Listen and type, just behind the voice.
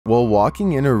While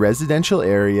walking in a residential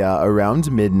area around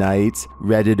midnight,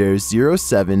 Redditor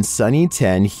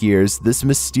 07Sunny10 hears this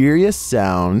mysterious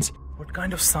sound. What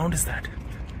kind of sound is that?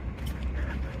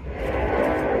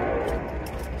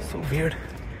 So weird.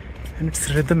 And it's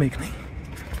rhythmic, nahi?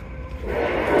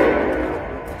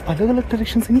 अलग-अलग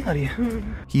direction से नहीं आ रही है.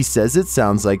 He says it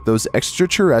sounds like those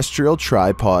extraterrestrial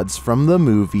tripods from the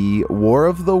movie War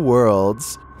of the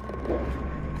Worlds.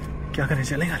 क्या करें,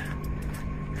 चलें यार?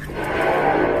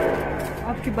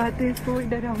 आपकी बातें कोई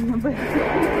डरावना बन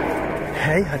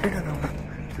है यार, डरावना.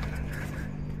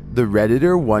 The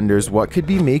Redditor wonders what could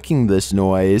be making this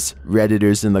noise.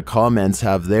 Redditors in the comments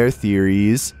have their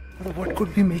theories. What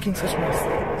could be making such noise?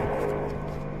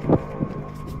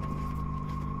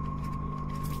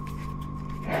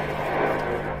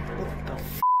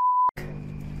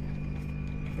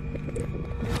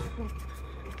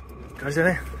 घर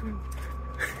चले?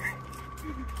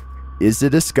 Is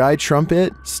it a sky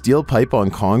trumpet, steel pipe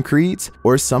on concrete,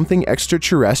 or something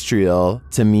extraterrestrial?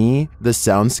 To me, the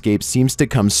soundscape seems to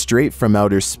come straight from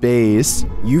outer space.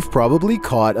 You've probably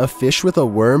caught a fish with a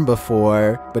worm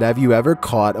before, but have you ever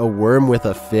caught a worm with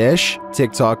a fish?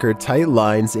 TikToker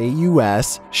Tightlines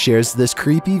AUS shares this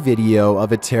creepy video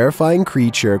of a terrifying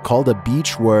creature called a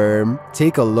beach worm.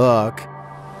 Take a look.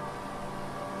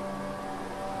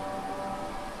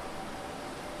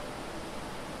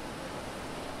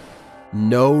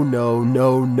 No, no,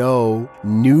 no, no.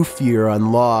 New fear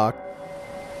unlocked.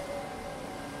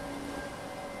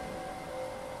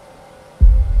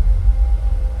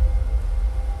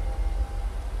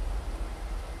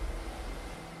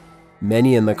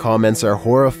 Many in the comments are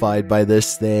horrified by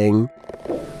this thing.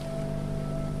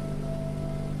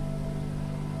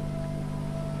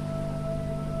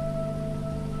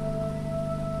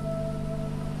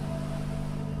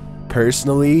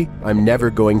 Personally, I'm never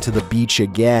going to the beach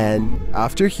again.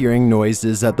 After hearing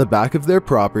noises at the back of their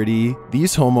property,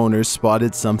 these homeowners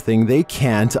spotted something they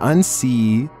can't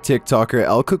unsee. TikToker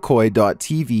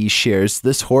elkakoi.tv shares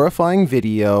this horrifying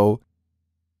video.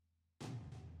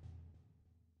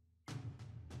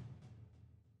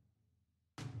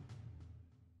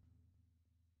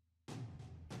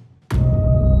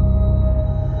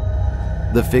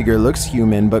 The figure looks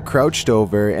human but crouched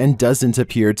over and doesn't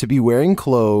appear to be wearing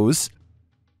clothes.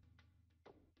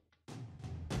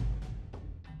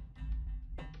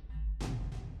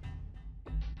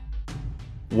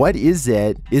 What is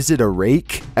it? Is it a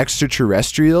rake?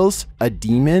 Extraterrestrials? A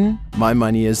demon? My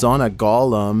money is on a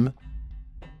golem.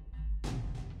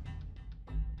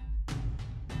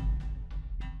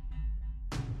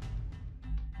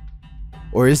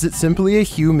 Or is it simply a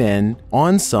human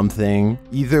on something?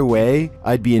 Either way,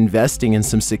 I'd be investing in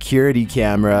some security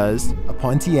cameras. A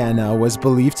Pontiana was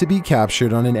believed to be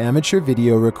captured on an amateur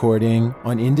video recording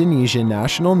on Indonesian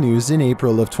national news in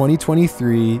April of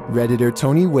 2023. Redditor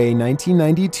Tony Way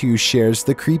 1992 shares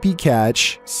the creepy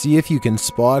catch. See if you can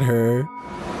spot her.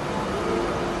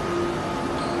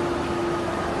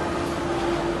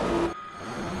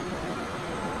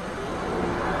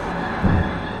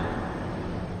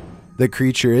 The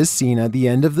creature is seen at the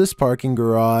end of this parking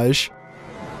garage.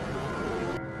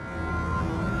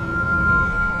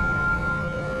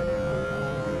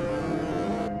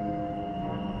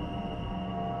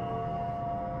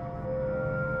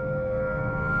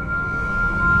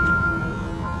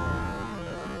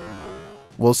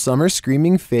 While some are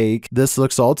screaming fake, this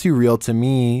looks all too real to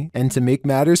me. And to make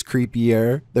matters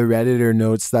creepier, the Redditor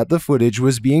notes that the footage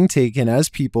was being taken as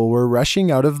people were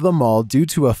rushing out of the mall due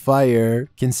to a fire.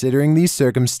 Considering these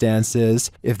circumstances,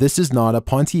 if this is not a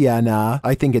Pontiana,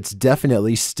 I think it's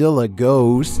definitely still a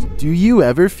ghost. Do you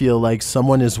ever feel like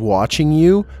someone is watching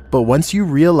you, but once you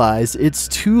realize it's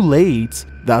too late?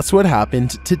 That's what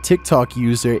happened to TikTok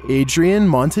user Adrian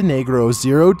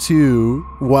Montenegro02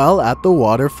 while at the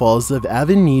waterfalls of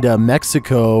Avenida,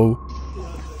 Mexico.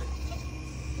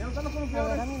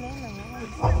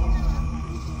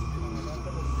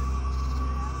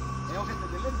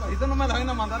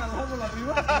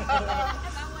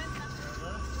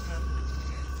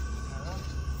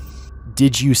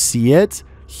 Did you see it?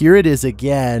 Here it is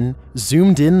again,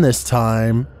 zoomed in this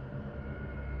time.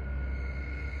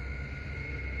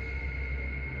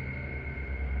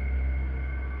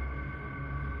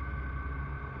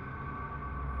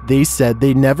 They said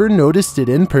they never noticed it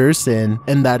in person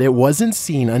and that it wasn't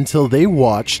seen until they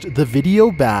watched the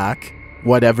video back.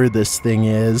 Whatever this thing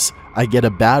is, I get a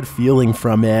bad feeling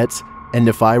from it, and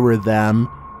if I were them,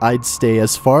 I'd stay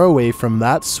as far away from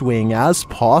that swing as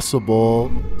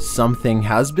possible. Something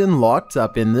has been locked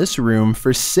up in this room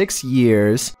for 6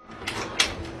 years.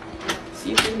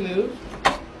 See if they move.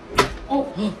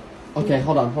 Oh! Okay,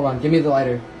 hold on. Give me the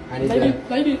lighter.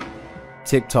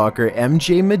 TikToker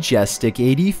MJ Majestic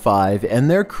 85 and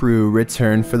their crew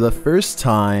return for the first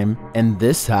time, and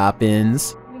this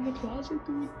happens. In the closet,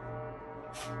 dude.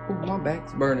 Oh, my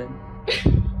back's burning.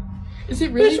 Is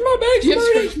it really? Bitch, my back's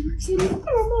burning. I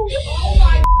don't know. Oh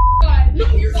my god. No,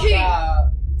 you're kidding.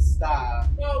 Stop.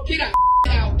 No, get out.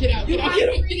 Get out.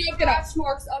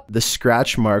 Marks up. The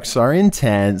scratch marks are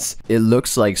intense. It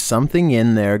looks like something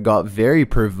in there got very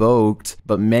provoked,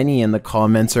 but many in the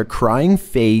comments are crying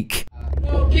fake.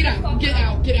 No, get out.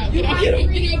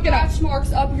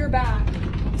 Marks up your back.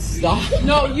 Stop.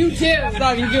 No, you too.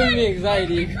 Stop. You're giving me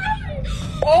anxiety.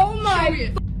 Oh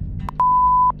my.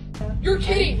 You're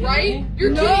kidding, right?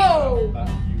 You're kidding. No.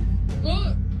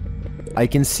 Look. I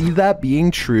can see that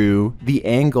being true. The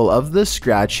angle of the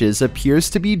scratches appears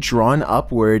to be drawn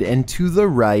upward and to the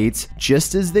right,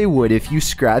 just as they would if you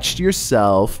scratched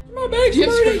yourself. My back's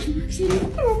burning.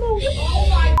 I don't know. Oh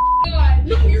my god.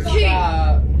 No, you're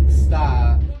kidding.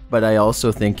 Stop. But I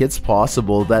also think it's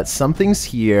possible that something's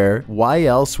here. Why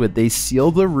else would they seal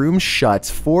the room shut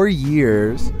for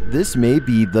years? This may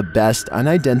be the best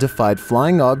unidentified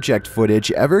flying object footage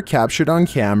ever captured on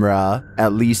camera,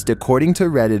 at least according to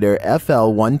Redditor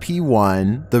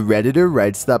FL1P1. The Redditor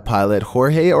writes that pilot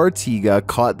Jorge Ortega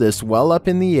caught this well up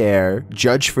in the air.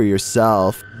 Judge for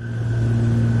yourself.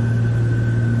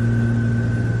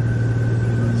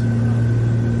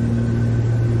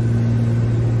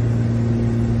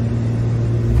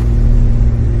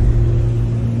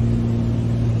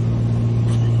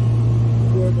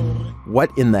 What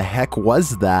in the heck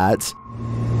was that?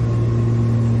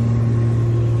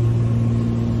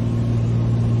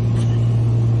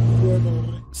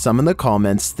 Some in the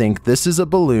comments think this is a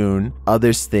balloon,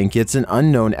 others think it's an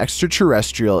unknown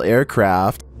extraterrestrial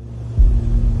aircraft.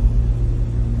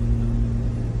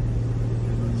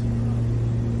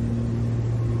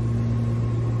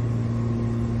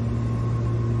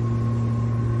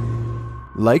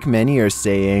 Like many are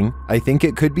saying, I think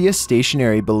it could be a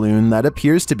stationary balloon that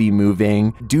appears to be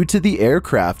moving due to the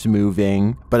aircraft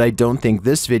moving, but I don't think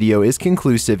this video is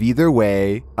conclusive either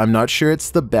way. I'm not sure it's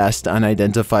the best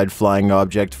unidentified flying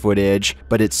object footage,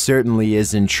 but it certainly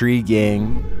is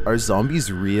intriguing. Are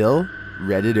zombies real?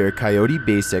 Redditor Coyote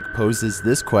Basic poses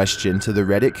this question to the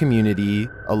Reddit community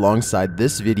alongside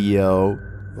this video.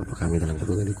 Bapak kami dalam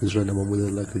surga di kudus nama mulia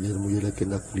kerja mulia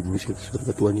kena di manusia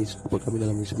surga Tuhan Yesus. Bapak kami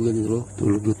dalam surga di roh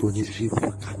tolong Tuhan Yesus.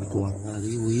 Bapak kami kuang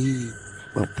kali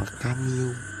Bapak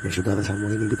kami ya saudara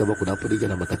sama ini kita baku dapat di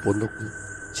jalan mata pondok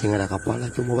sehingga ada kepala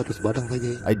cuma batas badang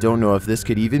saja. I don't know if this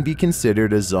could even be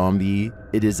considered a zombie.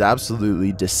 It is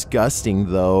absolutely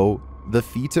disgusting though. The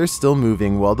feet are still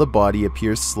moving while the body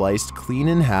appears sliced clean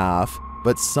in half,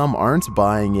 but some aren't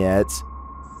buying it.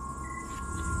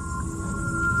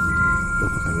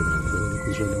 Bapak kami dalam surga di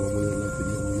kudus nama mulia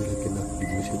kerja mulia kena di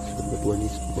manusia surga Tuhan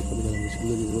Yesus. Bapak kami dalam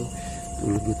surga di roh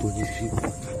tolong Tuhan Yesus. Bapak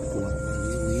kami kuang kali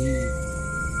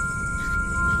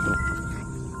Bapak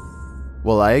kami.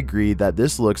 Well, I agree that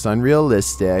this looks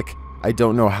unrealistic. I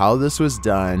don't know how this was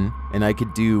done, and I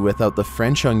could do without the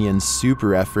French onion soup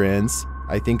reference.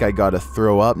 I think I gotta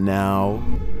throw up now.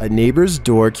 A neighbor's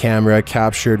door camera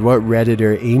captured what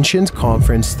Redditor Ancient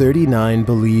Conference 39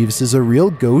 believes is a real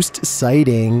ghost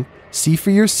sighting. See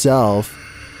for yourself.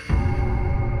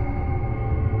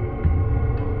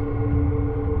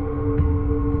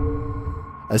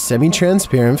 A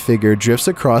semi-transparent figure drifts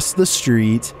across the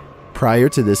street. Prior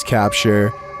to this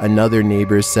capture, another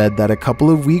neighbor said that a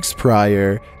couple of weeks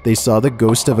prior, they saw the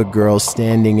ghost of a girl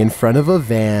standing in front of a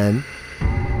van.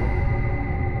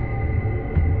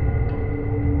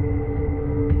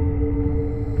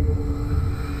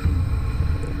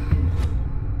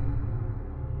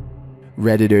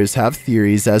 Redditors have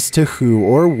theories as to who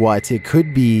or what it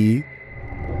could be.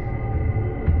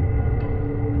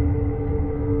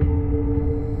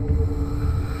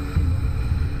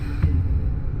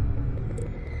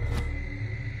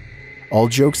 All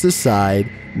jokes aside,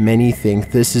 many think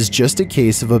this is just a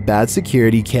case of a bad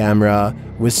security camera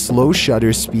with slow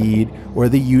shutter speed or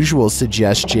the usual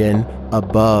suggestion, a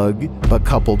bug, but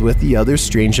coupled with the other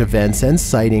strange events and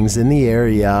sightings in the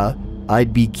area.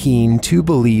 I'd be keen to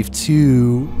believe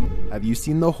too. Have you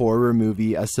seen the horror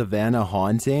movie A Savannah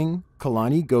Haunting?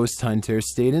 Kalani Ghost Hunter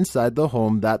stayed inside the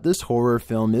home that this horror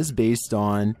film is based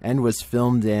on and was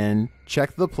filmed in.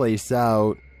 Check the place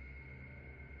out.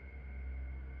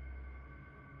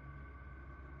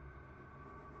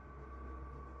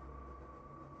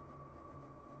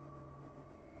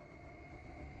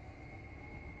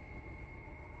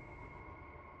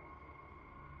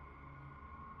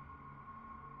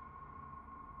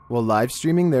 While live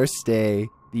streaming their stay,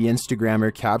 The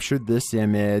Instagrammer captured this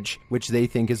image, which they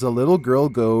think is a little girl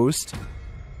ghost.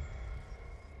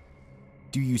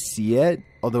 Do you see it?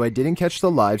 Although I didn't catch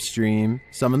the live stream,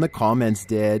 some in the comments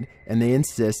did, and they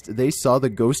insist they saw the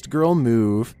ghost girl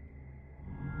move.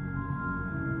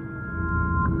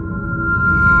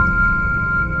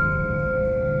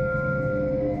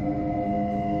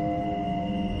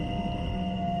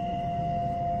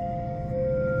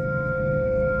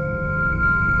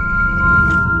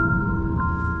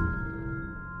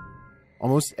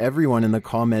 Almost everyone in the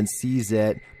comments sees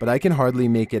it, but I can hardly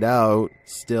make it out.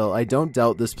 Still, I don't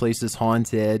doubt this place is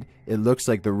haunted. It looks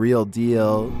like the real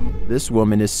deal. This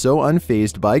woman is so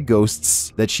unfazed by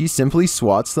ghosts that she simply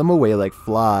swats them away like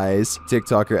flies.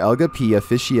 TikToker Elga P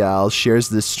Official shares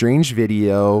this strange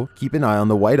video. Keep an eye on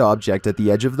the white object at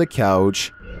the edge of the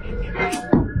couch.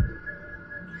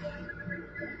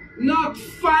 Not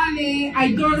funny.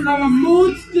 I don't have a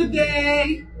mood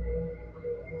today.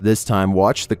 This time,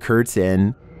 watch the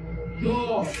curtain.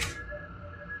 What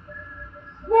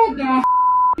the f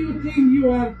you think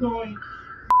you are doing?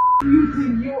 You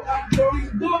think you are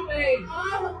doing?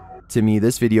 To me,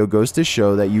 this video goes to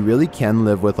show that you really can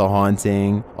live with a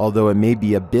haunting, although it may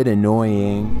be a bit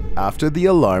annoying. After the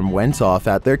alarm went off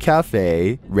at their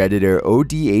cafe, Redditor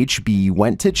ODHB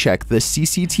went to check the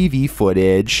CCTV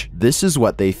footage. This is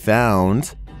what they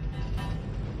found.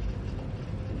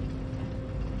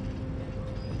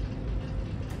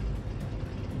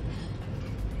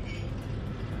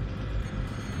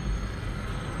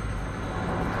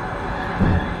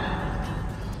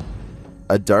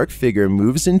 A dark figure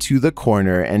moves into the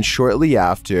corner and shortly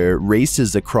after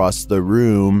races across the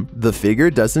room. The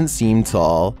figure doesn't seem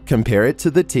tall. Compare it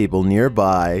to the table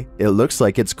nearby. It looks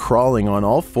like it's crawling on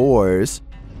all fours.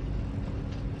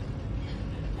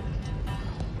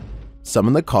 Some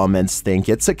in the comments think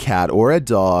it's a cat or a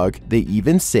dog. They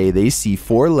even say they see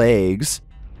 4 legs.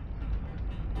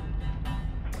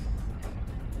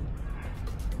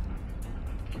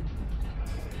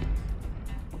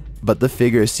 But the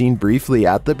figure seen briefly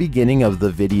at the beginning of the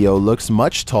video looks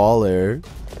much taller.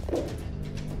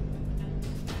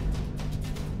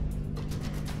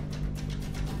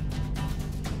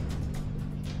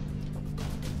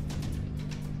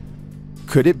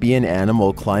 Could it be an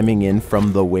animal climbing in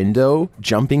from the window,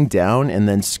 jumping down, and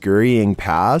then scurrying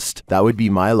past? That would be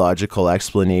my logical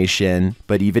explanation.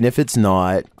 But even if it's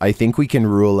not, I think we can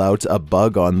rule out a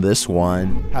bug on this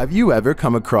one. Have you ever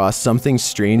come across something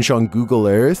strange on Google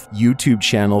Earth? YouTube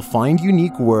channel Find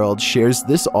Unique World shares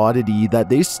this oddity that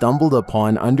they stumbled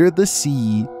upon under the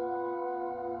sea.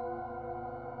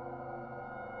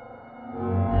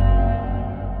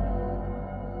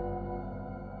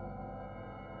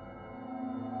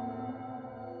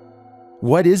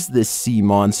 What is this sea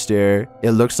monster?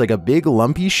 It looks like a big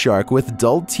lumpy shark with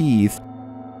dull teeth.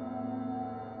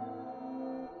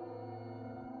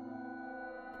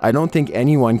 I don't think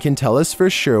anyone can tell us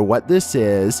for sure what this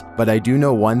is, but I do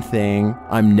know one thing: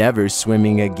 I'm never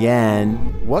swimming again.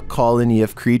 What colony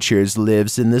of creatures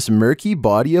lives in this murky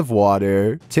body of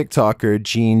water? TikToker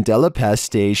Jean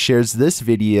Delapeste shares this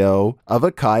video of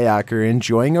a kayaker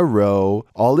enjoying a row.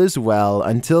 All is well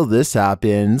until this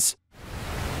happens.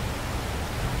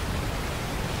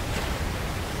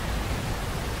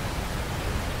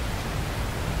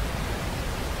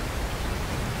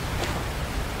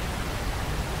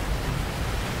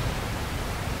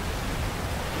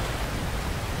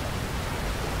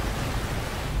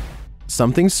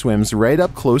 Something swims right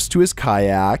up close to his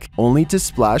kayak, only to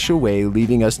splash away,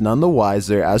 leaving us none the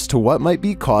wiser as to what might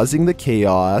be causing the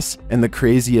chaos. And the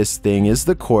craziest thing is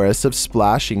the chorus of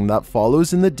splashing that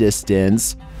follows in the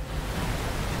distance.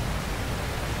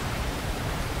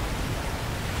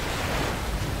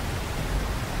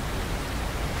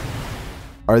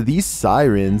 Are these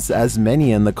sirens, as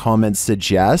many in the comments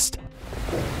suggest?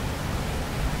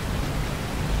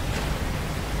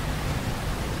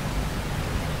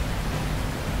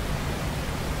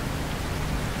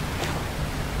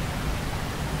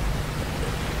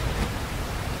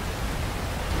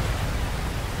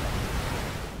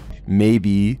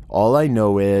 Maybe. All I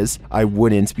know is I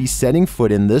wouldn't be setting foot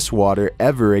in this water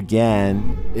ever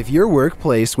again. If your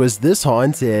workplace was this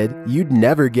haunted, you'd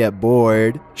never get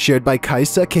bored. Shared by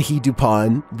Kaisa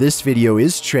Kehidupan, this video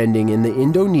is trending in the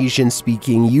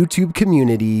Indonesian-speaking YouTube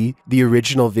community. The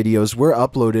original videos were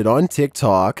uploaded on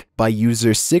TikTok by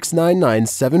user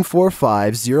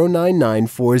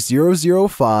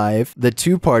 6997450994005. The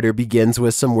two-parter begins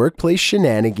with some workplace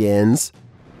shenanigans.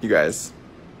 You guys.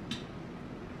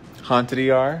 Haunted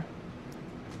ER?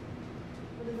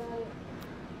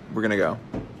 We're gonna go.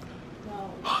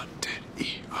 No. Haunted ER.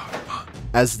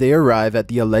 As they arrive at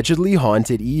the allegedly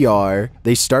haunted ER,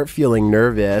 they start feeling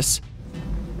nervous.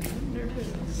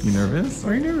 You nervous?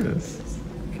 Why are you nervous?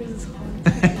 Because it's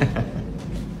haunted.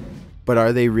 But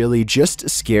are they really just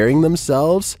scaring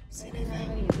themselves?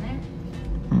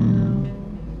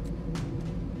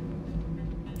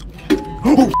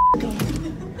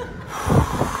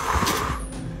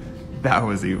 That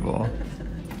was evil.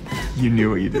 You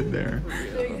knew what you did there.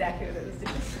 Exactly what I was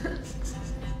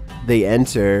doing. They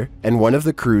enter, and one of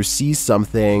the crew sees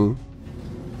something.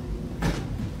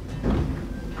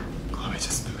 Chloe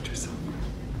just spooked herself.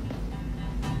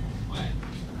 What?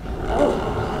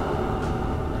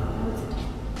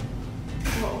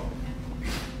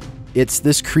 It's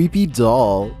this creepy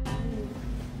doll.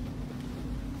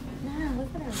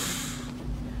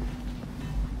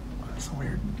 That's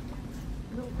weird.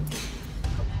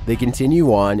 They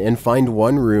continue on and find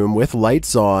one room with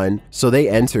lights on, so they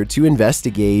enter to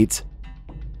investigate.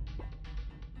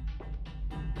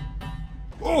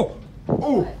 Oh!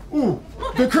 Oh! Oh!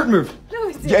 The curtain moved! No,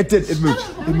 it did. Yeah, it did. It moved.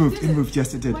 Shut up. It moved. Why It moved.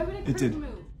 Yes, it did. Why would It did. move?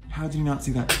 How did you not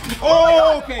see that?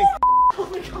 Oh, okay. Oh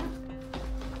my god.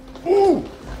 Ooh!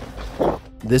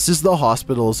 This is the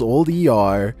hospital's old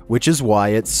ER, which is why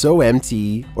it's so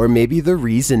empty. Or maybe the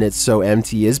reason it's so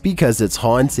empty is because it's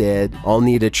haunted. I'll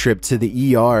need a trip to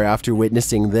the ER after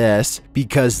witnessing this,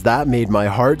 because that made my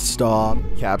heart stop.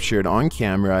 Captured on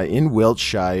camera in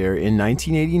Wiltshire in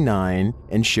 1989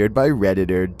 and shared by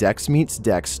Redditor Dex Meets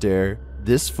Dexter.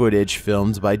 This footage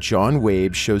filmed by John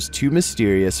Wabe shows two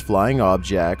mysterious flying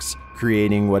objects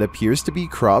creating what appears to be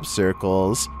crop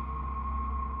circles.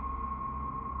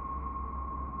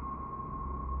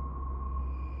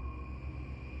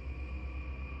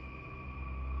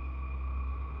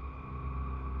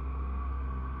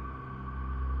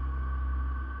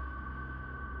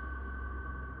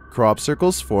 Crop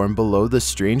circles form below the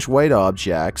strange white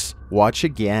objects. Watch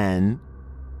again.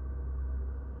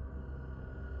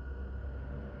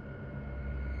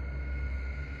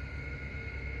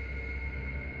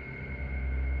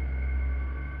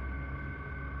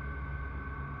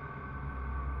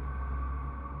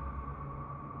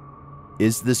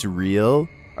 Is this real?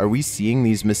 Are we seeing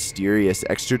these mysterious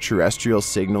extraterrestrial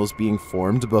signals being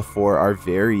formed before our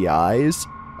very eyes?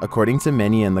 According to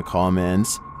many in the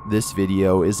comments, this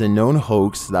video is a known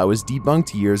hoax that was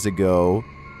debunked years ago.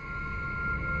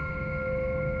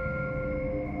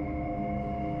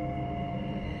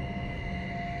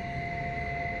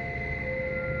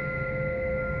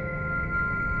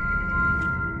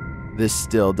 This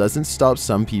still doesn't stop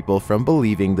some people from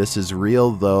believing this is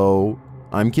real though.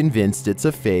 I'm convinced it's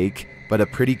a fake, but a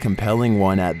pretty compelling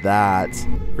one at that.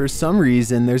 For some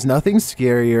reason, there's nothing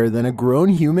scarier than a grown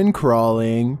human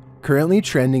crawling. Currently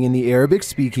trending in the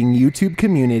Arabic-speaking YouTube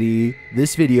community,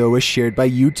 this video was shared by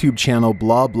YouTube channel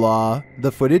blah blah.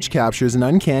 The footage captures an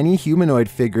uncanny humanoid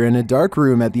figure in a dark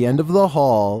room at the end of the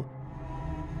hall.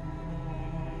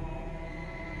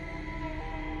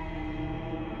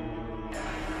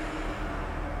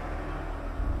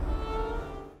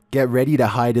 Get ready to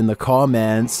hide in the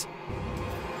comments.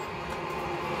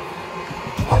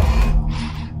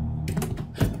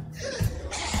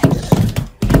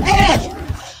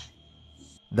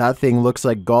 That thing looks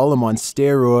like Gollum on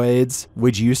steroids.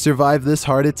 Would you survive this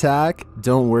heart attack?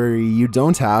 Don't worry, you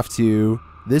don't have to.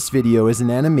 This video is an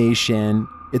animation.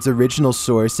 Its original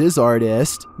source is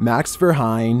artist Max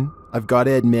Verheyen. I've got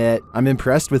to admit, I'm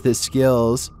impressed with his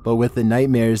skills, but with the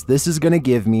nightmares this is gonna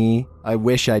give me, I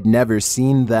wish I'd never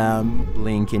seen them.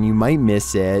 Blink and you might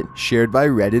miss it. Shared by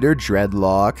Redditor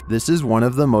Dreadlock. This is one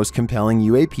of the most compelling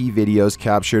UAP videos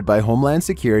captured by Homeland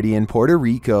Security in Puerto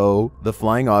Rico. The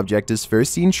flying object is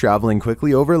first seen traveling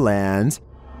quickly over land.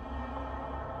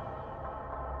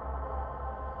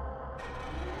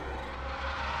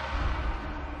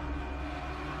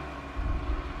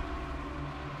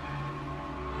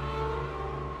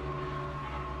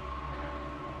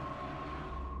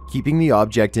 Keeping the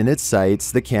object in its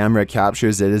sights, the camera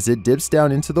captures it as it dips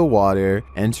down into the water,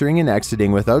 entering and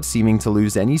exiting without seeming to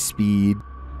lose any speed.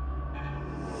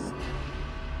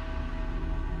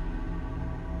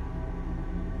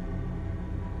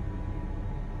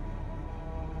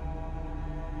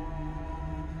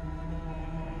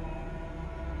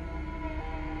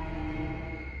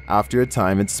 After a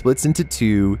time, it splits into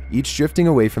two, each drifting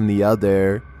away from the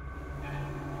other.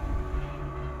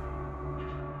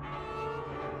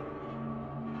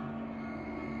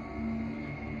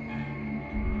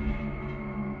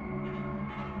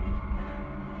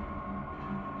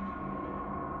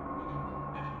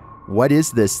 What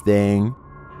is this thing?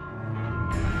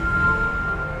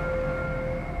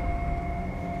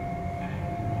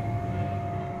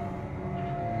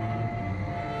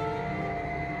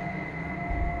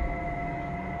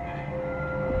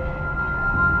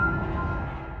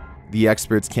 The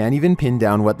experts can't even pin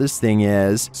down what this thing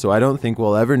is, so I don't think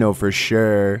we'll ever know for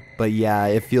sure. But yeah,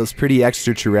 it feels pretty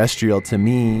extraterrestrial to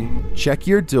me. Check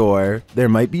your door. There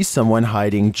might be someone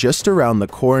hiding just around the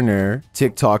corner.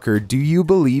 TikToker Do You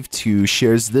Believe 2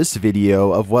 shares this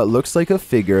video of what looks like a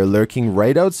figure lurking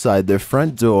right outside their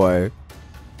front door.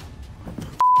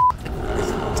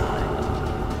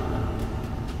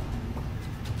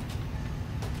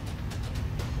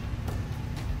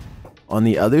 On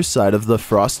the other side of the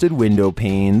frosted window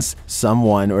panes,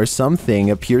 someone or something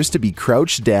appears to be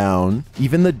crouched down.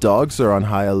 Even the dogs are on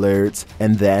high alert,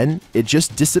 and then it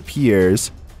just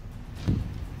disappears.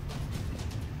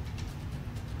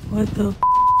 What the f***?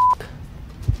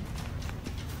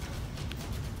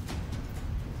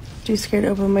 Too scared to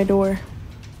open my door.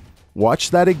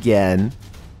 Watch that again.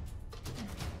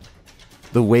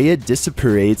 The way it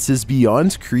dissipates is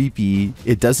beyond creepy.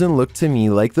 It doesn't look to me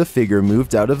like the figure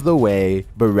moved out of the way,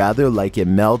 but rather like it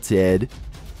melted.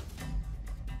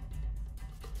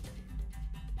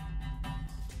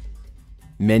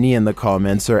 Many in the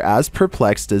comments are as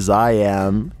perplexed as I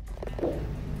am.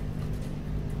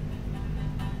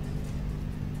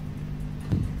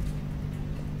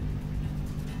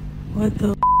 What the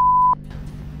f***?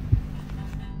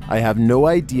 I have no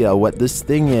idea what this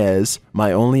thing is.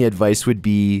 My only advice would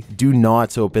be, do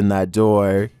not open that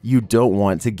door. You don't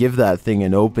want to give that thing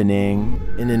an opening.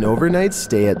 In an overnight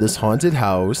stay at this haunted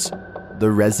house,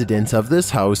 the resident of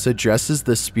this house addresses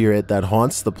the spirit that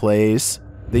haunts the place.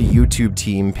 The YouTube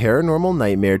team Paranormal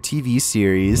Nightmare TV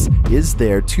series is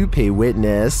there to pay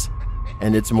witness,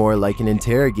 and it's more like an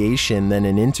interrogation than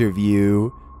an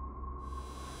interview.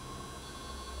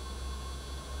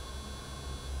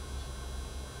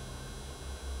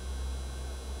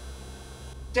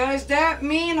 Does that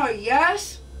mean a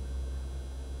yes?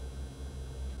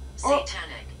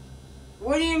 Satanic.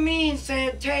 What do you mean,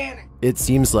 satanic? It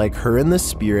seems like her and the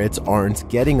spirits aren't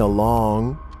getting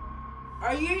along.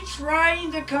 Are you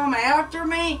trying to come after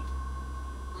me?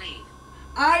 Leave.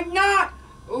 I'm not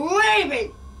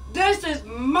leaving! This is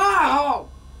my home!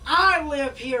 I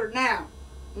live here now,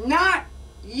 not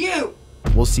you!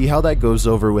 We'll see how that goes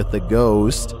over with the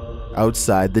ghost.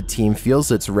 Outside, the team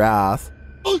feels its wrath.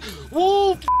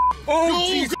 Whoa! Oh,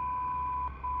 Jesus.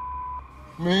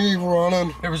 Me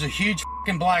running. There was a huge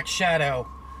fucking black shadow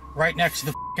right next to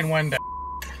the fucking window.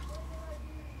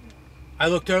 I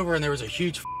looked over and there was a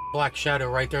huge black shadow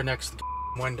right there next to the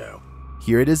window.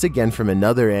 Here it is again from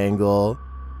another angle.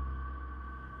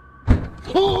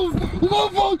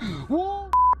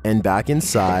 And back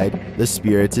inside, the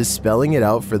spirit is spelling it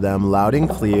out for them loud and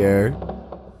clear.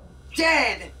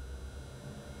 Dead!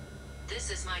 This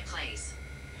is my place.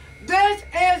 This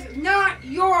is not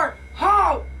your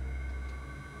home!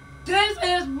 This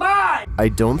is mine! I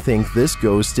don't think this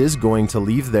ghost is going to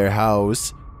leave their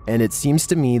house, and it seems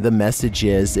to me the message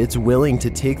is it's willing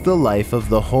to take the life of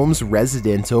the home's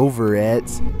resident over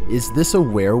it. Is this a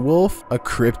werewolf, a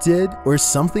cryptid, or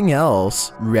something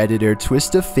else? Redditor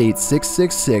Twist of Fate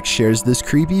 666 shares this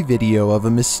creepy video of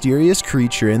a mysterious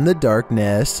creature in the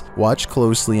darkness. Watch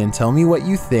closely and tell me what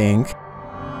you think.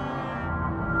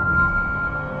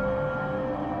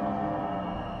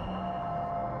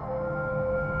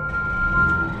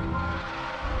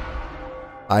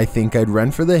 I think I'd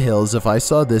run for the hills if I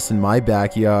saw this in my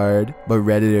backyard, but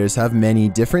Redditors have many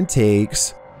different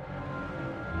takes.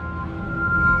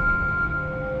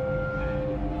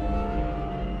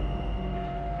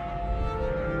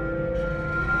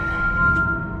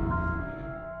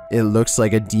 It looks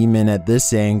like a demon at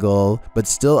this angle, but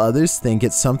still others think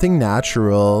it's something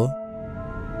natural.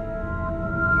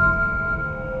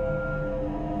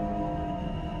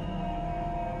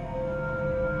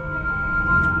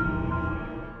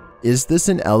 Is this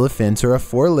an elephant or a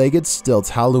four-legged stilt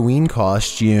Halloween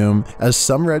costume, as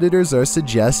some Redditors are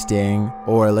suggesting?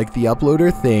 Or, like the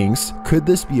uploader thinks, could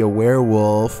this be a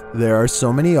werewolf? There are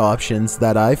so many options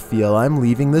that I feel I'm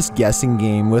leaving this guessing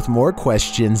game with more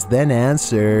questions than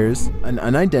answers. An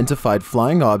unidentified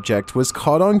flying object was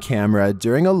caught on camera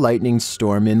during a lightning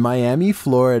storm in Miami,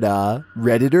 Florida.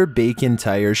 Redditor Bacon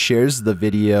Tire shares the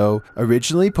video,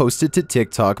 originally posted to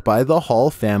TikTok by the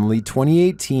Hall family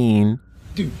 2018.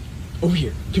 Dude, over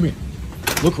here. Come here.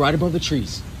 Look right above the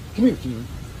trees. Come here, Keelan.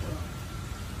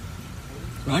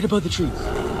 Right above the trees.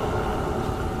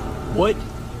 What?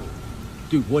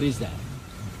 Dude, what is that?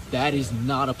 That is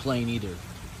not a plane either.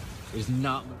 It is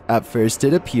not. At first,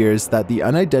 it appears that the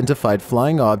unidentified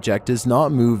flying object is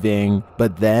not moving,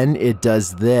 but then it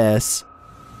does this.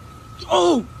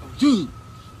 Oh, dude.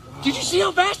 Did you see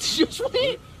how fast it just went?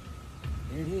 There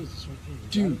it is. It's right there.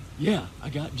 Dude, yeah, I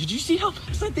got. Did you see how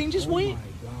fast that thing just went? Oh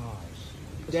my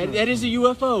gosh. That is a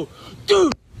UFO.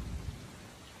 Dude!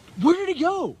 Where did it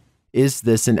go? Is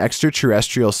this an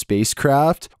extraterrestrial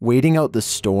spacecraft waiting out the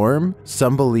storm?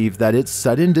 Some believe that its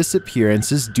sudden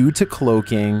disappearance is due to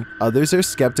cloaking. Others are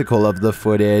skeptical of the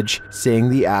footage, saying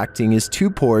the acting is too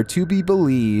poor to be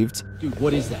believed. Dude,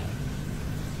 what is that?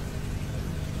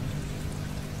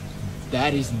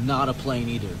 That is not a plane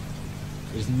either.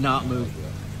 It is not moving.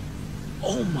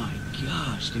 Oh my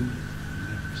gosh, dude.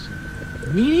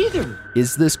 Me neither.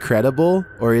 Is this credible,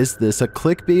 or is this a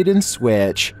clickbait and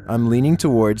switch? I'm leaning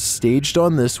towards staged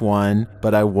on this one,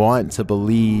 but I want to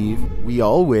believe. We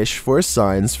all wish for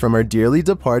signs from our dearly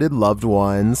departed loved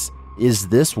ones. Is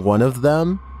this one of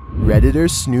them? Redditor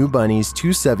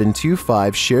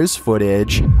SnooBunnies2725 shares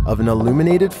footage of an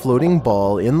illuminated floating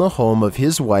ball in the home of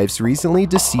his wife's recently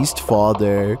deceased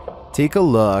father. Take a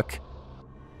look.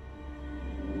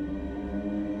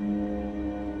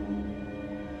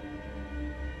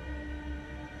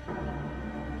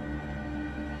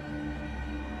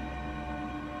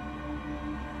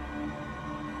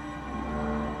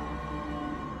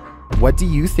 What do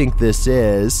you think this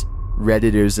is?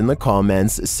 Redditors in the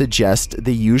comments suggest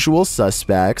the usual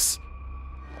suspects.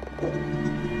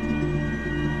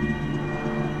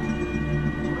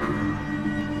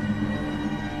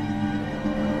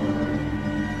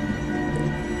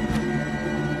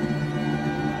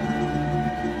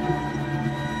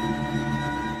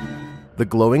 The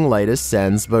glowing light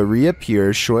ascends but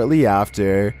reappears shortly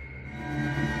after.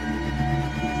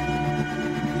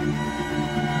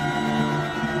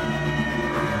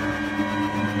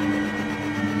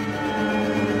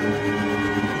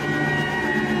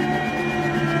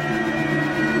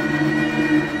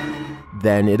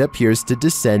 Then it appears to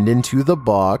descend into the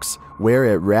box where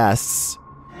it rests.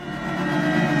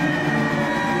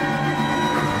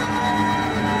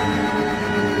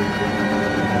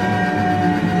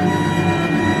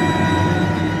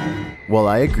 While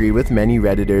I agree with many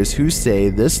Redditors who say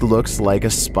this looks like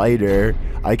a spider,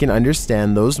 I can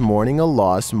understand those mourning a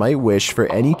loss might wish for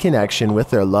any connection with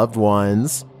their loved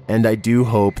ones. And I do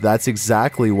hope that's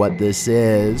exactly what this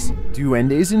is.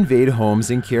 Duendes invade homes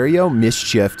and carry out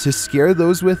mischief to scare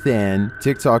those within.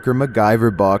 TikToker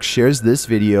MacGyverBox shares this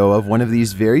video of one of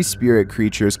these very spirit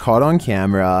creatures caught on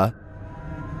camera.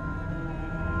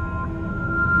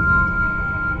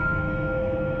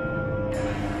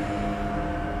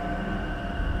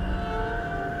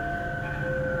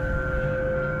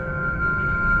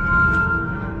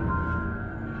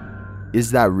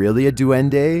 Is that really a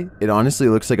duende? It honestly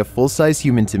looks like a full-size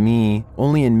human to me,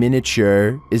 only in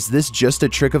miniature. Is this just a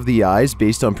trick of the eyes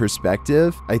based on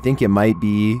perspective? I think it might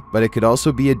be, but it could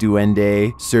also be a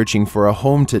duende searching for a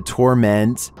home to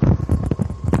torment.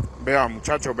 Vea,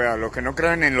 muchachos, vea, los que no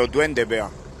creen en los duendes, vea.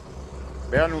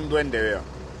 Vean un duende, vea.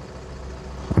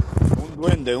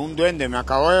 Un duende, me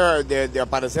acabo de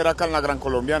aparecer acá en la Gran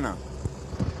Colombiana.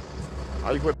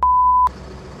 Ay, fue.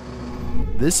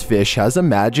 This fish has a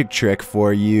magic trick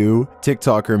for you.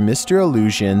 TikToker Mr.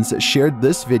 Illusions shared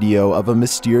this video of a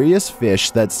mysterious fish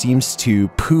that seems to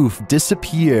poof,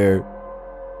 disappear.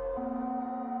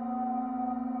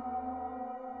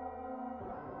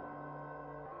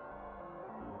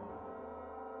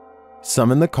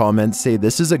 Some in the comments say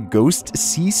this is a ghost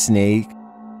sea snake.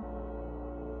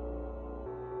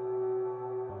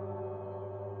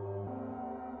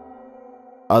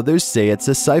 Others say it's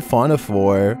a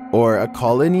siphonophore, or a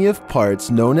colony of parts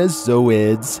known as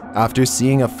zooids. After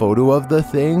seeing a photo of the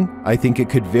thing, I think it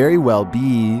could very well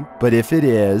be, but if it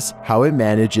is, how it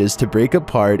manages to break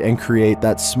apart and create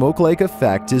that smoke-like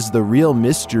effect is the real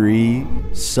mystery.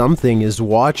 Something is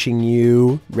watching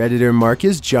you. Redditor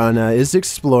Marcus Jana is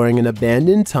exploring an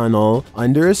abandoned tunnel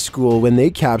under a school when they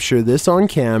capture this on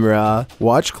camera.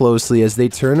 Watch closely as they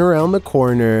turn around the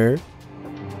corner.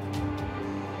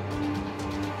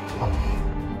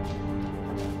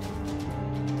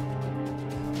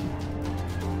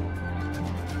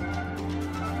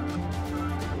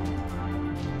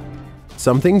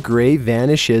 Something gray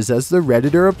vanishes as the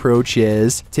Redditor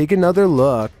approaches. Take another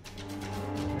look.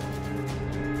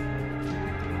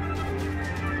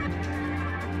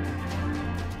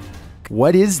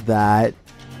 What is that?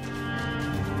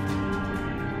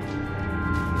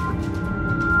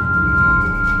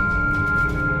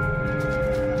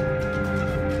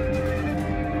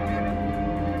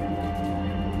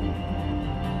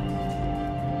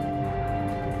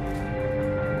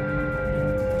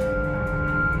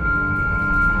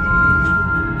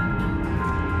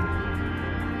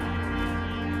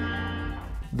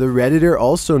 The Redditor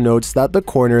also notes that the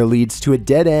corner leads to a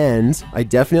dead end. I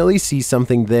definitely see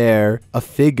something there, a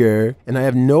figure, and I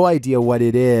have no idea what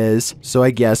it is, so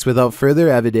I guess without further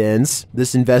evidence,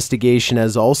 this investigation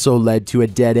has also led to a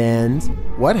dead end.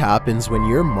 What happens when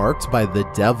you're marked by the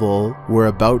devil? We're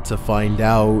about to find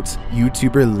out.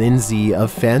 YouTuber Lindsay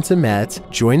of Phantomette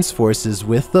joins forces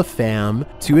with the fam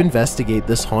to investigate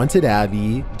this haunted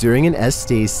abbey. During an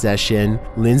Estays session,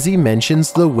 Lindsay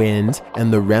mentions the wind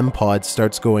and the REM pod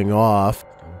starts going off.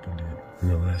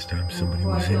 The last time somebody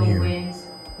was in here. I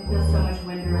feel so much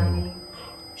wind around me.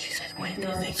 She said, when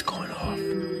the thing's going off,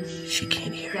 she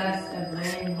can't hear it.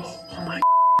 Oh my.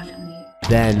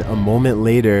 Then, a moment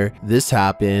later, this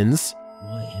happens.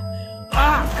 What in the...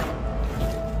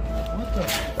 What the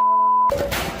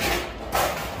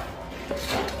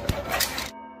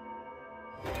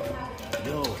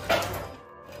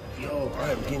Yo,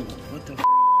 I'm getting... What the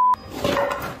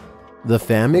The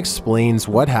fam explains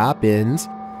what happened.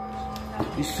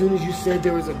 As soon as you said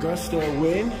there was a gust of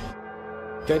wind,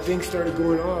 that thing started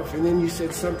going off, and then you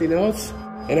said something else,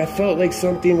 and I felt like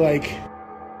something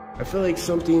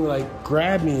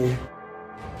grabbed me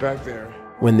back there.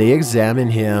 When they examine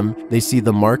him, they see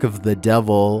the mark of the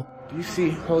devil. Do you see,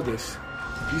 hold this,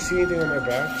 do you see anything on my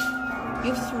back?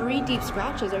 You have 3 deep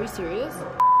scratches. Are you serious?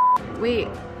 Wait.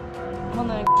 Hold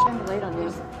on, shine the light on you.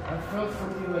 I felt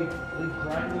something like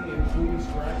grabbing me and maybe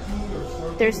scratching me or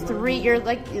something. There's 3,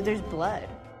 there's blood.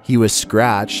 He was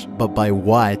scratched, but by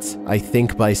what? I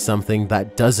think by something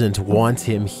that doesn't want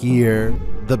him here.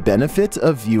 The benefit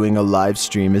of viewing a live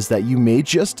stream is that you may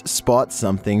just spot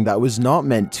something that was not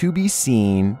meant to be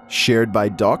seen. Shared by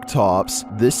Doc Tops,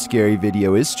 this scary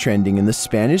video is trending in the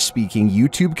Spanish-speaking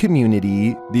YouTube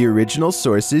community. The original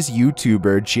source is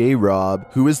YouTuber J-Rob,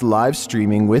 who was live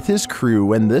streaming with his crew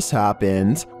when this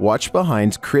happened. Watch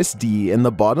behind Chris D in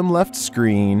the bottom left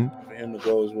screen. For him to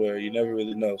go is where you never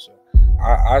really know, so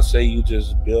I say you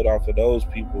just build off of those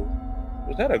people.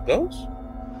 Was that a ghost?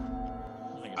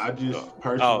 I just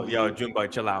personally... Oh, yo,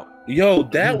 Junebug, chill out. Yo,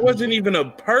 that wasn't even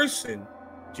a person.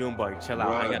 Junebug, chill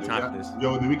out. I ain't got time for this.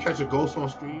 Yo, did we catch a ghost on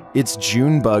stream? It's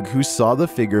Junebug who saw the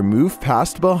figure move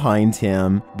past behind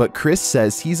him, but Chris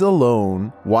says he's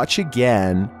alone. Watch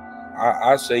again.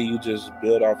 I say you just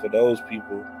build off of those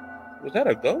people. Was that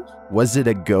a ghost? Was it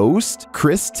a ghost?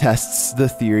 Chris tests the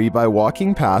theory by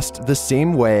walking past the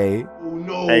same way. Oh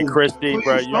no. Hey, Christy,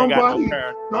 bro, you ain't got no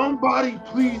parent. Somebody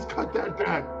please cut that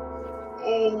back.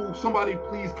 Oh, somebody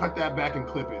please cut that back and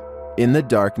clip it. In the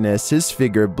darkness, his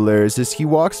figure blurs as he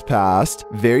walks past.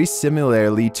 Very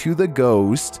similarly to the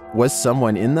ghost, was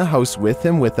someone in the house with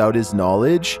him without his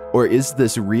knowledge? Or is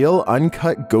this real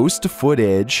uncut ghost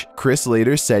footage? Chris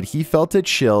later said he felt a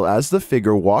chill as the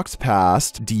figure walked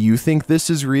past. Do you think this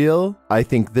is real? I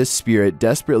think this spirit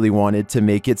desperately wanted to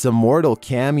make its immortal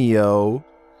cameo.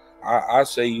 I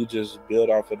say you just build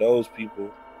off of those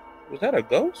people. Was that a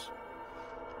ghost?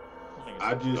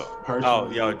 I just personally...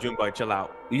 Oh, yo, Junebug, chill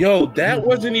out. Yo, that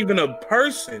wasn't even a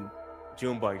person.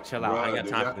 Junebug, chill out. I ain't got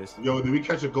time for this. Yo, did we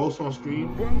catch a ghost on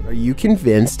stream? Are you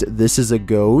convinced this is a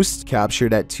ghost?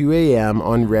 Captured at 2 a.m.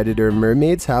 on Redditor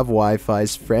Mermaids Have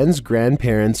Wi-Fi's friend's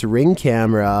grandparents' Ring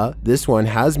camera. This one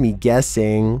has me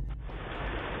guessing.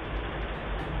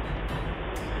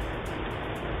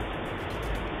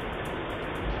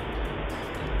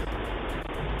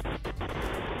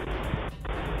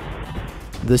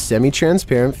 The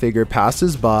semi-transparent figure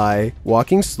passes by,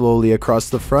 walking slowly across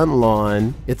the front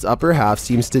lawn. Its upper half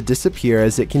seems to disappear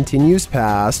as it continues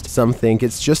past. Some think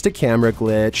it's just a camera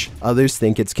glitch, others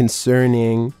think it's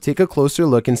concerning. Take a closer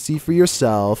look and see for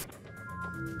yourself.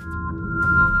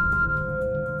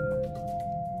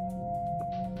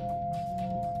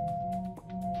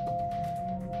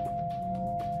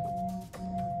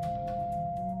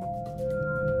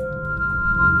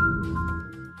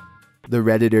 The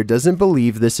Redditor doesn't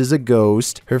believe this is a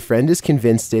ghost. Her friend is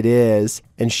convinced it is,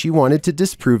 and she wanted to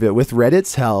disprove it with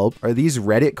Reddit's help. Are these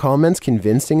Reddit comments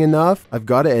convincing enough? I've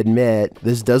got to admit,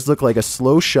 this does look like a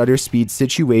slow shutter speed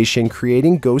situation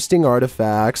creating ghosting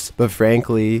artifacts, but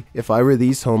frankly, if I were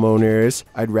these homeowners,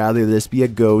 I'd rather this be a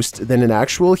ghost than an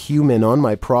actual human on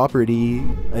my property.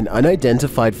 An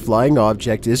unidentified flying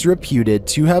object is reputed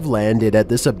to have landed at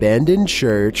this abandoned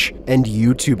church, and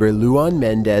YouTuber Luan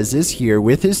Mendez is here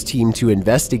with his team to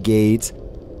investigate.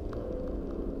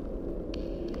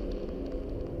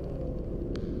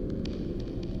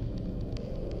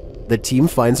 The team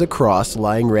finds a cross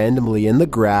lying randomly in the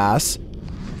grass.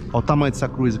 Olha o tamanho dessa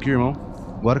cruz aqui, irmão.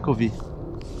 Agora que eu vi.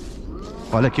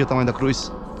 Olha aqui o tamanho da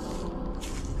cruz.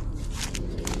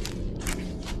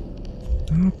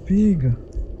 Ah, pega.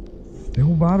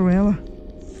 Derrubaram ela.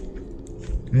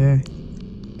 É.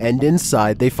 And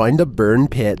inside, they find a burn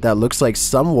pit that looks like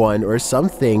someone or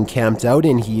something camped out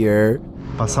in here.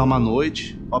 Passar uma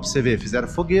noite, ó, pra você ver, fizeram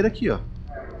fogueira aqui, ó.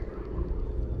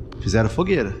 Fizeram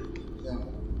fogueira.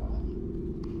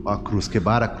 Ó, a cruz,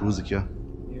 quebraram a cruz aqui, ó.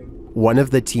 One of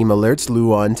the team alerts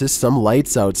Luan to some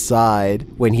lights outside.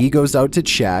 When he goes out to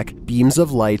check, beams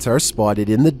of lights are spotted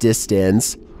in the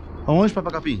distance. Aonde, Papo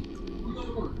Capim?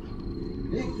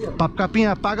 Papo Capim,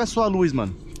 apaga a sua luz,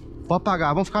 mano. Pode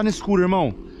apagar, vamos ficar no escuro,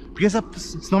 irmão. Porque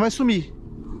senão vai sumir.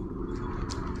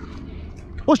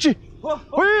 Oxi!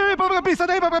 Oi, Papo Capim, sai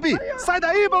daí, Papo Capim! Sai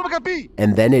daí, Papo Capim!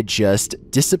 And then it just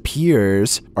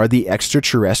disappears. Are the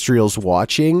extraterrestrials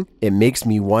watching? It makes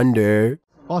me wonder.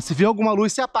 Ó, se vê alguma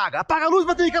luz, você apaga. Apaga a luz,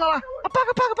 vai ter aquela lá.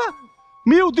 Apaga, apaga, apaga.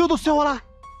 Meu Deus do céu, olha lá.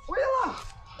 Olha lá.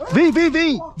 Vem, vem,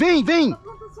 vem. Vem, vem.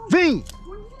 Vem.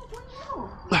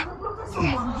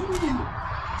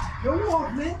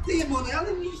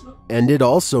 And it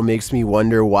also makes me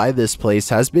wonder why this place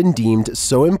has been deemed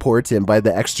so important by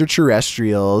the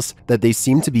extraterrestrials that they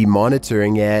seem to be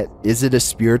monitoring it. Is it a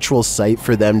spiritual site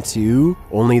for them too?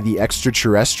 Only the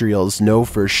extraterrestrials know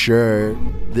for sure.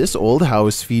 This old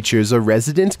house features a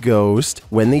resident ghost.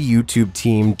 When the YouTube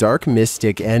team Dark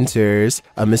Mystic enters,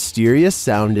 a mysterious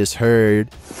sound is heard.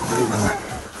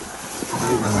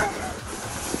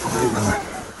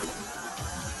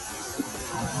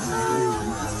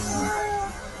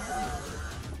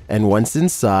 And once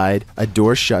inside, a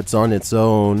door shuts on its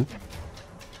own.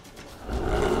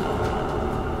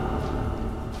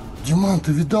 Диман,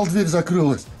 ты видал, дверь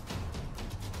закрылась?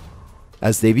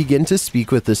 As they begin to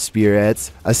speak with the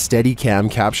spirits, a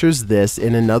Steadicam captures this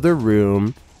in another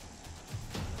room.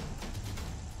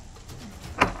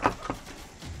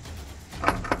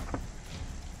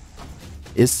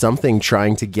 Is something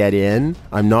trying to get in?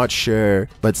 I'm not sure,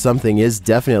 but something is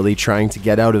definitely trying to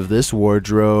get out of this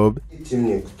wardrobe.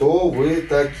 Кто вы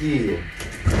такие?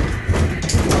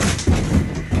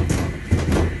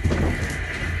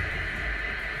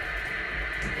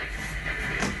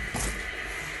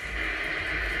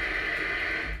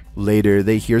 Later,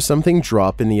 they hear something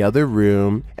drop in the other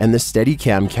room, and the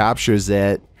Steadicam captures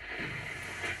it.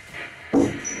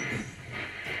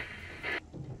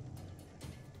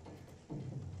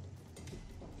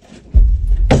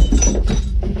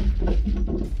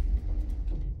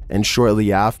 And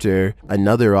shortly after,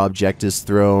 another object is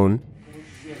thrown.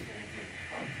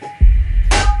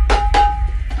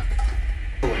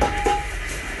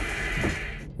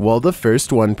 While the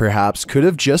first one perhaps could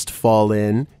have just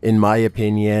fallen, in my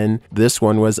opinion, this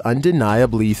one was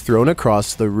undeniably thrown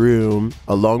across the room.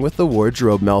 Along with the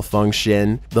wardrobe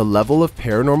malfunction, the level of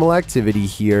paranormal activity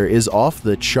here is off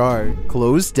the chart.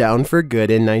 Closed down for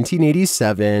good in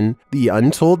 1987, the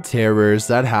untold terrors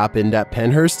that happened at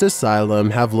Penhurst Asylum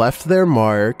have left their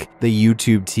mark. The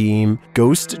YouTube team,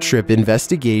 Ghost Trip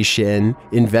Investigation,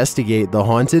 investigate the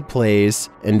haunted place,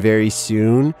 and very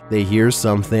soon, they hear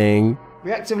something.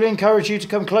 We actively encourage you to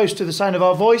come close to the sound of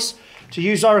our voice, to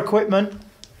use our equipment.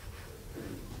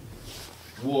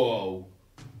 Whoa.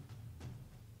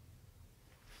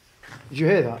 Did you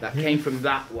hear that? That came from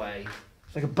that way.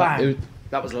 It's like a bang.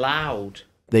 That was loud.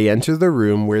 They enter the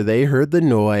room where they heard the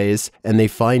noise, and they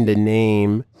find a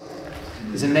name.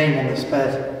 There's a name on this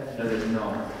bed. No, there's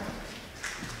not.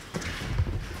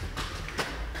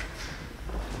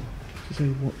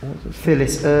 What was it?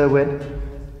 Phyllis Irwin.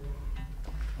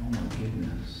 Oh my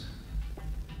goodness.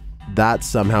 That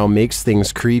somehow makes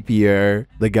things creepier.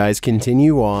 The guys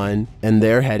continue on, and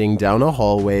they're heading down a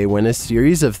hallway when a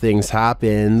series of things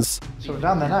happens. So we're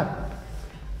down there now.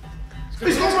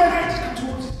 This guy's right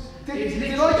there.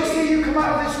 Did I just hear you come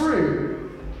out of this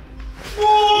room?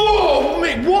 Whoa!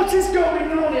 Mate, what is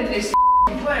going on in this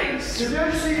place? Did I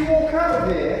just see you walk out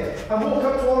of here and walk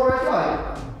up to our red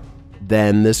light?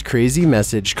 Then this crazy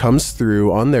message comes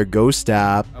through on their ghost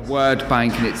app. A word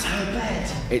bank, and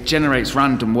it generates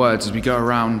random words as we go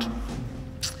around.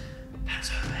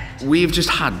 We've just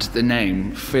had the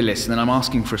name Phyllis, and then I'm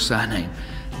asking for a surname,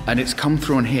 and it's come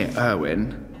through on here,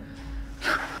 Irwin.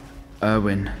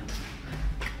 Irwin.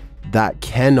 That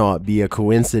cannot be a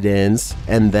coincidence.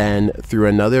 And then, through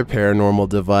another paranormal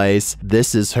device,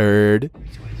 this is heard.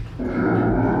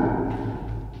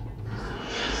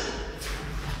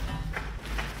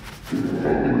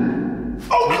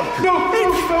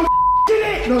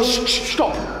 No,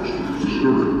 stop.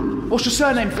 What's your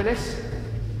surname, Phyllis?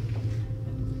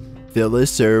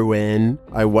 Phyllis Irwin.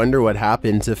 I wonder what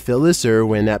happened to Phyllis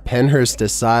Irwin at Penhurst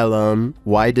Asylum.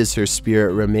 Why does her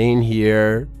spirit remain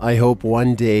here? I hope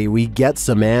one day we get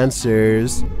some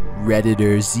answers.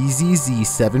 Redditor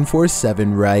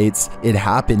ZZZ747 writes, "It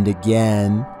happened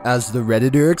again." As the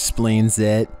Redditor explains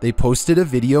it, they posted a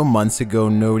video months ago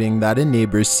noting that a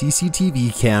neighbor's CCTV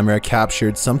camera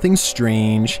captured something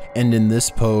strange, and in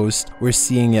this post, we're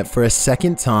seeing it for a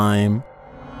second time.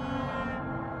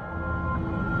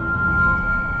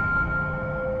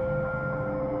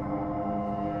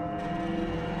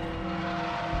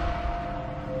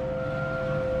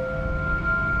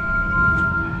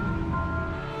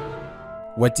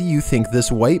 What do you think this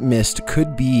white mist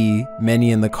could be? Many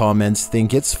in the comments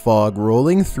think it's fog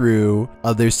rolling through,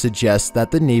 others suggest that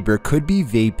the neighbor could be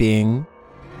vaping.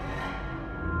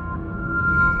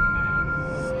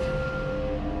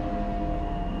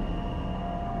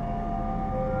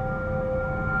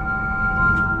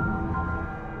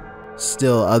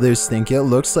 Still, others think it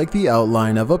looks like the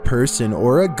outline of a person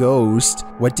or a ghost.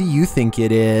 What do you think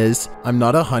it is? I'm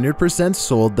not 100%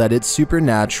 sold that it's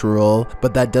supernatural,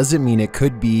 but that doesn't mean it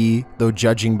could be. Though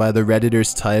judging by the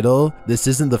Redditor's title, this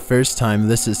isn't the first time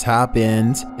this has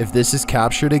happened. If this is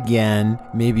captured again,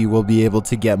 maybe we'll be able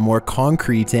to get more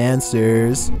concrete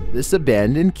answers. This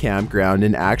abandoned campground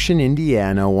in Action,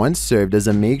 Indiana once served as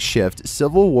a makeshift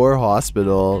Civil War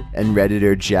hospital, and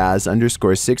Redditor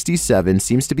Jazz_67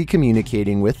 seems to be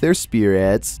communicating with their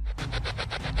spirits.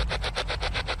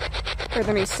 Are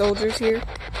there any soldiers here?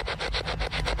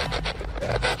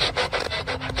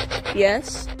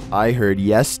 Yes? I heard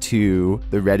yes too.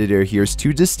 The Redditor hears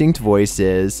two distinct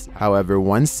voices, however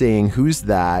one saying "who's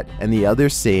that?" and the other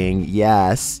saying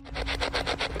yes.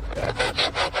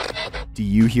 Do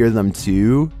you hear them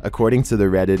too? According to the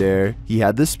Redditor, he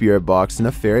had the spirit box in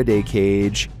a Faraday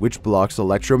cage, which blocks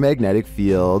electromagnetic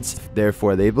fields.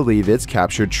 Therefore, they believe it's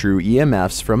captured true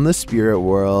EMFs from the spirit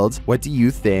world. What do you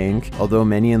think? Although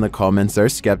many in the comments are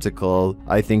skeptical,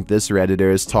 I think this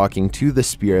Redditor is talking to the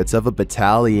spirits of a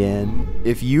battalion.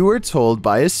 If you were told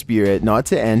by a spirit not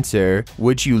to enter,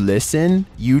 would you listen?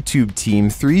 YouTube team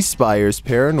 3 Spires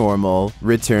Paranormal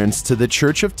returns to the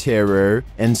Church of Terror,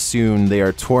 and soon they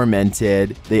are tormented.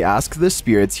 They ask the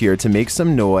spirits here to make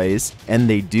some noise, and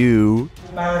they do.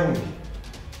 Bang.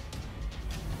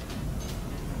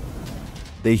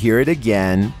 They hear it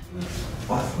again. I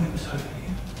thought it was over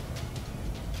here.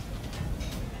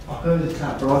 I heard the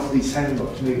tap, but I thought he sounded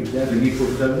like to me it was there, but you thought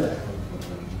it was over there.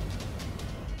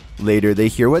 Later, they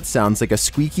hear what sounds like a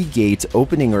squeaky gate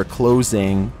opening or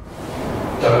closing.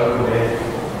 Don't come here.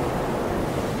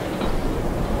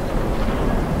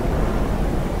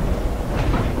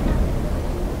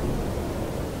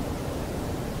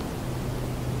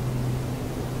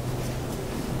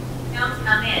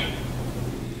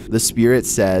 The spirit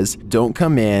says, "Don't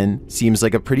come in." Seems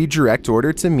like a pretty direct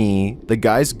order to me. The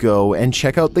guys go and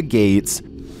check out the gates.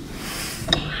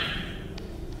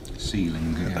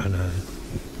 Ceiling, yeah. I know.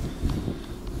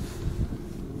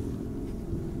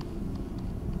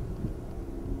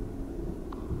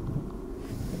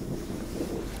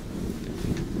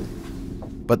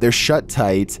 But they're shut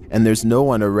tight and there's no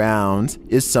one around.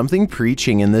 Is something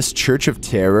preaching in this Church of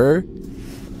Terror?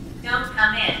 Don't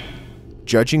come in.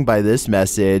 Judging by this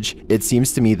message, it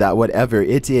seems to me that whatever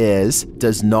it is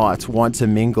does not want to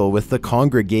mingle with the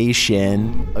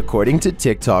congregation. According to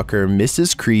TikToker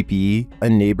Mrs. Creepy, a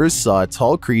neighbor saw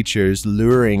tall creatures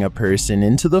luring a person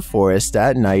into the forest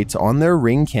at night on their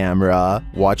Ring camera.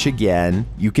 Watch again.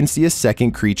 You can see a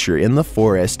second creature in the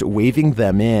forest waving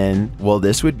them in. While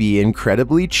this would be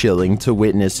incredibly chilling to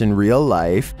witness in real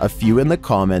life, a few in the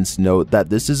comments note that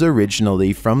this is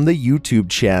originally from the YouTube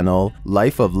channel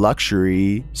Life of Luxury.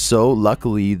 So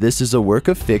luckily this is a work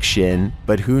of fiction,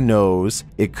 but who knows,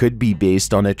 it could be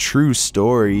based on a true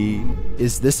story.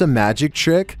 Is this a magic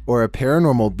trick or a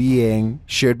paranormal being?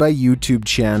 Shared by YouTube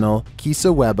channel Kisa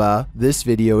Weba, this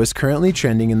video is currently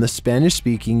trending in the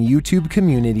Spanish-speaking YouTube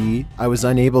community. I was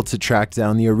unable to track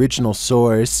down the original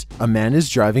source. A man is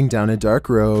driving down a dark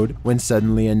road when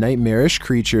suddenly a nightmarish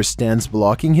creature stands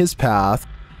blocking his path.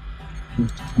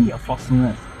 Yeah, fucking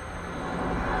this.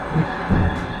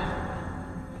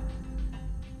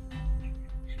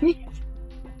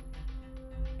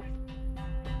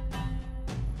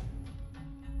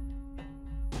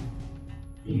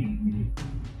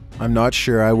 I'm not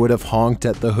sure I would have honked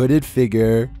at the hooded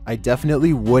figure. I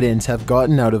definitely wouldn't have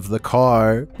gotten out of the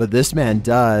car, but this man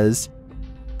does.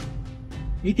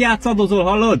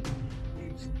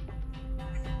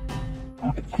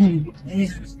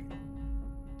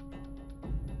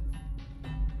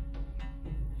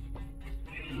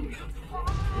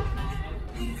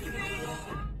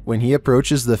 When he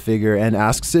approaches the figure and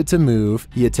asks it to move,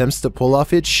 he attempts to pull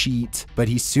off its sheet, but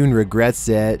he soon regrets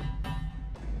it.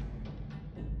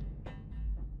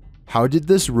 How did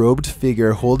this robed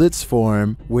figure hold its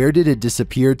form? Where did it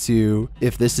disappear to?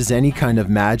 If this is any kind of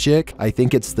magic, I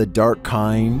think it's the dark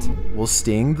kind. While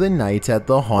staying the night at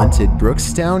the haunted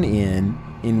Brookstown Inn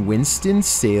in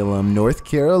Winston-Salem, North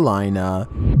Carolina,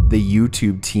 the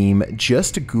YouTube team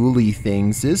Just Ghouly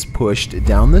Things is pushed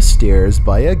down the stairs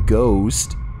by a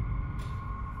ghost.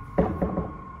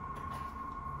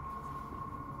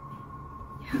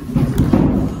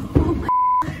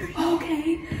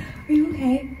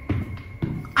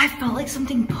 I felt like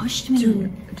something pushed me.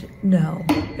 No.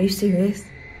 Are you serious?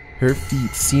 Her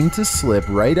feet seem to slip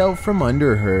right out from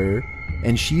under her,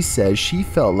 and she says she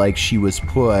felt like she was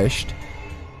pushed.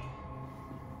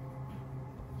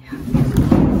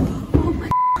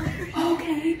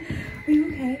 Okay. Are you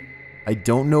okay? I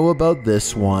don't know about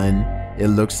this one. It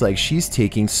looks like she's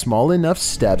taking small enough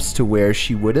steps to where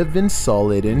she would have been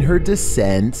solid in her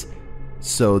descent,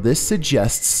 so this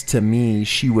suggests to me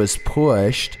she was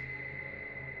pushed.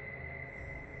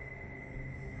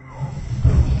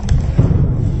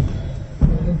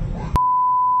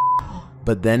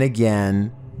 But then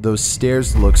again, those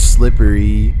stairs look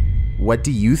slippery. What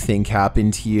do you think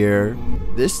happened here?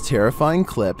 This terrifying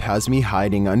clip has me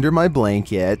hiding under my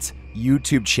blanket.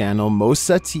 YouTube channel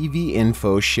Mosa TV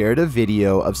Info shared a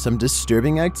video of some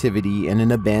disturbing activity in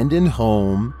an abandoned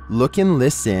home. Look and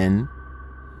listen.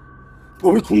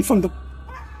 Where we come from the...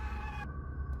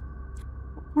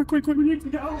 Quick, we need to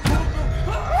go.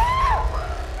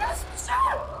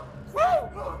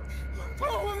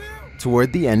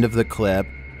 Toward the end of the clip,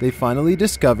 they finally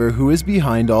discover who is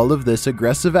behind all of this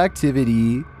aggressive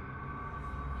activity.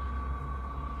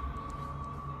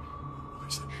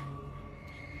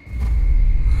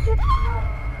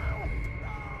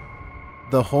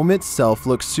 The home itself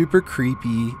looks super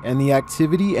creepy, and the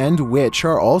activity and witch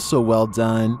are also well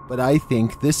done, but I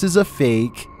think this is a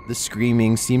fake. The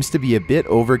screaming seems to be a bit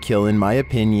overkill in my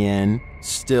opinion.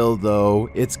 Still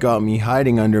though, it's got me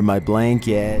hiding under my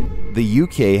blanket. The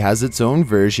UK has its own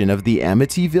version of the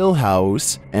Amityville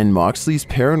house, and Moxley's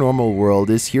paranormal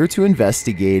world is here to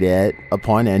investigate it.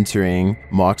 Upon entering,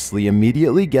 Moxley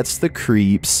immediately gets the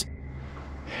creeps.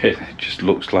 It just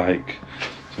looks like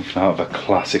something out of a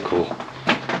classical.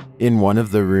 In one of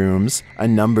the rooms, a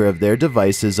number of their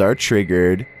devices are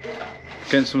triggered.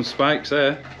 Getting some spikes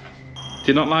there. Do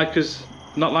you not like us?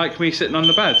 Not like me sitting on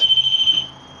the bed?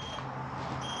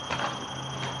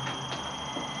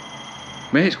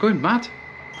 Mate, it's going mad.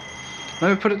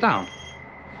 Let me put it down.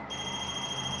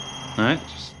 Alright.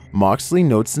 Moxley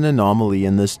notes an anomaly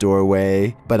in this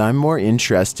doorway, but I'm more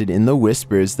interested in the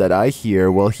whispers that I hear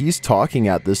while he's talking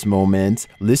at this moment.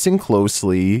 Listen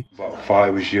closely. What if I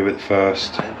was you at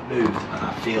first? I moved and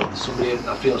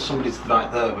I feel somebody's right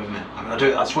there with me. I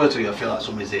mean, I swear to you, I feel like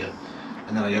somebody's here.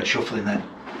 And then I heard shuffling then,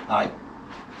 like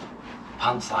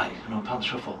pants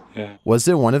shuffle. Yeah. Was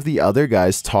it one of the other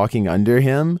guys talking under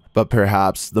him? But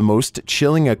perhaps the most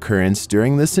chilling occurrence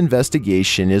during this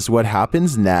investigation is what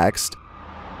happens next.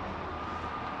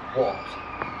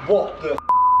 What the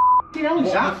hell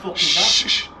is that? What the fuck is that?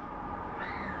 Shh.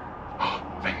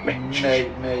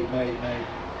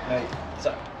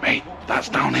 Mate, that's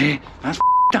down here. That's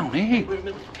down here.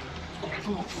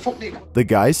 The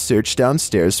guys search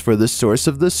downstairs for the source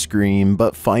of the scream,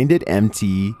 but find it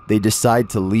empty. They decide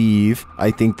to leave.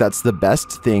 I think that's the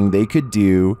best thing they could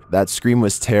do. That scream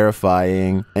was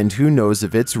terrifying, and who knows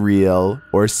if it's real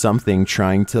or something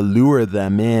trying to lure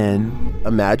them in.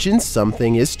 Imagine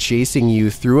something is chasing you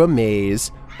through a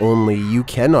maze, only you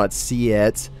cannot see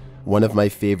it. One of my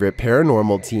favorite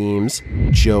paranormal teams,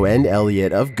 Joe and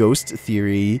Elliot of Ghost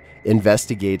Theory,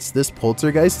 investigates this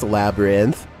poltergeist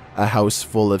labyrinth, a house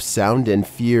full of sound and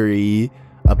fury.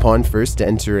 Upon first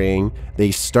entering, they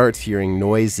start hearing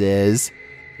noises.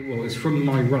 Well, it's from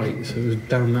my right, so it was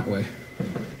down that way.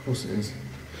 Of course it is.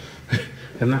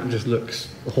 And that just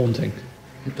looks haunting.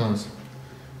 It does.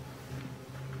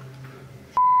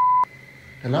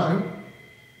 Hello?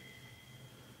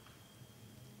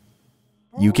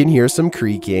 You can hear some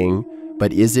creaking,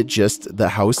 but is it just the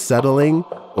house settling,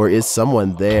 or is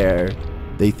someone there?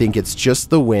 They think it's just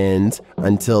the wind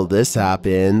until this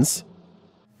happens.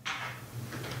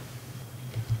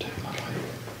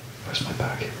 Where's my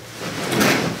bag?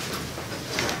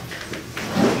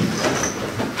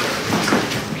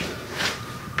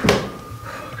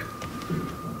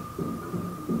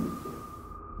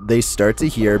 They start to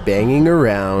hear banging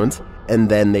around, and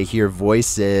then they hear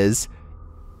voices.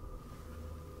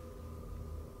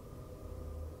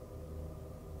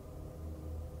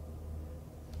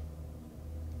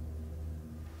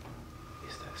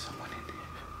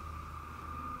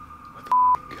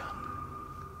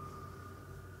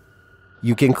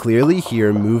 You can clearly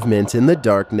hear movement in the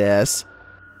darkness.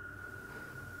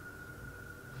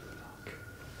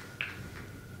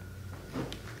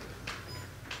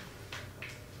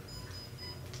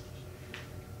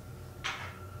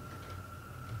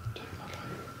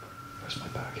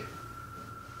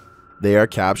 They are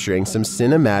capturing some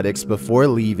cinematics before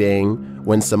leaving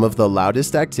when some of the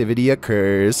loudest activity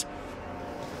occurs.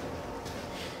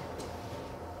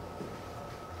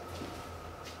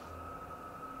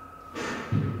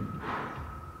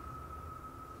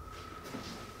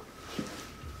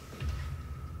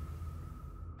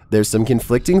 There's some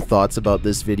conflicting thoughts about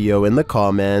this video in the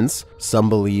comments. Some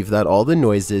believe that all the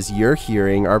noises you're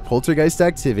hearing are poltergeist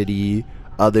activity.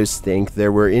 Others think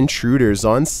there were intruders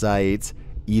on site.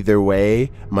 Either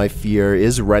way, my fear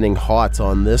is running hot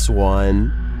on this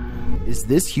one. Is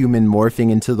this human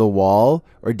morphing into the wall,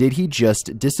 or did he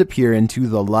just disappear into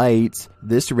the light?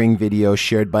 This Ring video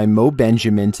shared by Mo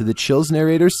Benjamin to the Chills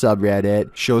Narrator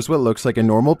subreddit shows what looks like a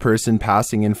normal person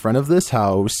passing in front of this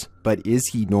house, but is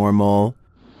he normal?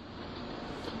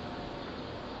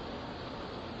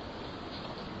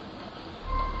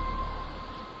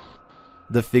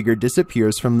 The figure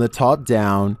disappears from the top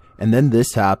down, and then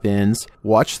this happens.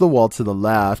 Watch the wall to the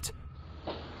left.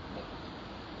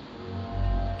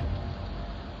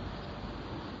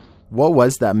 What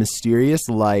was that mysterious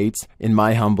light? In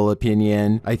my humble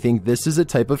opinion, I think this is a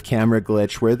type of camera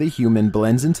glitch where the human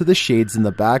blends into the shades in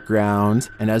the background,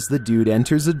 and as the dude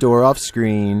enters a door off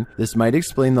screen, this might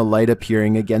explain the light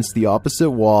appearing against the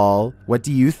opposite wall. What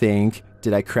do you think?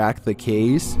 Did I crack the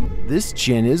case? This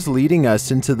jinn is leading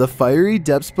us into the fiery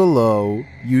depths below.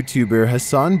 YouTuber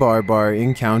Hassan Barbar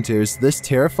encounters this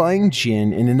terrifying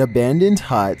jinn in an abandoned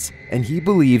hut, and he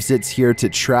believes it's here to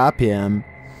trap him.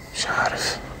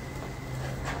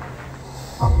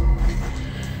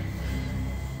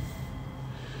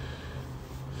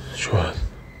 شو هاد؟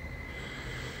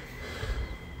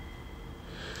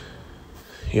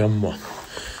 يما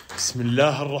بسم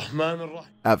الله الرحمن الرحيم.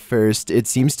 At first, it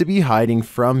seems to be hiding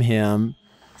from him.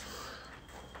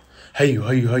 هيو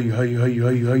هيو هيو هيو هيو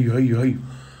هيو هيو هيو هيو.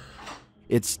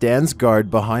 It stands guard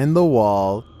behind the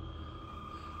wall.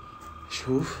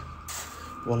 شوف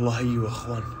والله هيو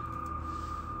اخوان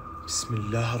بسم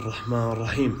الله الرحمن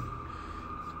الرحيم.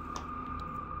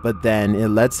 But then it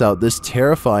lets out this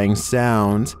terrifying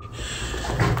sound.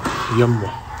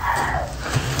 يما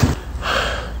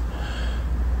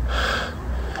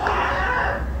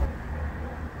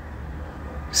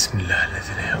بسم الله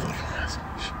الذي لا يضر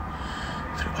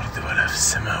في الأرض ولا في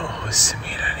السماء وهو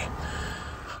السميع العليم.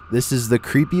 This is the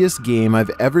creepiest game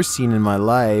I've ever seen in my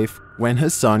life. When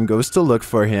Hassan goes to look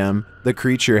for him, the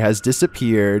creature has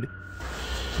disappeared.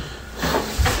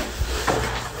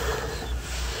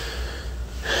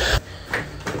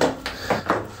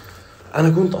 أنا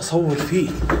كنت أصور فيه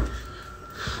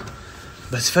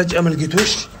بس فجأة ما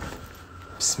لقيتوش.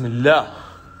 بسم الله.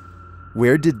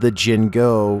 Where did the jinn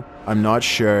go? I'm not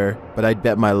sure, but I'd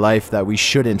bet my life that we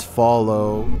shouldn't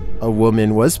follow. A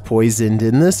woman was poisoned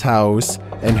in this house,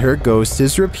 and her ghost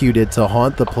is reputed to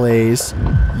haunt the place.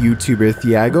 YouTuber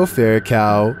Thiago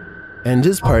Ferracao and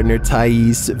his partner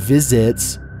Thais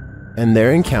visits, and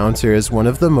their encounter is one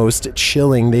of the most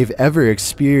chilling they've ever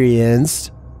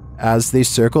experienced. As they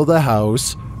circle the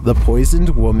house, the poisoned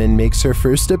woman makes her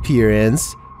first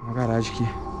appearance.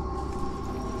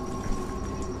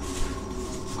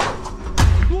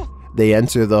 They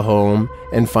enter the home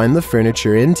and find the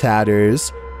furniture in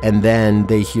tatters, and then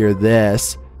they hear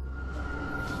this.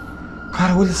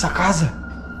 Cara, olha essa casa.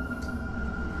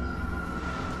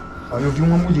 Olha, eu vi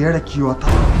uma mulher aqui, ó.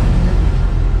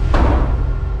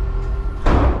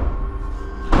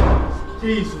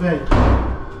 Que isso, velho?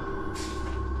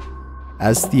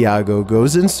 As Thiago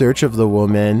goes in search of the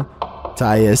woman,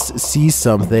 Thais sees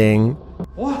something.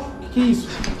 Ó, que é isso?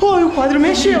 Oh, o quadro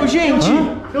mexeu, gente!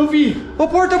 Eu vi! Ó,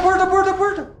 porta, porta, porta,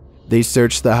 porta! They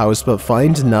search the house but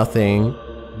find nothing.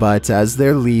 But as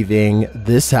they're leaving,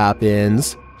 this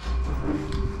happens.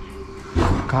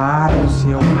 Cara do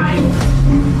céu!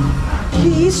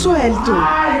 Que isso, Elton?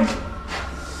 Ai!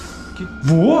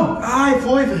 Voou? Ai,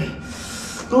 foi, velho!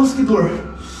 Nossa, que dor!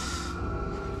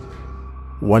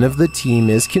 One of the team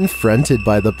is confronted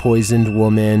by the poisoned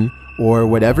woman, or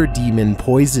whatever demon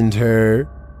poisoned her.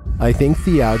 I think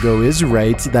Thiago is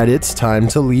right that it's time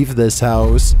to leave this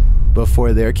house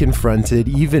before they're confronted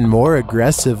even more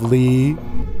aggressively.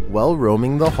 While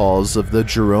roaming the halls of the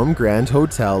Jerome Grand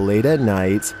Hotel late at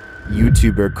night,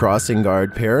 YouTuber Crossing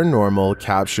Guard Paranormal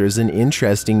captures an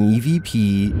interesting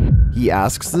EVP. He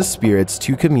asks the spirits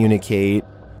to communicate.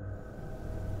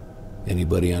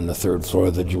 Anybody on the third floor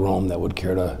of the Jerome that would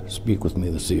care to speak with me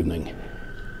this evening?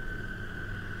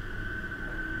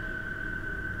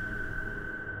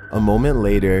 A moment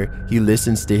later, he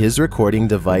listens to his recording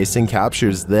device and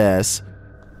captures this.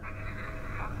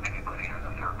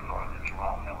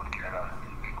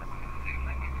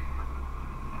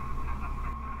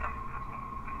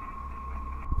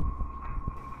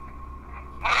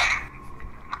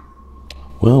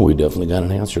 Well, we definitely got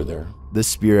an answer there. The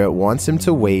spirit wants him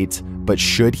to wait, but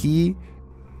should he?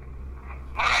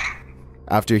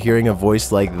 After hearing a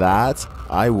voice like that,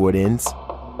 I wouldn't.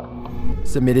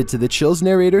 Submitted to the Chills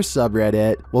Narrator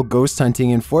subreddit, while ghost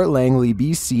hunting in Fort Langley,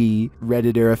 BC,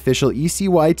 Redditor official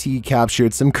ECYT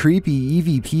captured some creepy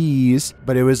EVPs,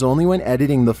 but it was only when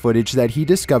editing the footage that he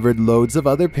discovered loads of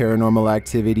other paranormal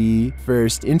activity.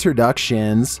 First,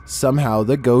 introductions. Somehow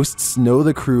the ghosts know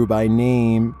the crew by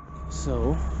name.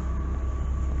 So,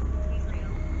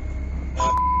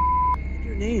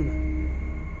 your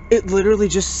name. It literally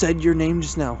just said your name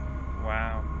just now.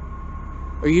 Wow.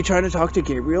 Are you trying to talk to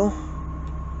Gabriel?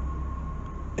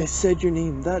 It said your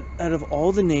name. That, out of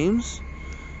all the names?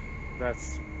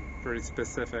 That's pretty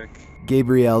specific.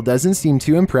 Gabriel doesn't seem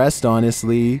too impressed,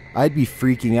 honestly. I'd be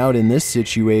freaking out in this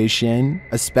situation,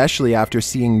 especially after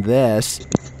seeing this.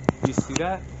 You see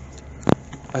that?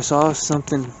 I saw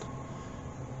something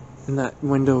in that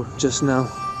window just now.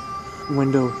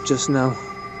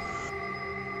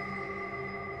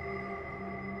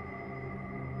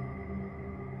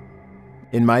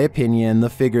 In my opinion, the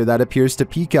figure that appears to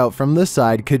peek out from the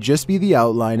side could just be the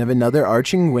outline of another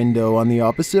arching window on the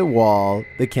opposite wall.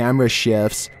 The camera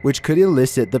shifts, which could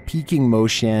elicit the peeking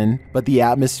motion, but the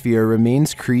atmosphere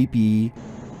remains creepy.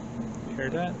 You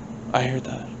heard that? I heard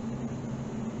that.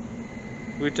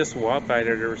 We just walked by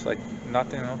there was like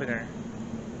nothing over there.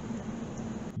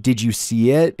 Did you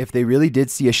see it? If they really did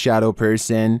see a shadow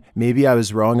person, maybe I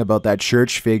was wrong about that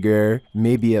church figure.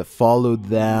 Maybe it followed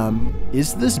them.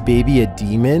 Is this baby a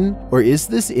demon? Or is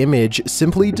this image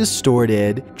simply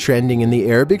distorted? Trending in the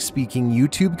Arabic-speaking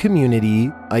YouTube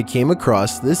community, I came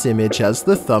across this image as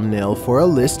the thumbnail for a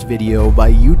list video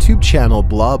by YouTube channel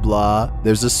blah blah.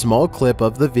 There's a small clip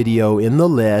of the video in the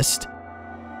list.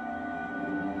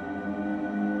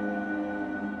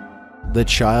 The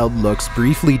child looks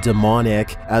briefly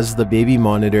demonic as the baby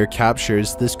monitor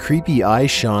captures this creepy eye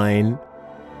shine.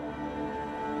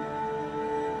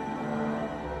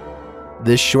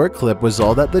 This short clip was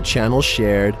all that the channel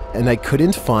shared, and I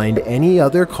couldn't find any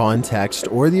other context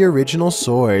or the original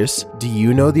source. Do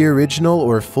you know the original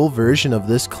or full version of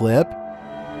this clip?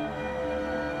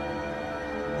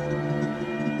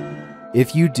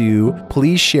 If you do,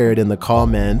 please share it in the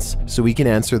comments so we can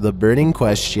answer the burning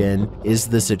question, is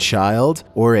this a child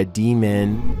or a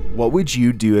demon? What would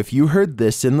you do if you heard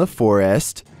this in the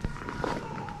forest?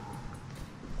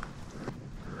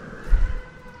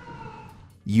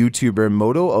 YouTuber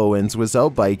Moto Owens was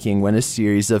out biking when a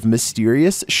series of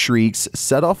mysterious shrieks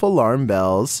set off alarm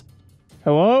bells.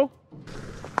 Hello?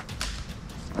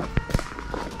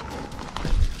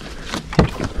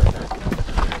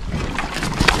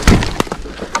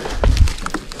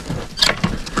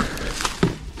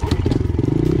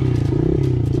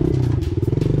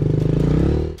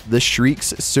 The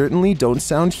shrieks certainly don't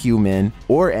sound human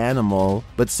or animal,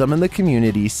 but some in the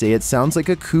community say it sounds like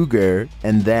a cougar,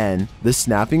 and then the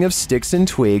snapping of sticks and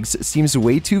twigs seems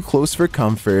way too close for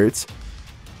comfort.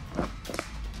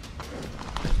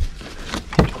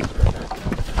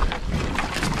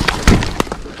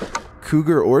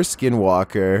 Cougar or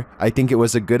skinwalker, I think it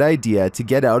was a good idea to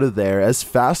get out of there as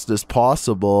fast as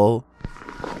possible.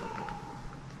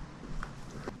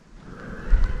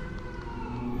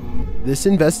 This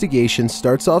investigation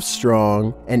starts off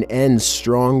strong and ends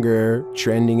stronger.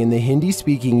 Trending in the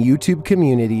Hindi-speaking YouTube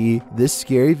community, this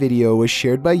scary video was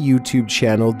shared by YouTube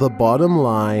channel The Bottom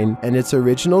Line, and its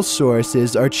original source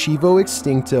is Archivo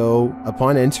Extincto.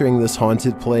 Upon entering this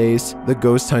haunted place, the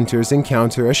ghost hunters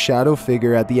encounter a shadow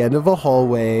figure at the end of a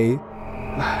hallway.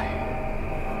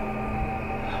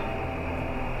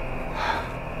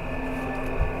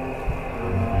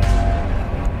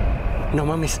 No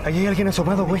mames, ahí hay alguien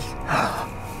asomado, güey.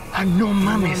 Ah, no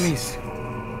mames.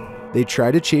 They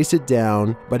try to chase it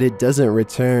down, but it doesn't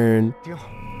return.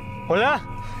 Hola.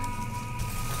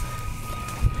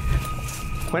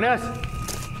 Buenas.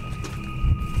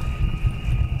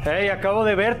 Hey, acabo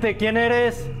de verte, ¿quién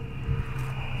eres?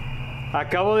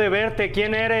 Acabo de verte,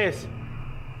 ¿quién eres?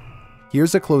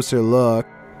 Here's a closer look.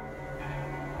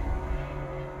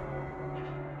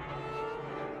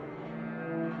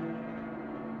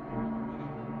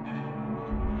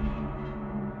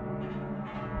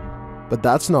 But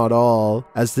that's not all.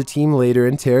 As the team later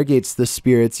interrogates the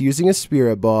spirits using a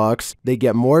spirit box, they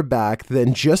get more back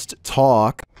than just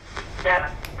talk.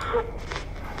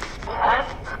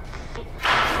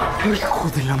 Hijo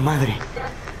de la madre.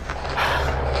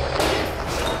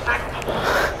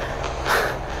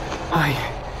 Ay.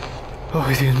 Oh,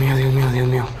 Dios mío, Dios mío, Dios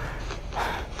mío.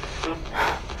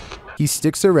 He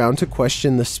sticks around to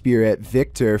question the spirit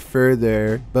Victor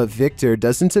further, but Victor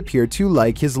doesn't appear to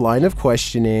like his line of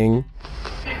questioning.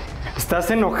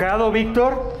 ¿Estás enojado,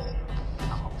 Víctor?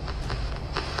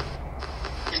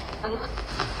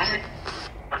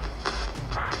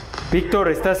 Víctor,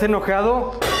 ¿estás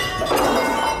enojado?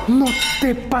 No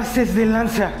te pases de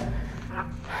lanza.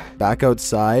 Back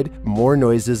outside, more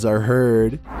noises are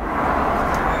heard.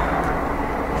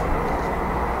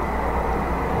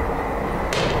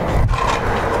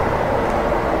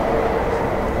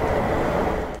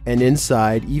 And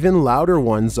inside, even louder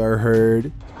ones are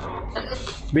heard.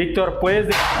 Víctor,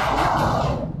 ¿puedes...?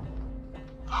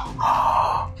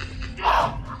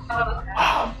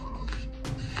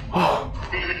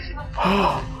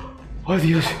 Oh,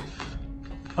 Dios.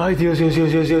 Ay, Dios, Dios,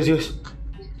 Dios, Dios, Dios, Dios.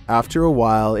 After a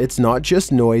while, it's not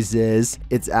just noises,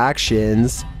 it's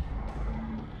actions.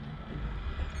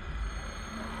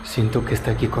 Siento que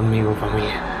está aquí conmigo,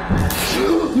 familia.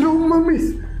 No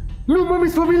mames. No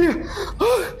mames, familia.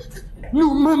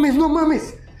 No mames, no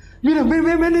mames. Mira,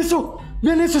 ven eso.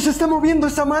 Ven eso, se está moviendo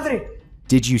esa madre.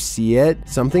 Did you see it?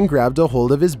 Something grabbed a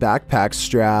hold of his backpack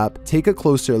strap. Take a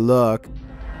closer look.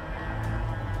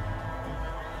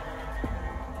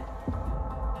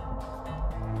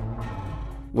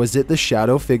 Was it the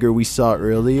shadow figure we saw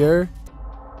earlier?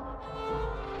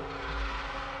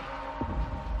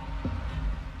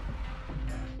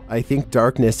 I think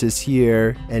darkness is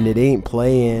here, and it ain't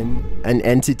playing. An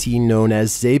entity known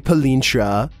as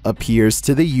Zepalintra appears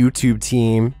to the YouTube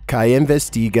team, que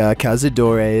investiga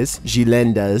cazadores y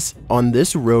lendas, on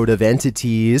this road of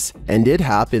entities, and it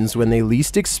happens when they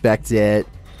least expect it.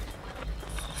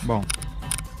 Bom.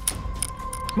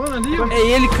 Mano, ali, ó.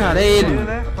 É ele, cara, é ele.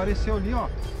 Né? Apareceu ali, ó.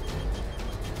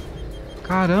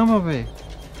 Caramba, velho.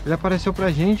 Ele apareceu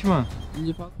pra gente, mano.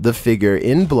 The figure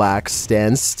in black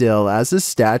stands still as a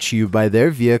statue by their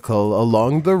vehicle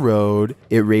along the road.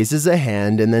 It raises a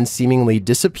hand and then seemingly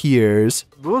disappears.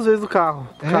 Duas vezes do carro.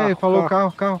 Ele falou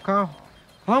carro.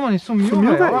 Ah, mano, ele sumiu,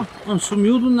 velho. Mano,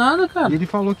 sumiu do nada, cara. E ele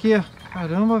falou que ia...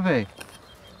 Caramba, velho.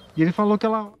 E ele falou que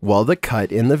ela... While the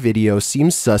cut in the video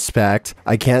seems suspect,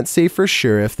 I can't say for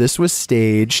sure if this was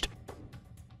staged.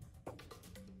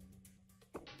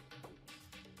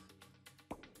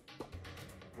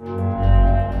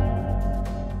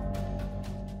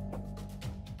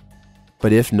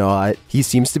 But if not, he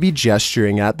seems to be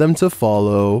gesturing at them to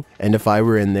follow, and if I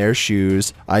were in their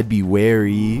shoes, I'd be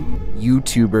wary.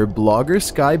 YouTuber blogger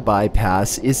Sky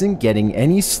Bypass isn't getting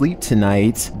any sleep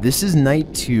tonight. This is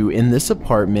night 2 in this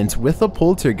apartment with a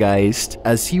poltergeist.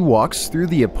 As he walks through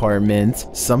the apartment,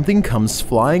 something comes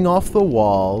flying off the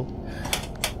wall.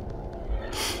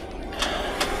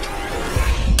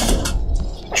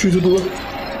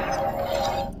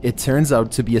 It turns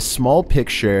out to be a small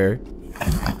picture.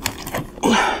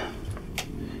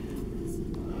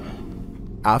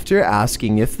 After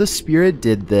asking if the spirit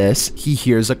did this, he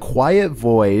hears a quiet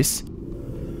voice.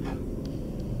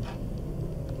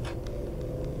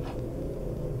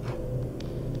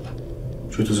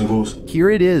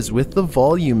 Here it is with the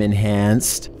volume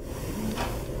enhanced.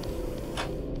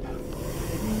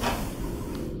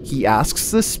 He asks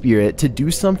the spirit to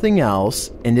do something else,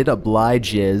 and it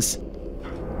obliges.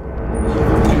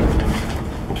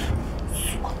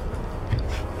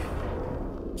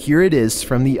 Here it is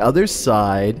from the other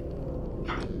side.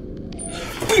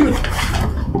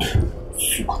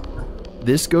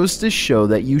 This goes to show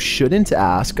that you shouldn't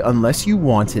ask unless you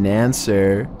want an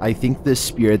answer. I think this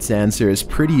spirit's answer is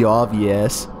pretty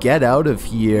obvious. Get out of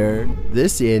here.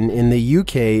 This inn in the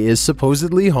UK is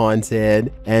supposedly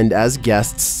haunted, and as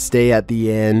guests stay at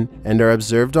the inn and are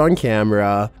observed on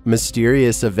camera,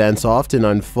 mysterious events often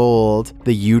unfold.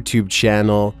 The YouTube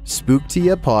channel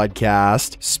Spooktia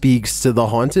Podcast speaks to the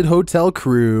haunted hotel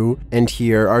crew, and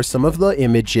here are some of the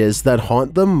images that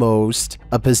haunt them most.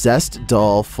 A possessed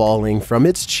doll falling from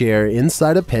its chair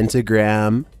inside a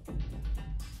pentagram.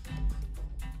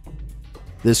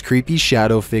 This creepy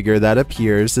shadow figure that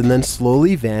appears and then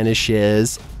slowly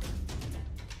vanishes.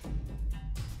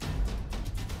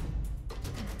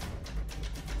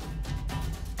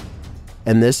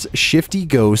 And this shifty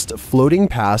ghost floating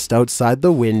past outside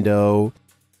the window.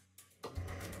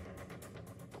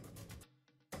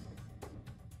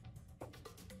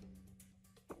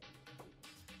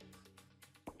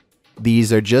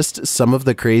 These are just some of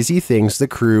the crazy things the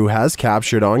crew has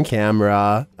captured on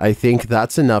camera. I think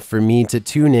that's enough for me to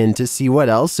tune in to see what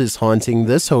else is haunting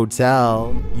this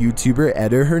hotel. YouTuber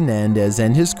Eder Hernandez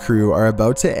and his crew are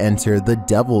about to enter the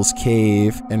Devil's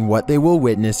Cave, and what they will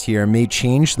witness here may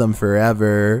change them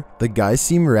forever. The guys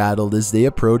seem rattled as they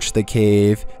approach the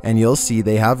cave, and you'll see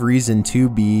they have reason to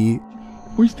be.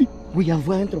 ¿Oíste? Güey, ya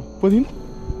fue adentro. ¿Fue adentro?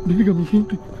 Verga, mi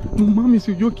gente. No mames,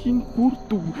 se oyó aquí en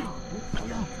corto.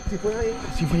 Si fue ahí.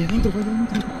 Si fue adentro, fue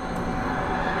adentro.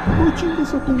 Oh,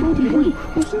 chingas a tu madre, güey.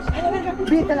 No sé. A la verga,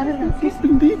 vete a la verga. ¿Qué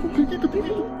pendejo? Cállate.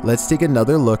 Let's take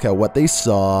another look at what they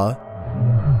saw.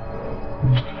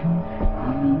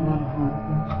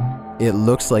 It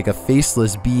looks like a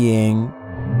faceless being.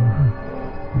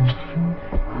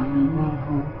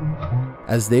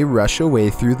 As they rush away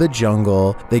through the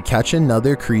jungle, they catch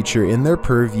another creature in their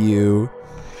purview.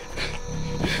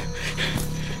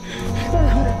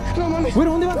 Güey,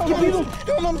 ¿dónde vas? ¿Qué pido?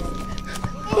 No mames.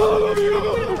 No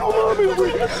mames,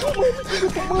 güey.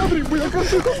 No mames, güey. Acá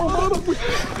estoy con mamada, güey.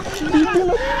 Vete a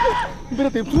la verga.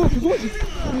 Espérate, súbate.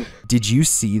 Did you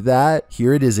see that?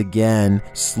 Here it is again,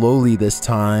 slowly this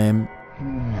time.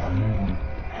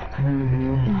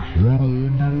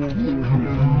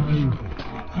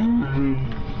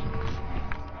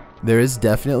 There is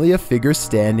definitely a figure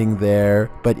standing there,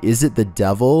 but is it the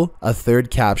devil? A third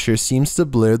capture seems to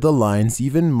blur the lines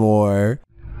even more.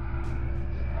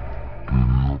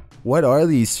 What are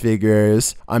these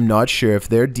figures? I'm not sure if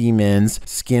they're demons,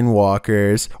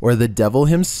 skinwalkers, or the devil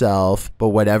himself, but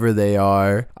whatever they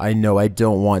are, I know I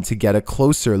don't want to get a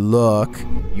closer look.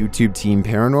 YouTube team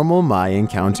Paranormal My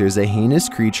encounters a heinous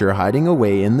creature hiding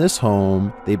away in this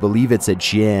home. They believe it's a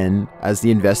jinn. As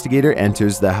the investigator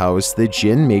enters the house, the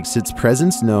jinn makes its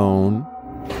presence known.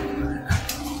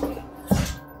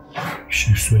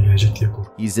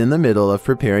 He's in the middle of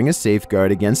preparing a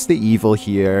safeguard against the evil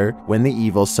here, when the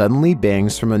evil suddenly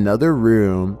bangs from another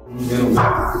room.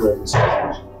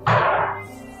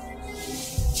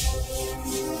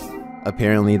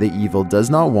 Apparently the evil does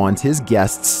not want his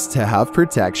guests to have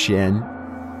protection.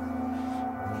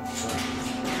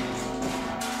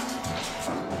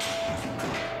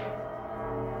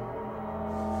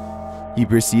 He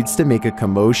proceeds to make a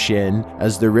commotion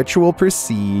as the ritual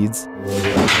proceeds.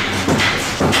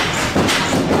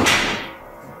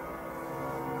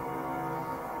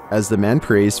 As the man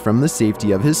prays from the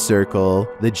safety of his circle,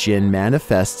 the jinn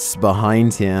manifests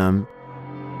behind him.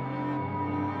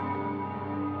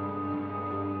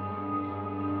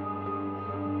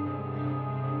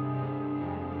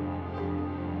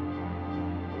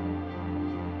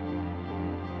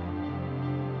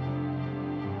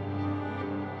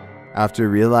 After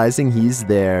realizing he's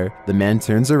there, the man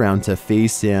turns around to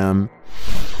face him.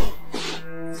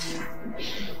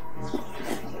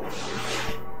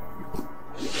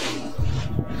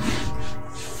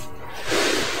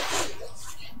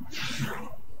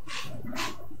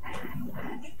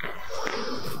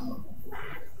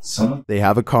 They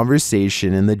have a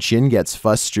conversation and the jinn gets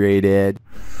frustrated.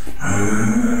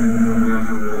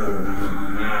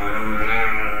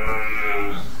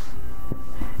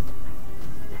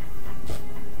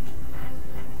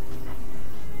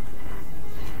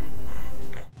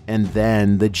 And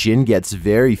then the jinn gets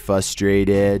very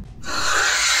frustrated.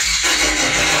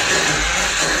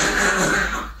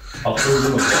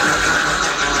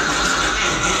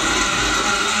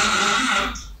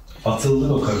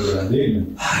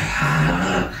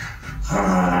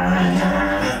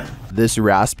 This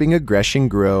rasping aggression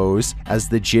grows as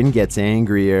the jinn gets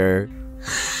angrier.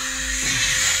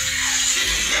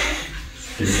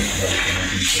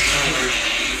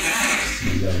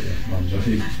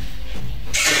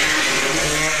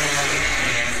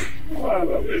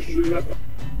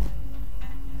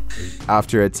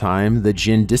 After a time, the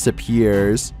jinn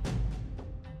disappears.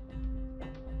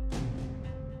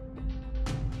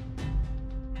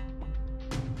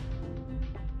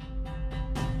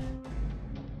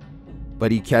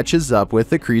 But he catches up with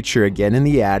the creature again in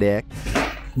the attic.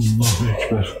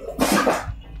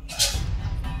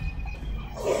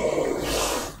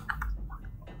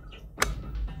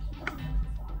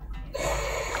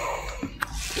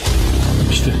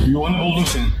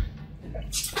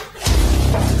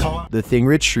 The thing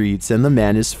retreats and the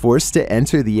man is forced to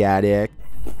enter the attic.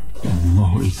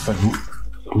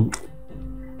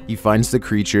 He finds the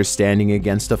creature standing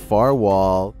against a far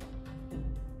wall.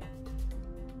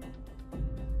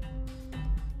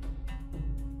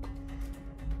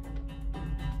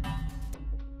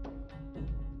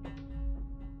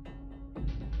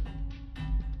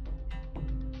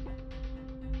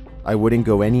 I wouldn't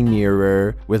go any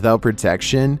nearer without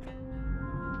protection.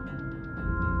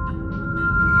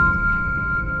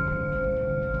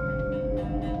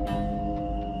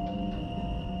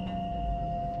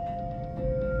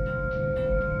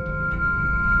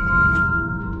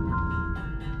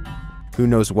 Who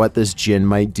knows what this jinn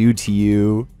might do to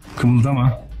you?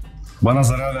 Kımıldama. Bana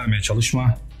zarar vermeye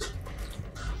çalışma.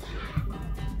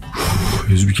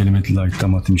 101 kelimetli layık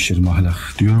tamatim işlerim ahlak.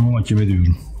 Diyorum ama kime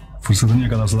diyorum? Fırsatını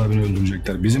yakalarsalar beni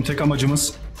öldürecekler. Bizim tek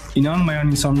amacımız inanmayan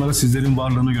insanlara sizlerin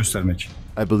varlığını göstermek.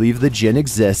 I believe the jinn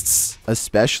exists,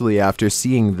 especially after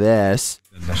seeing this.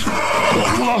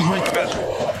 Allahu Ekber.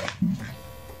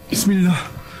 Bismillah.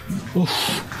 Of.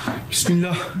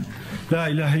 Bismillah. La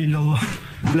ilahe illallah.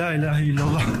 La ilahe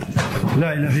illallah.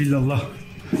 La ilahe illallah.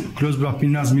 Close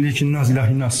Rabbin Nas, Milikin Nas,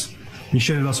 Ilahin Nas.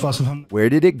 Where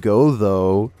did it go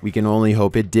though? We can only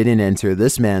hope it didn't enter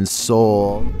this man's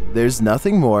soul. There's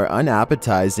nothing more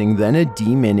unappetizing than a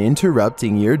demon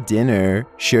interrupting your dinner.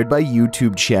 Shared by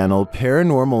YouTube channel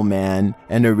Paranormal Man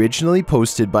and originally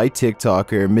posted by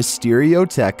TikToker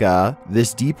Mysterioteca,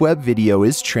 this deep web video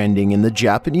is trending in the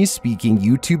Japanese-speaking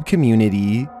YouTube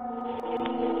community.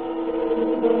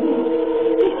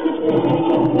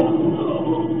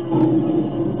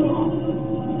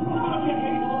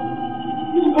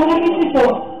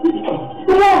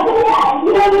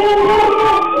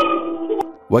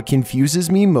 What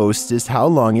confuses me most is how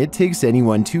long it takes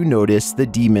anyone to notice the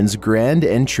demon's grand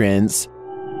entrance.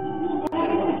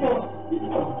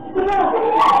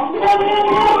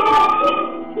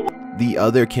 The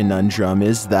other conundrum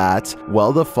is that,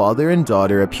 while the father and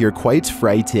daughter appear quite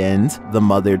frightened, the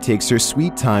mother takes her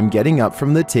sweet time getting up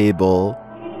from the table.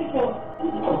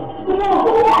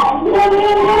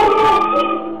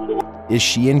 Is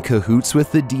she in cahoots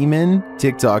with the demon?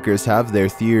 TikTokers have their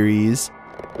theories.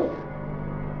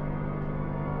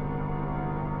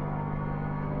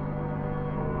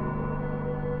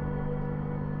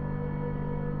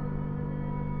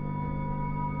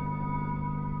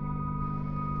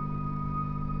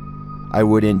 I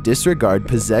wouldn't disregard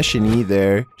possession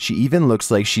either. She even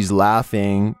looks like she's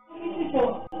laughing.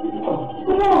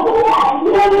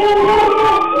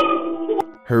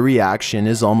 Her reaction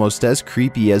is almost as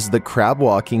creepy as the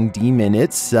crab-walking demon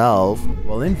itself.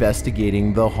 While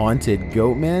investigating the haunted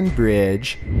Goatman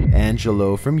Bridge,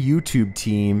 Angelo from YouTube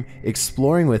team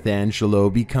Exploring with Angelo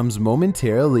becomes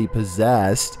momentarily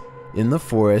possessed. In the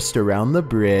forest around the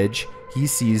bridge, he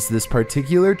sees this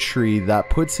particular tree that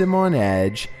puts him on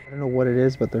edge. I don't know what it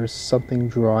is, but there's something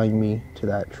drawing me to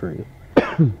that tree.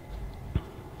 There's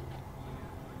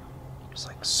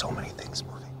like so many things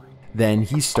moving. Then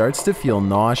he starts to feel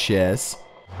nauseous.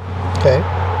 Okay.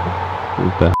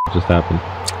 What the just happened?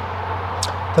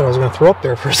 Thought I was gonna throw up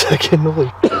there for a second.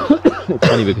 Holy. It's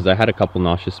funny because I had a couple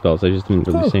nauseous spells. I just didn't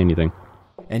really say anything.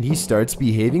 And he starts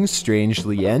behaving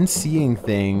strangely and seeing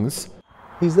things.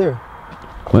 He's there.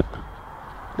 What?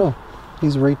 No,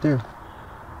 he's right there.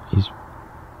 He's...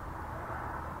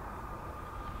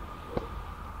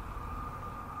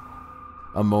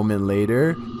 A moment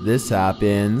later, this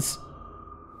happens.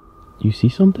 You see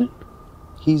something?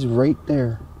 He's right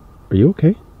there. Are you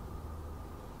okay?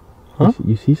 Huh?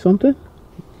 You see something?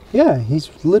 Yeah, he's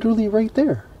literally right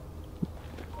there.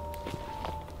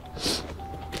 What's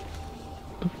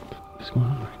going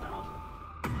on right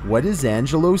now? What is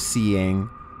Angelo seeing?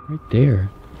 Right there.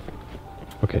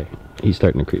 Okay, he's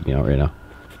starting to creep me out right now.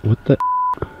 What the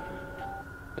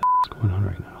what's going on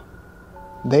right now?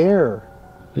 There.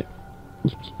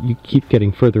 You keep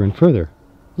getting further and further.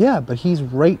 Yeah, but he's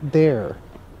right there.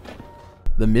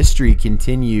 The mystery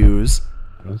continues.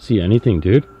 I don't see anything,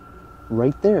 dude.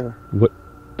 Right there. What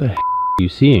the heck are you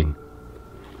seeing?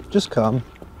 Just come.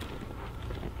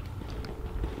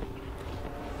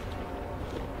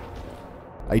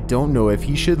 I don't know if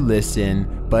he should listen,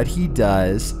 but he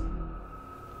does.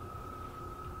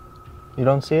 You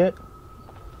don't see it?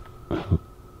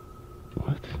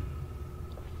 What?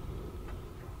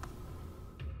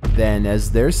 Then,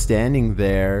 as they're standing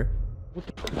there...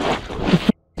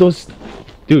 Those...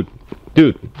 Dude,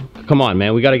 come on,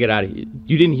 man. We gotta get out of here.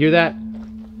 You didn't hear that?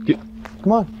 Dude,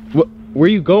 come on. Where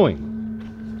are you going?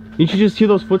 Didn't you just hear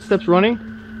those footsteps running?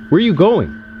 Where are you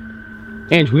going?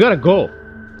 Ange, we gotta go.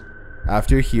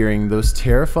 After hearing those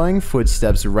terrifying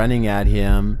footsteps running at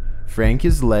him, Frank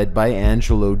is led by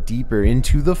Angelo deeper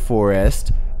into the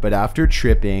forest, but after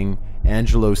tripping,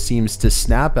 Angelo seems to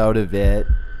snap out of it.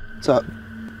 What's up?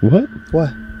 What?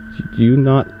 What? Do you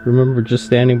not remember just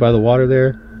standing by the water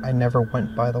there? I never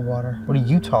went by the water. What are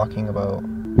you talking about?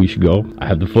 We should go. I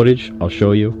have the footage. I'll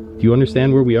show you. Do you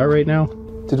understand where we are right now?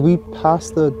 Did we pass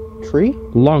the tree?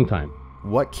 Long time.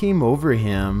 What came over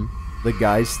him? The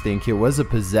guys think it was a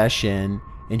possession,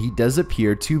 and he does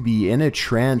appear to be in a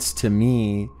trance to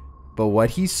me. But what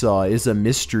he saw is a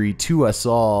mystery to us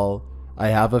all. I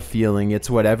have a feeling it's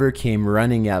whatever came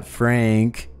running at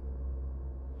Frank.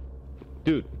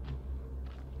 Dude.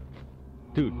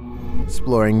 Dude.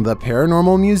 Exploring the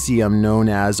paranormal museum known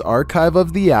as Archive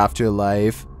of the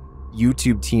Afterlife,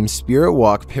 YouTube team Spirit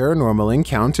Walk Paranormal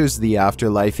encounters the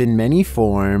afterlife in many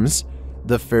forms.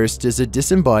 The first is a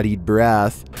disembodied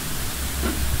breath.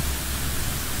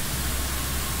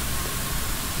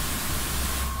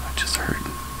 I just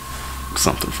heard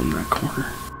something from that corner.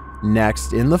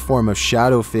 Next, in the form of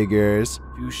shadow figures.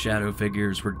 2 shadow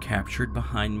figures were captured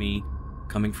behind me,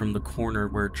 coming from the corner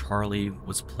where Charlie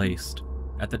was placed.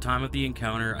 At the time of the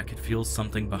encounter, I could feel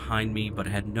something behind me, but I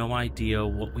had no idea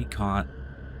what we caught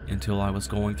until I was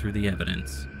going through the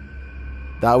evidence.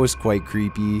 That was quite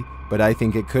creepy, but I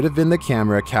think it could have been the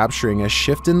camera capturing a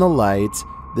shift in the light.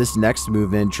 This next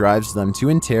movement drives them to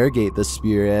interrogate the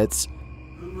spirits.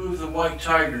 Who moved the white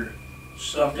tiger?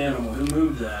 Stuffed animal. Who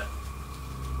moved that?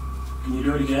 Can you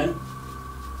do it again?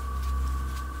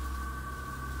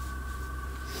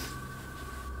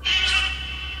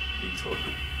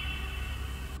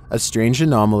 A strange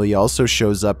anomaly also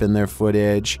shows up in their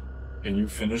footage. Can you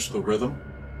finish the rhythm?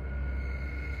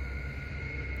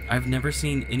 I've never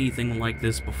seen anything like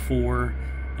this before,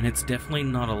 and it's definitely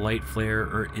not a light flare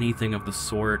or anything of the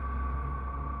sort.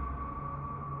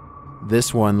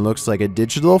 This one looks like a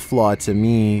digital flaw to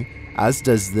me, as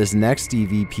does this next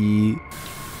EVP.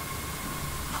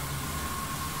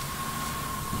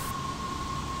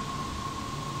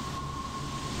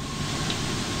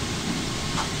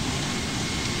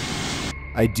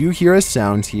 I do hear a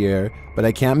sound here, but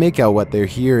I can't make out what they're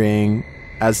hearing.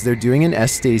 As they're doing an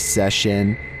Estes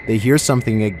session, they hear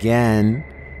something again.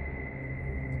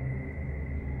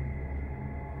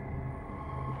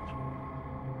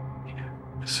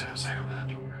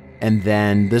 And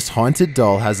then this haunted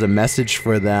doll has a message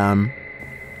for them.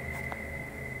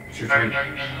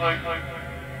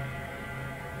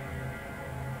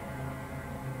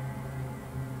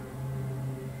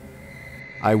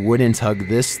 I wouldn't hug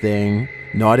this thing,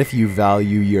 not if you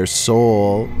value your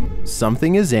soul.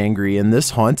 Something is angry in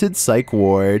this haunted psych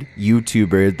ward.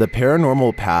 YouTuber The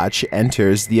Paranormal Patch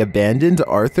enters the abandoned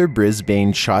Arthur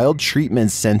Brisbane Child Treatment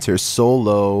Center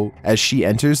solo. As she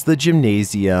enters the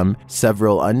gymnasium,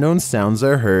 several unknown sounds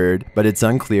are heard, but it's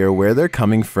unclear where they're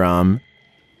coming from.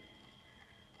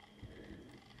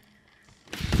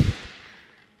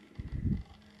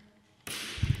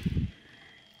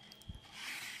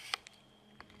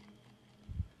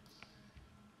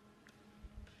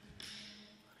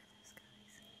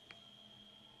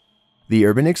 The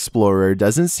urban explorer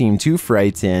doesn't seem too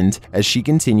frightened. As she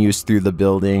continues through the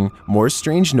building, more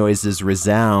strange noises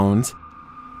resound.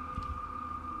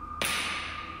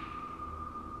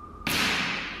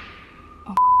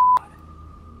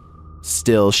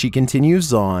 Still, she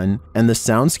continues on, and the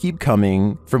sounds keep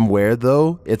coming. From where,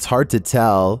 though, it's hard to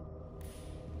tell.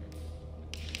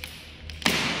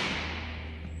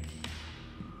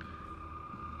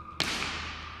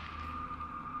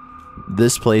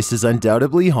 This place is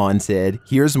undoubtedly haunted.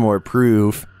 Here's more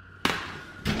proof.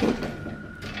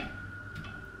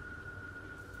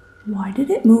 Why did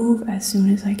it move as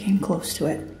soon as I came close to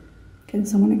it? Can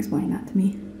someone explain that to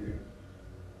me?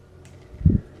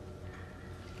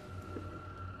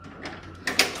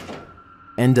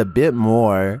 And a bit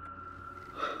more.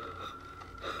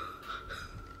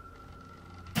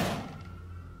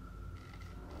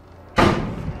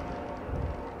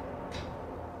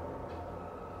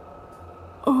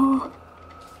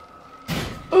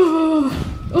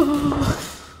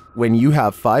 When you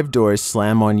have 5 doors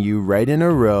slam on you right in a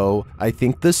row, I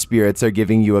think the spirits are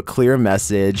giving you a clear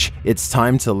message. It's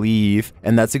time to leave,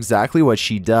 and that's exactly what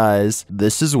she does.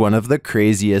 This is one of the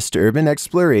craziest urban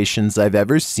explorations I've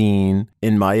ever seen.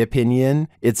 In my opinion,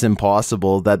 it's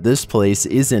impossible that this place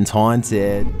isn't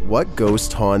haunted. What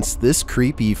ghost haunts this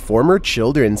creepy former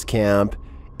children's camp?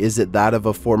 Is it that of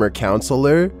a former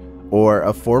counselor? Or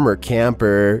a former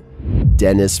camper?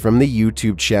 Dennis from the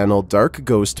YouTube channel Dark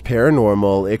Ghost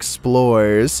Paranormal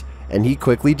explores, and he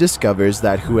quickly discovers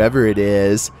that whoever it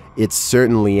is, it's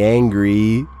certainly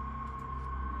angry.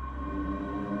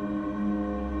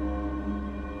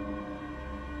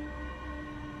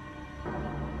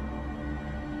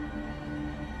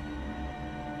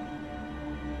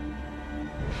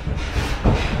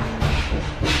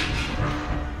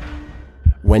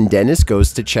 When Dennis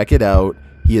goes to check it out,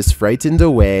 he is frightened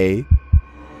away.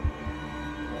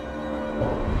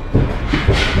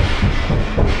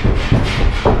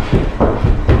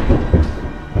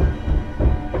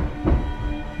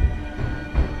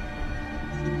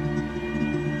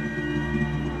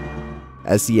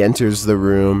 As he enters the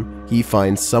room, he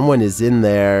finds someone is in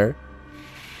there.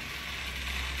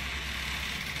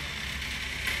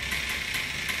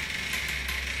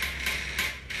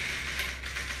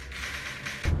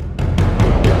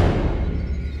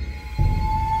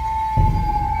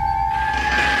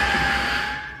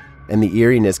 and the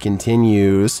eeriness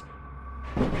continues.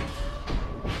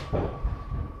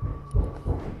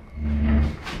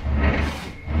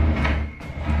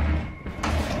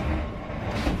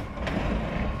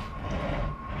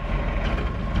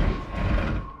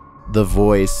 The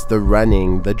voice, the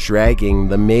running, the dragging,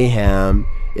 the mayhem.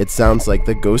 It sounds like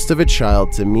the ghost of a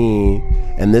child to me,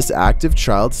 and this active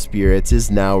child spirit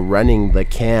is now running the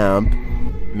camp.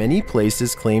 Many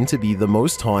places claim to be the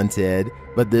most haunted,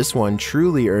 but this one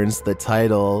truly earns the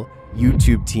title.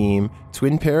 YouTube team,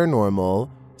 Twin Paranormal,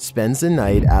 spends a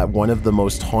night at one of the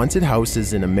most haunted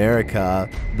houses in America,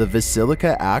 the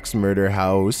Basilica Axe Murder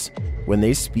House. When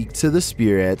they speak to the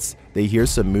spirits, they hear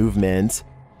some movement.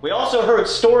 We also heard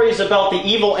stories about the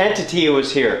evil entity who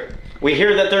was here. We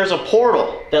hear that there's a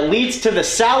portal that leads to the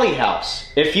Sally house.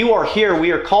 If you are here, we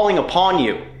are calling upon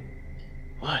you.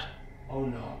 What? Oh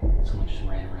no. Someone just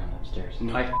ran around upstairs.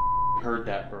 No. I heard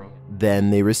that, bro.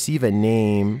 Then they receive a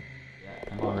name. Yeah,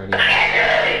 I'm already...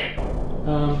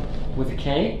 with a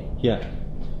K? Yeah.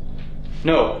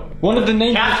 No. One of the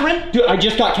names... Catherine? Dude, I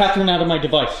just got Catherine out of my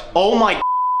device. Oh my...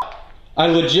 I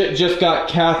legit just got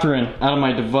Catherine out of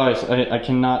my device. I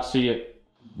cannot see it.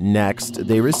 Next,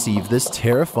 they receive this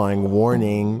terrifying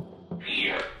warning.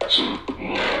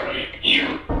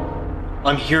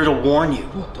 I'm here to warn you.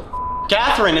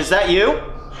 Catherine, is that you?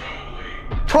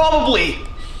 Probably.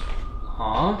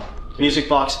 Huh? Music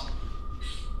box.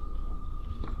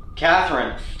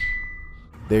 Catherine.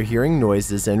 They're hearing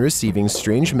noises and receiving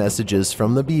strange messages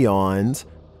from the beyond.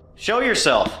 Show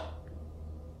yourself.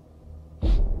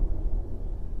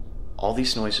 All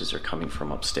these noises are coming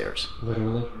from upstairs.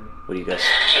 Literally? What do you guys...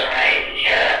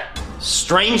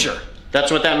 Stranger!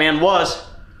 That's what that man was.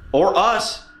 Or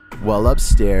us. While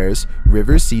upstairs,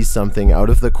 River sees something out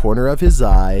of the corner of his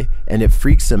eye, and it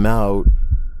freaks him out.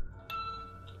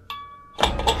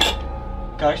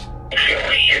 Guys?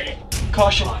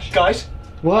 Caution, guys.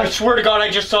 What? I swear to God, I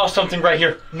just saw something right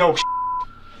here. No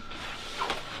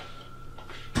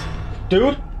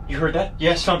Dude, you heard that?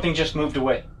 Yes, something just moved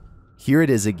away. Here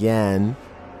it is again.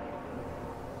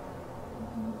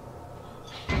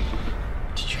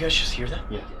 Did you guys just hear that?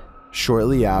 Yeah.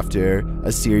 Shortly after,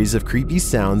 a series of creepy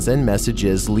sounds and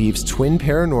messages leaves Twin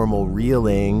Paranormal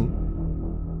reeling.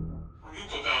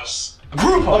 A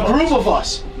group of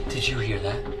us! Did you hear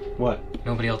that? What?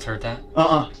 Nobody else heard that?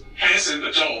 He's in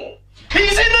the doll!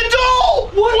 He's in the doll!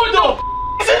 What the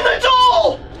He's in the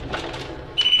doll!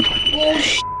 Oh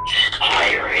sh**.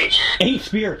 8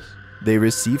 spirits. They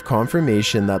receive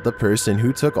confirmation that the person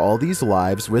who took all these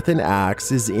lives with an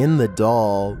axe is in the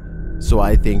doll. So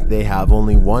I think they have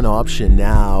only one option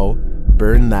now: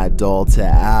 burn that doll to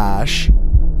ash.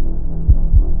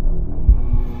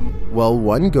 While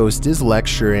one ghost is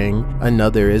lecturing,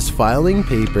 another is filing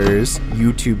papers.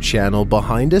 YouTube channel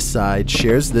Behind a Side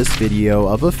shares this video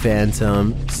of a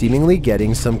phantom seemingly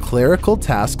getting some clerical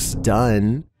tasks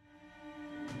done.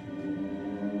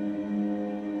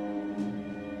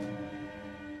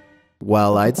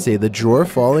 While I'd say the drawer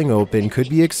falling open could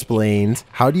be explained,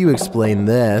 how do you explain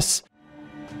this?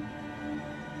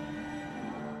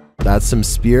 That's some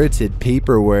spirited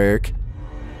paperwork.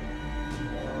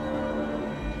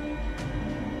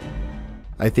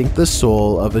 I think the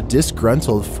soul of a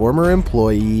disgruntled former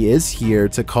employee is here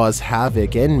to cause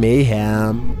havoc and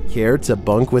mayhem. Here to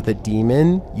bunk with a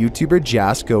demon, YouTuber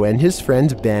Jasko and his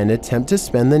friend Ben attempt to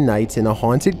spend the night in a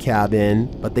haunted cabin,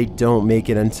 but they don't make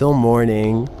it until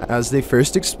morning. As they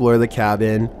first explore the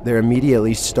cabin, they're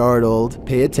immediately startled.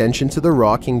 Pay attention to the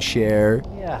rocking chair.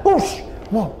 Yeah. Oh,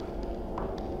 whoa.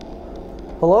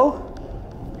 Hello?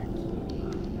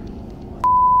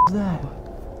 What's that?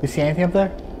 You see anything up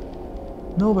there?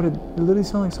 No, but it literally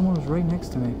sounded like someone was right next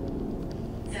to me.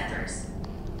 Feathers.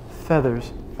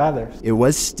 Feathers. Feathers. It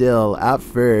was still at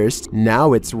first,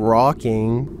 now it's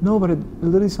rocking. No, but it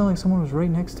literally sounded like someone was right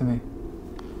next to me.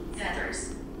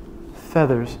 Feathers.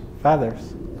 Feathers.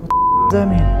 Feathers. What does that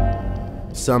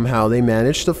mean? Somehow they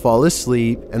manage to fall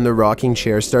asleep, and the rocking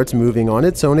chair starts moving on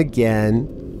its own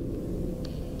again.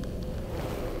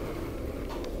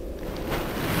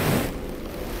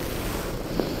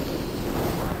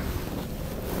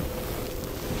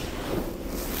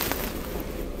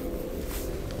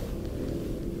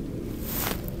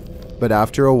 But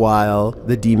after a while,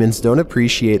 the demons don't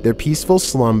appreciate their peaceful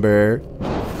slumber.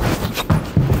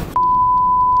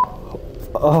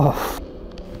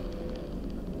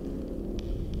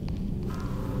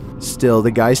 Still,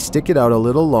 the guys stick it out a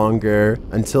little longer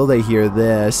until they hear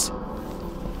this.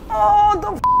 Oh,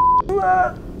 the f is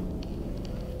that?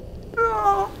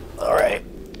 Alright.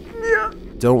 Yeah.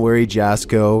 Don't worry,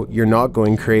 Jasco, you're not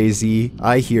going crazy.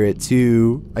 I hear it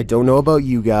too. I don't know about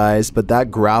you guys, but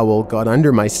that growl got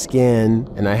under my skin,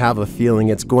 and I have a feeling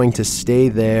it's going to stay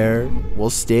there. While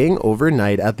staying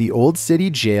overnight at the Old City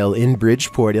Jail in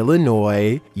Bridgeport,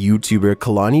 Illinois, YouTuber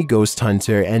Kalani Ghost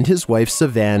Hunter and his wife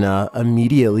Savannah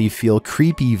immediately feel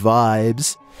creepy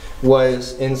vibes.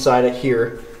 Was inside of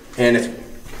here, and it's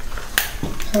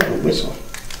a whistle.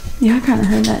 Yeah, I kind of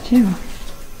heard that too.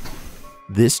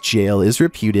 This jail is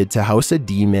reputed to house a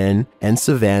demon, and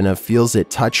Savannah feels it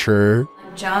touch her.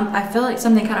 Jump. I feel like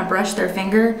something kind of brushed their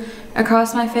finger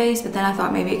across my face, but then I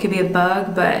thought maybe it could be a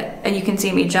bug, and you can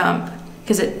see me jump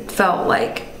because it felt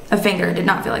like a finger. It did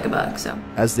not feel like a bug, so.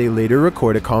 As they later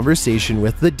record a conversation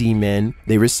with the demon,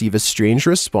 they receive a strange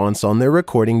response on their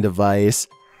recording device.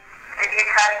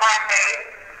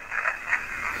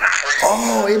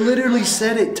 Oh, it literally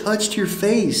said it touched your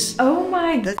face. Oh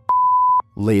my God.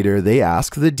 Later, they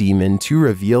ask the demon to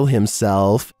reveal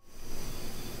himself.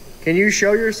 Can you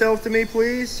show yourself to me,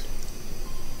 please?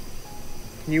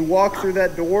 Can you walk through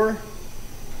that door?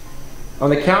 On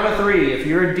the count of 3, if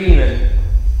you're a demon.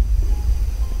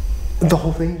 The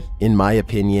whole thing? In my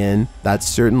opinion, that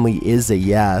certainly is a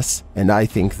yes, and I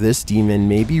think this demon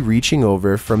may be reaching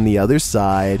over from the other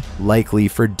side, likely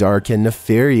for dark and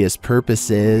nefarious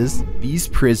purposes. These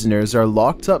prisoners are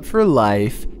locked up for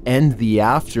life and the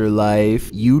afterlife.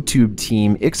 YouTube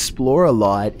team Explore a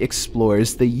Lot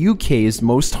explores the UK's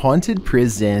most haunted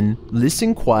prison.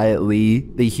 Listen quietly,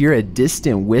 they hear a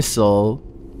distant whistle.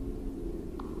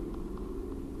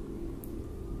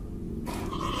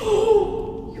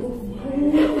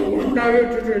 No, it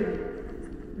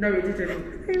didn't. No, it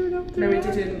didn't. No, it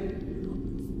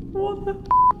didn't. What the f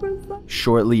was that?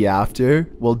 Shortly after,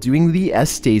 while doing the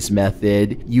Estes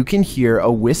method, you can hear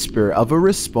a whisper of a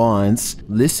response.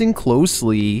 Listen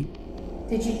closely.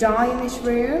 Did you die in this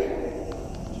room?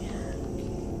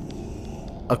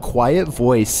 A quiet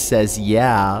voice says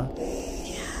yeah.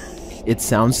 It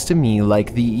sounds to me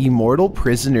like the immortal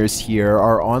prisoners here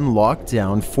are on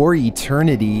lockdown for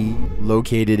eternity.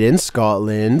 Located in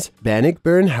Scotland,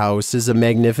 Bannockburn House is a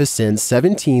magnificent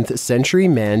 17th century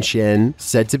mansion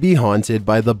said to be haunted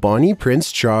by the Bonnie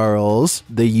Prince Charles.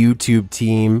 The YouTube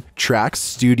team, Trax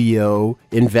Studio,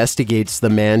 investigates the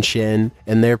mansion,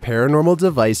 and their paranormal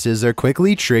devices are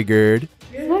quickly triggered.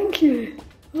 Thank you.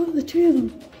 Oh, the two of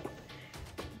them.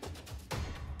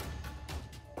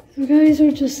 The guys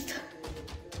are just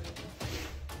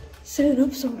setting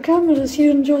up some cameras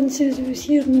here, and John says he was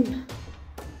hearing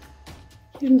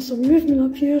some movement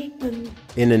up here. And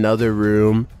in another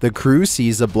room, the crew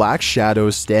sees a black shadow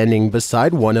standing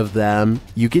beside one of them.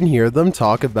 You can hear them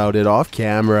talk about it off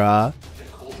camera.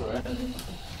 I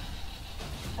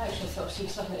actually thought I seen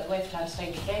something at the left-hand side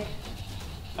again.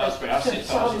 That's great, I've seen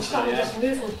something, just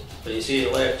moving. But you see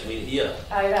it left, you mean here?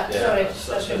 Aye, that, sorry,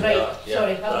 that's your right. Yeah.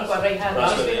 Sorry, I haven't got right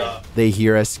hand. They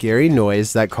hear a scary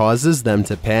noise that causes them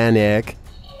to panic.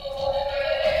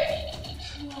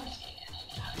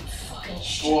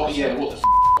 What? Yeah, what the f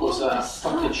was that?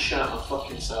 Fucking shat my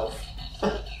fucking self.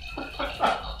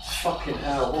 Fucking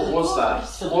hell, what was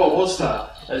that? What was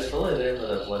that? It's probably the name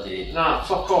of the bloody... Nah,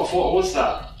 fuck off, what was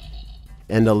that?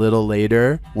 And a little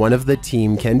later, one of the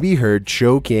team can be heard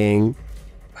choking.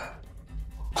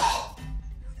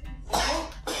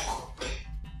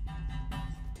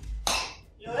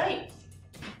 You alright?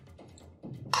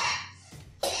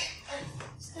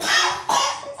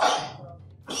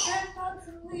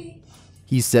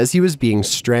 He says he was being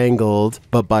strangled,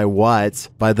 but by what?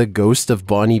 By the ghost of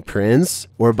Bonnie Prince?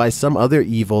 Or by some other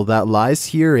evil that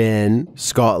lies herein?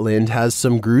 Scotland has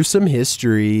some gruesome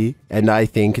history, and I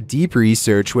think deep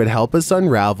research would help us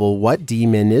unravel what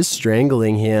demon is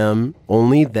strangling him.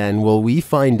 Only then will we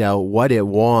find out what it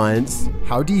wants.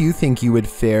 How do you think you would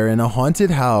fare in a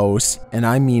haunted house? And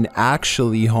I mean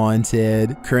actually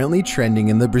haunted. Currently trending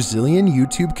in the Brazilian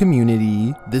YouTube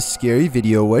community, this scary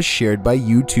video was shared by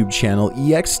YouTube channel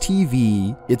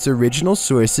EXTV. Its original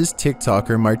source is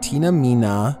TikToker Martina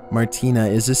Mina.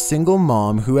 Martina is a single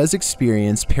mom who has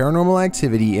experienced paranormal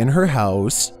activity in her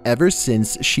house ever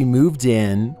since she moved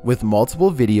in, with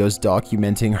multiple videos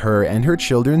documenting her and her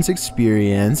children's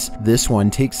experience. This one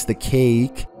takes the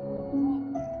cake.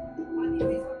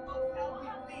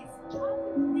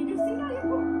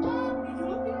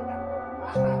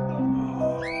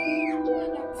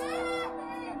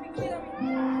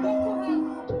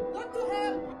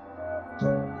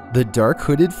 The dark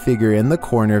hooded figure in the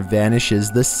corner vanishes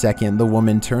the second the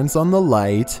woman turns on the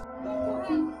light.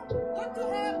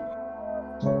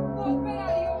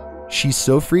 She's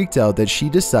so freaked out that she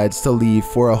decides to leave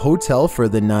for a hotel for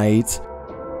the night.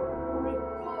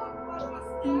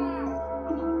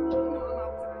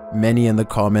 Many in the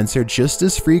comments are just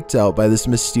as freaked out by this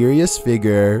mysterious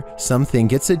figure. Some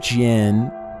think it's a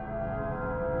djinn.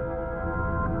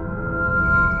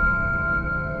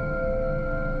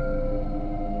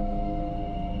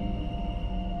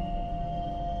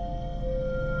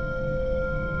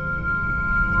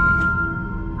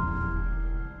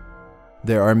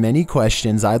 There are many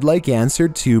questions I'd like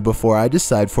answered too before I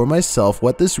decide for myself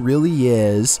what this really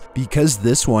is, because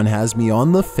this one has me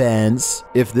on the fence.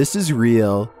 If this is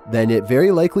real, then it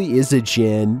very likely is a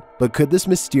djinn, but could this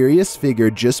mysterious figure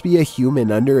just be a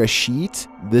human under a sheet?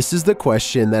 This is the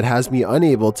question that has me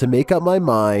unable to make up my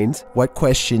mind. What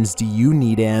questions do you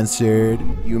need answered?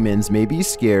 Humans may be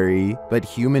scary, but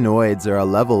humanoids are a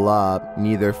level up,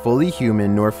 neither fully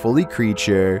human nor fully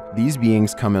creature. These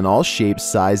beings come in all shapes,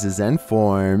 sizes, and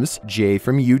forms. Jay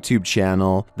from YouTube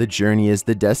channel, The Journey is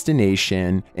the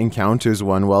Destination, encounters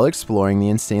one while exploring the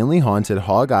insanely haunted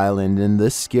Hog Island in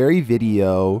this scary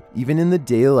video. Even in the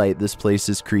daylight, this place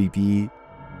is creepy.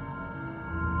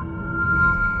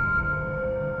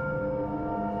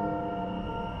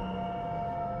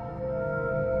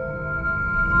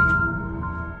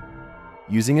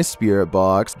 Using a spirit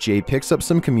box, Jay picks up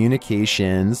some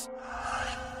communications.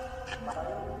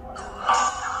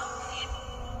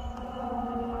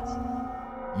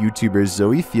 YouTuber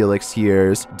Zoe Felix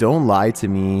hears, "Don't lie to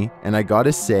me," and I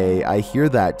gotta say, I hear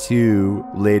that too.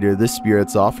 Later, the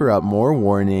spirits offer up more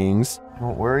warnings.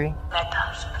 Don't worry.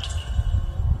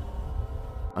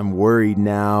 I'm worried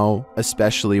now,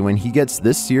 especially when he gets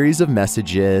this series of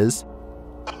messages.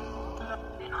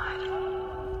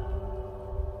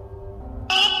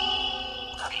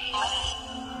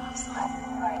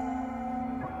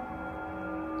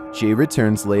 Jay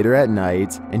returns later at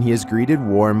night, and he is greeted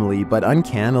warmly but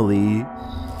uncannily.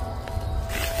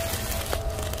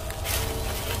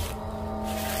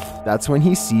 That's when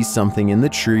he sees something in the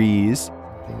trees.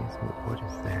 What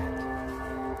is that?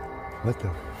 What the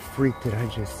freak did I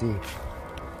just see?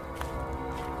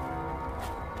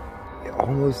 It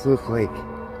almost looked like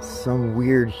some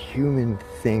weird human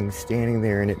thing standing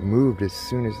there, and it moved as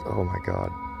soon as, oh my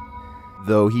god.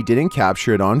 Though he didn't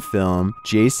capture it on film,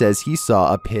 Jay says he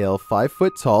saw a pale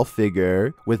 5-foot-tall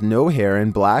figure with no hair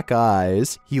and black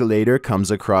eyes. He later comes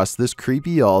across this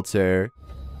creepy altar.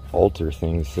 Altar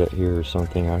thing set here or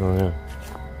something, I don't know.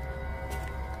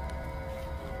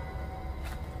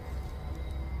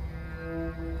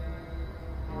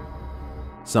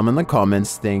 Some in the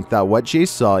comments think that what Jay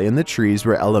saw in the trees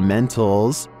were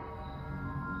elementals.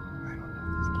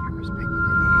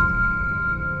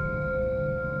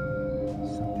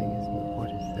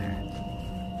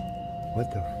 What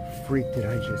the freak did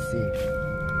I just see?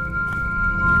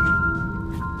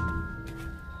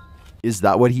 Is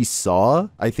that what he saw?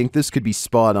 I think this could be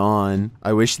spot on.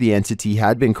 I wish the entity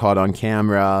had been caught on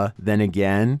camera. Then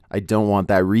again, I don't want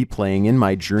that replaying in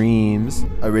my dreams.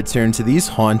 A return to these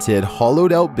haunted,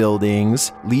 hollowed out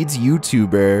buildings leads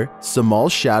YouTuber Samal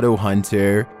Shadow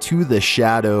Hunter to the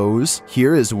shadows.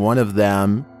 Here is one of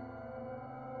them.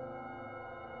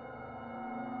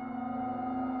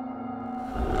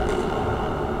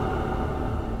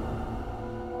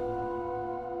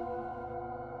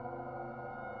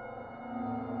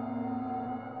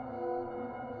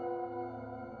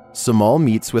 Samal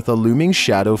meets with a looming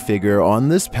shadow figure on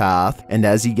this path, and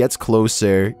as he gets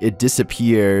closer, it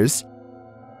disappears.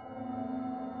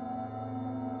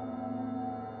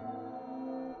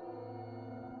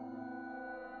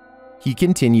 He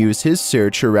continues his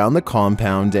search around the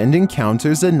compound and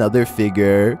encounters another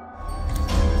figure.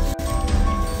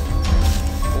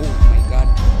 Oh my god.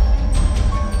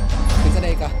 Kinsa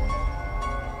day ka?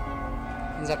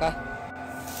 Kinsa ka?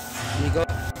 Amigo.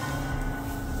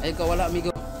 Ay ka wala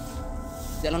amigo.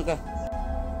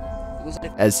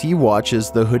 As he watches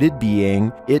the hooded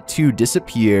being, it too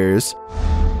disappears.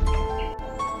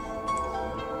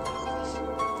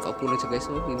 Kaupo lang siya guys,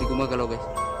 oh. Hindi gumagalaw guys.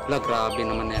 La, grabe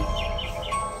naman yan.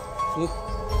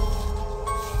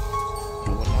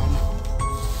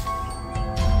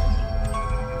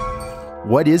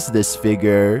 What is this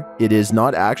figure? It is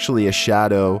not actually a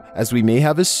shadow, as we may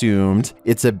have assumed.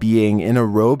 It's a being in a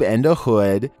robe and a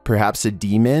hood, perhaps a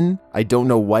demon? I don't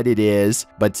know what it is,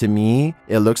 but to me,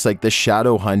 it looks like the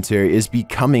shadow hunter is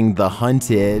becoming the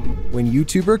hunted. When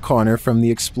YouTuber Connor from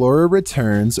The Explorer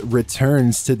returns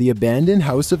to the abandoned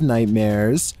House of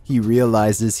Nightmares, he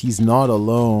realizes he's not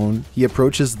alone. He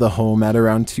approaches the home at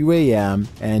around 2 a.m.,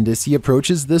 and as he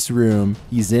approaches this room,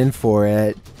 he's in for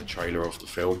it. The trailer of the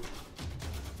film.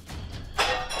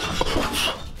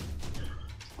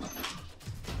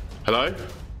 Hello?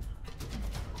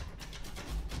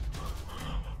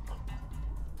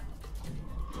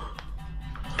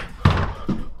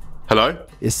 Hello?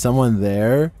 Is someone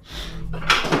there?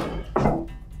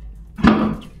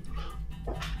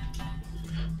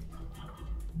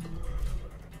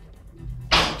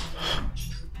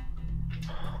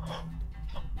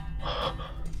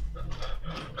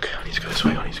 Okay, I need to go this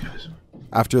way. I need to go this way.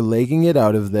 After legging it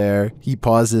out of there, he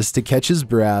pauses to catch his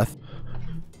breath.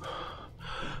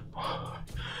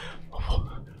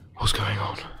 What's going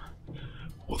on?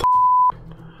 What the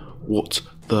What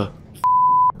the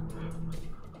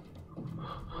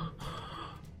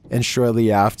And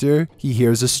shortly after, he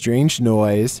hears a strange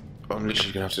noise. I'm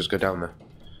literally gonna have to just go down there.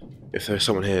 If there's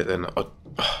someone here, then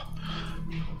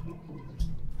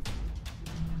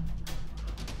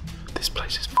this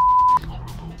place is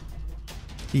horrible.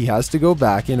 He has to go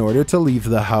back in order to leave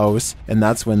the house, and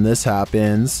that's when this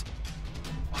happens.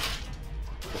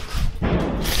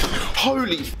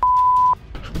 Holy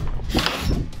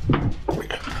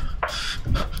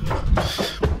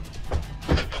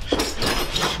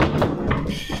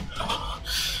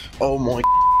Oh my,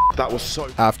 that was so...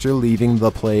 After leaving the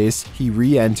place, he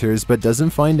re-enters but doesn't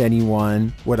find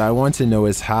anyone. What I want to know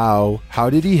is how.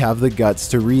 How did he have the guts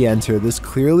to re-enter this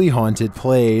clearly haunted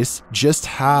place? Just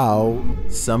how?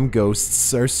 Some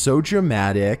ghosts are so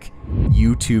dramatic.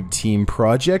 YouTube team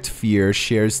Project Fear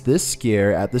shares this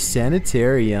scare at the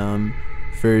sanitarium.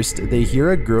 First, they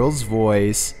hear a girl's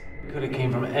voice. Could have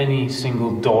came from any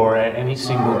single door at any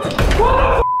single... What the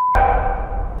f***?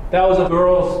 That was a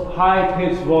girl's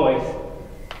high-pitched voice.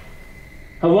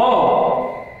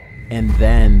 Hello? And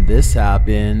then this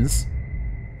happens.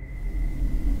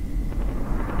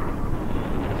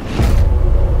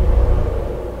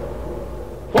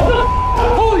 What the f***?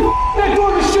 Holy f***, that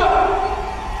door just shut!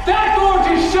 That door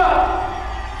just shut!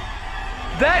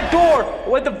 That door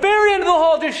at the very end of the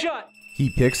hall just shut! He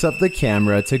picks up the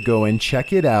camera to go and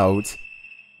check it out.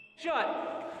 Shut!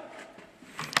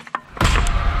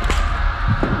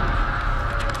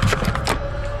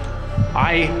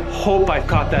 I hope I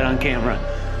caught that on camera.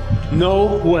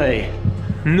 No way.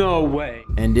 No way.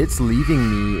 And it's leaving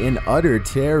me in utter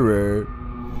terror.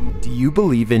 Do you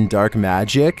believe in dark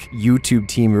magic? YouTube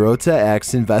team Rota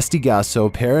X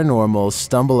Investigaso Paranormal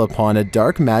stumble upon a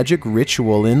dark magic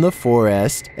ritual in the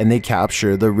forest, and they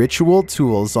capture the ritual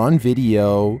tools on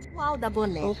video.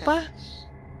 Opa.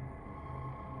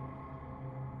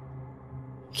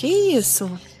 Que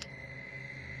isso?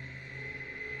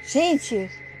 Gente,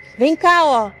 vem cá,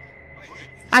 ó.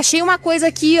 Achei uma coisa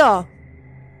aqui, ó.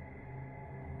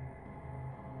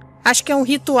 Acho que é um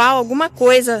ritual, alguma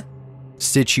coisa.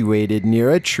 Situated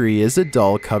near a tree is a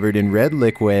doll covered in red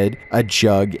liquid, a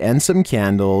jug, and some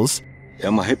candles. É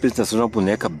uma representação de uma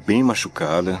boneca bem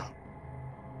machucada.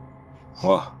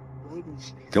 Ó,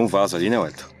 tem vaso ali, né,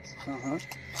 Wellington?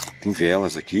 Tem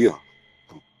velas aqui, ó.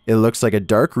 It looks like a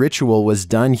dark ritual was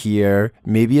done here.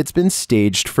 Maybe it's been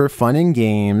staged for fun and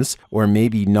games, or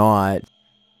maybe not.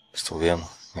 Estou vendo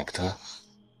como é que tá.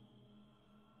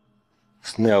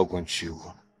 Isso não é algo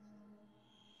antigo.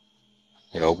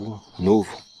 É algo novo.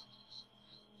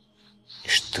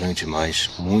 Estranho demais,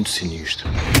 muito sinistro.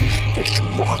 Que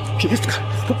isso,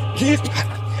 cara? Que isso, cara?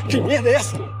 Que merda é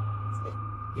essa?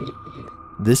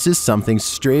 This is something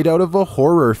straight out of a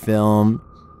horror film.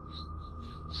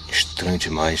 Estranho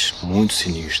demais, muito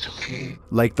sinistro.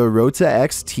 Like the Rota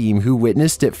X team who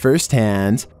witnessed it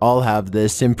firsthand, I'll have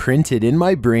this imprinted in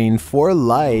my brain for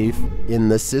life. In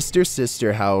the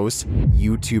Sister house,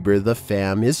 YouTuber The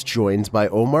Fam is joined by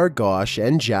Omar Gosh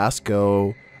and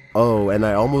Jasko. Oh, and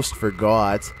I almost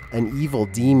forgot, an evil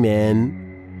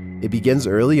demon. It begins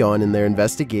early on in their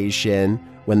investigation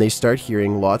when they start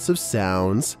hearing lots of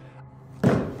sounds.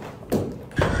 Dude,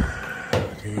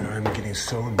 I'm getting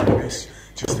so nervous.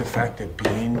 Just the fact that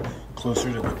being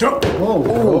closer to the door.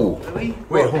 Whoa, really?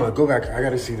 Wait, hold on, go back. I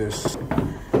gotta see this.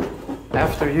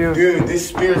 After you. Dude, this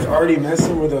spirit's already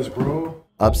messing with us, bro.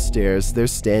 Upstairs, they're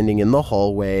standing in the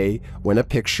hallway when a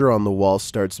picture on the wall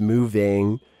starts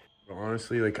moving.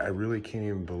 Honestly, like, I really can't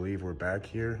even believe we're back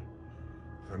here.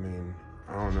 I mean,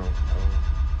 I don't know.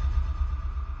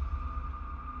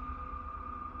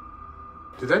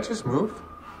 Did that just move?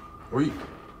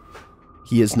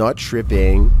 He is not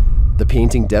tripping. The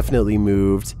painting definitely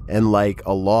moved, and like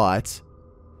a lot.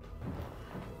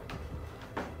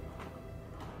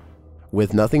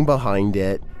 With nothing behind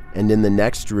it, and in the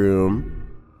next room...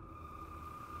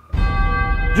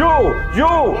 Dude!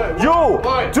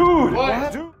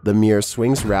 The mirror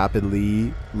swings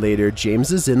rapidly. Later,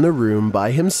 James is in the room by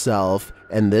himself,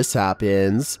 and this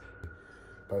happens.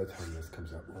 By the time this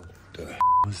comes out, what the hell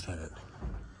was that?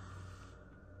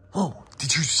 Oh,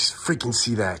 did you just freaking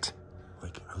see that?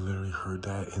 Like, I literally heard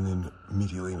that, and then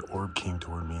immediately an orb came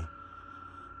toward me.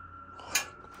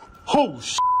 Oh,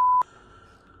 shit.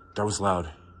 That was loud.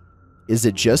 Is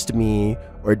it just me,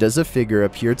 or does a figure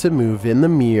appear to move in the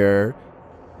mirror?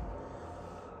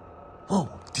 Oh,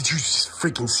 did you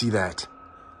freaking see that?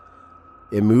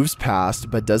 It moves past,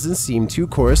 but doesn't seem to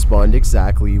correspond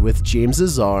exactly with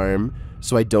James's arm,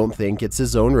 so I don't think it's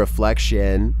his own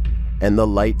reflection. And the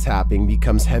light tapping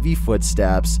becomes heavy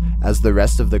footsteps as the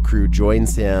rest of the crew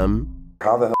joins him.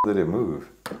 How the hell did it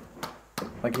move?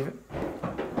 Like it?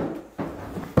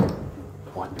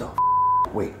 What the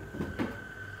Wait.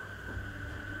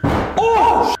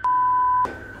 Oh!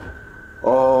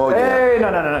 Oh, yeah. Hey,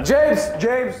 no.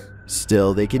 James!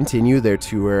 Still, they continue their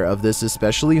tour of this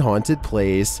especially haunted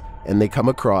place, and they come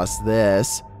across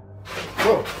this.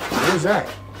 Whoa, what was that?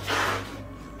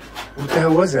 What the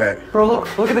hell was that? Bro,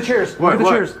 look at the chairs. What? Look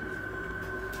at the chairs.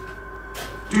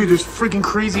 Dude, there's freaking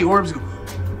crazy orbs.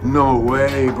 No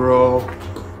way, bro.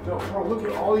 Yo, bro, look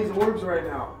at all these orbs right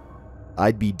now.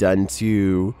 I'd be done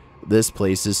too. This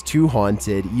place is too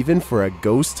haunted even for a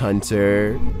ghost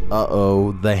hunter.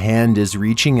 Uh-oh, the hand is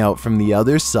reaching out from the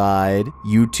other side.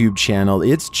 YouTube channel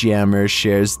It's Jammer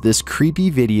shares this creepy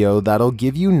video that'll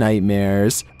give you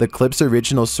nightmares. The clip's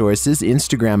original source is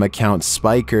Instagram account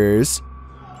Spikers.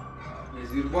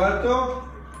 ¿Es el cuarto?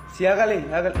 Sí, hágale.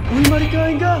 ¡Uy, marica,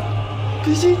 venga!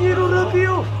 ¡Qué señero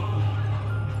rápido!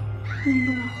 ¡Uy,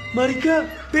 no! Marica,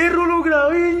 perro, lo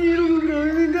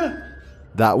grabé, venga!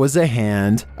 That was a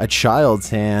hand, a child's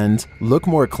hand. Look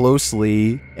more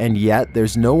closely, and yet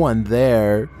there's no one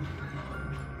there.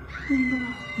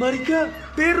 Marica,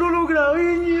 perro, lo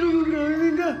grabé,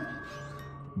 venga!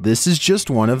 This is just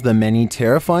one of the many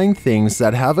terrifying things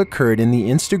that have occurred in the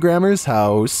Instagrammer's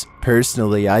house.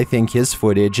 Personally, I think his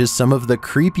footage is some of the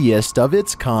creepiest of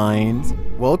its kind.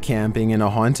 While camping in a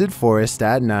haunted forest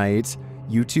at night,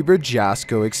 YouTuber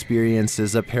Jasko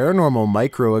experiences a paranormal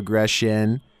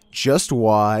microaggression. Just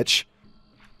watch.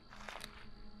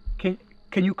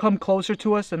 Can you come closer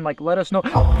to us and like let us know?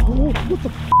 Oh, what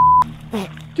the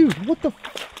dude, what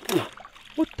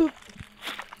the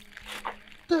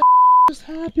just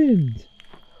happened?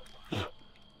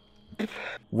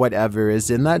 Whatever is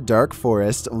in that dark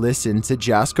forest, listen to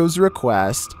Jasko's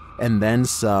request, and then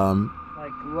some.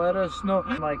 Like let us know.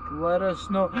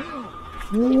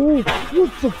 Oh,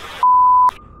 what the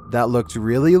That looked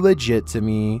really legit to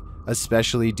me,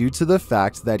 especially due to the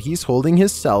fact that he's holding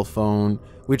his cell phone,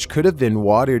 which could have been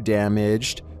water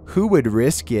damaged. Who would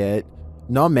risk it?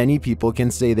 Not many people can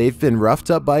say they've been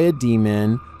roughed up by a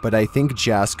demon, but I think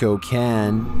Jasko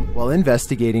can. While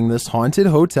investigating this haunted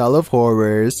hotel of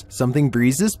horrors, something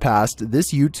breezes past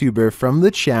this YouTuber from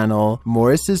the channel,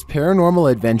 Morris's Paranormal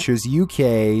Adventures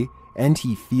UK, and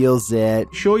he feels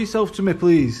it. Show yourself to me,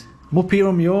 please. I'm up here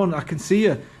on my own. I can see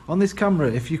you on this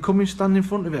camera. If you come and stand in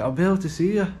front of it, I'll be able to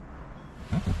see you.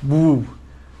 Woo.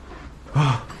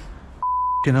 Oh,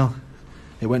 f***ing hell.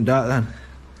 It went dark then.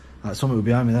 Like something was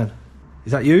behind me then.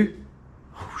 Is that you?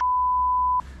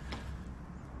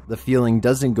 The feeling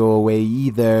doesn't go away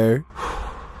either.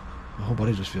 My whole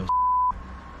body just feels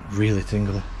really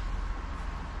tingly.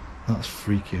 That's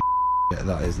freaky. Yeah,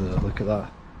 that is. Look at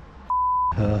that.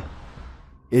 Her.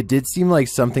 It did seem like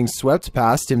something swept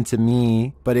past him to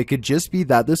me, but it could just be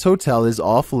that this hotel is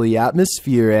awfully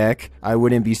atmospheric. I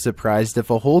wouldn't be surprised if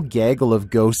a whole gaggle of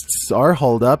ghosts are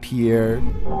hauled up here.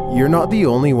 You're not the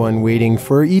only one waiting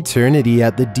for eternity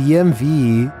at the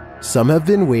DMV. Some have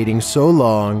been waiting so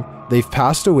long, they've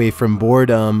passed away from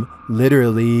boredom,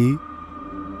 literally.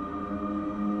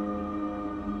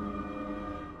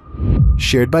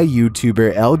 Shared by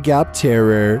YouTuber El Gap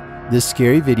Terror, this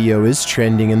scary video is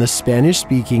trending in the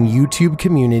Spanish-speaking YouTube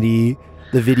community.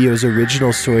 The video's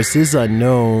original source is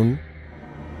unknown.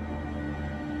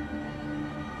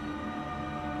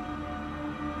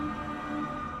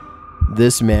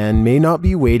 This man may not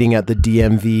be waiting at the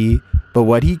DMV, but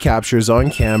what he captures on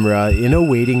camera in a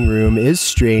waiting room is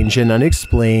strange and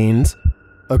unexplained.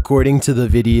 According to the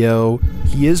video,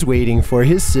 he is waiting for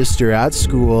his sister at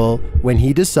school when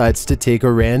he decides to take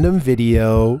a random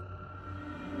video.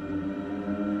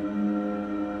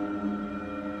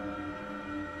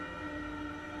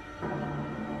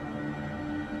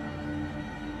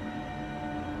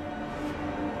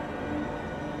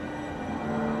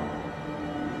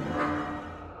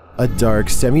 A dark,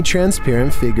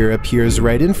 semi-transparent figure appears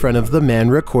right in front of the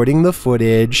man recording the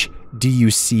footage. Do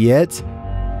you see it?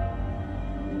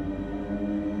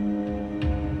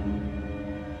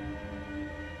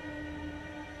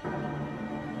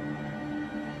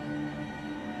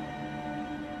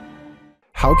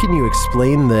 How can you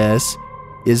explain this?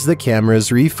 Is the camera's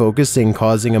refocusing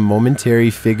causing a momentary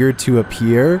figure to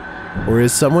appear? Or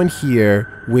is someone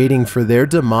here waiting for their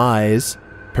demise?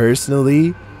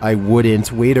 Personally, I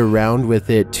wouldn't wait around with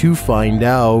it to find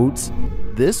out.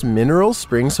 This Mineral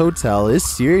Springs hotel is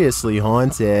seriously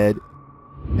haunted,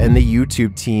 and the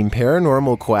YouTube team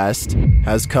Paranormal Quest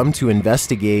has come to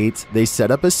investigate. They set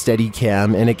up a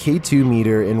Steadicam and a K2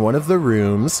 meter in one of the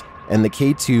rooms, and the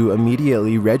K2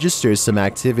 immediately registers some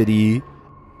activity.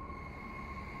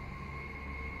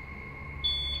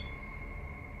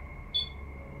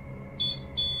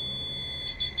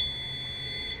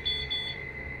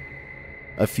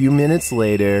 A few minutes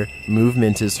later,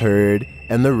 movement is heard,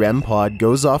 and the REM pod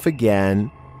goes off again.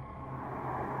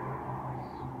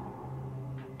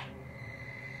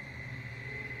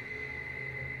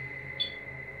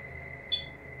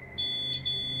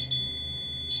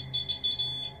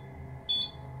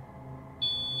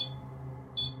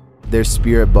 Their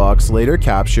spirit box later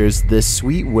captures this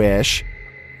sweet wish.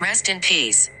 Rest in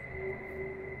peace.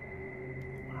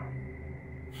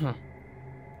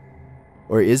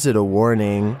 Or is it a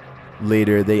warning?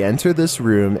 Later, they enter this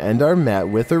room and are met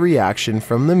with a reaction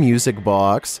from the music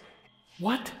box.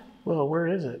 What? Whoa, where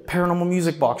is it? Paranormal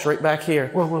music box right back here.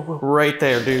 Whoa, whoa, whoa. Right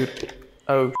there, dude.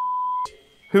 Oh,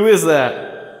 who is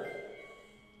that?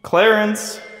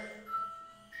 Clarence?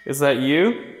 Is that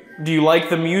you? Do you like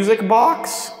the music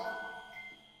box?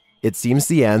 It seems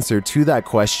the answer to that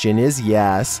question is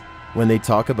yes. When they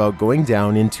talk about going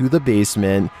down into the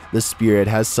basement, the spirit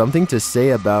has something to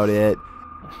say about it.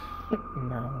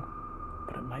 No,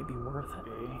 but it might be worth it.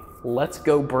 Let's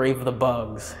go brave the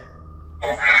bugs.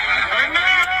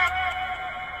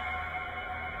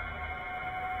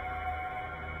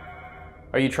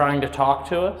 Are you trying to talk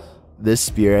to us? This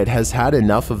spirit has had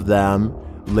enough of them.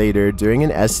 Later, during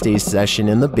an Estee session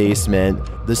in the basement,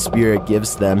 the spirit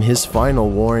gives them his final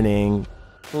warning.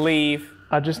 Leave.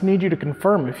 I just need you to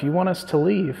confirm if you want us to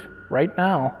leave right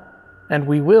now. And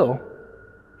we will.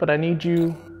 But I need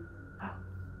you...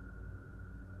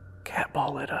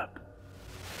 Catball it up.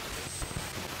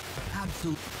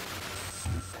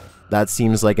 That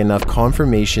seems like enough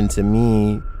confirmation to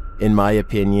me. In my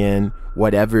opinion,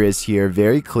 whatever is here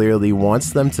very clearly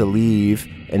wants them to leave,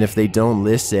 and if they don't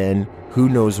listen, who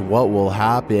knows what will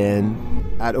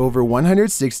happen. At over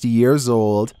 160 years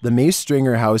old, the May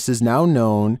Stringer House is now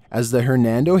known as the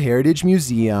Hernando Heritage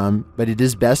Museum, but it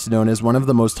is best known as one of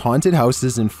the most haunted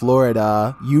houses in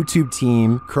Florida. YouTube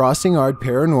team Crossing Art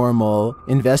Paranormal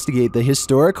investigate the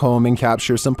historic home and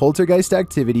capture some poltergeist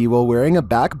activity while wearing a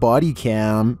back body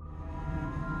cam.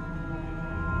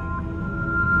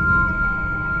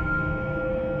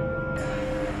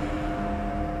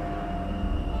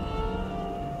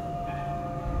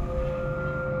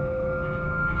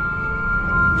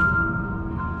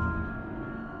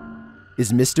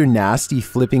 Is Mr. Nasty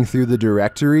flipping through the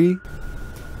directory?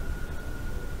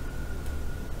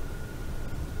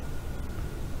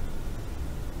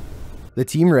 The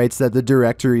team writes that the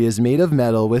directory is made of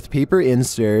metal with paper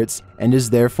inserts and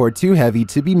is therefore too heavy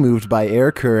to be moved by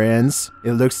air currents.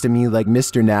 It looks to me like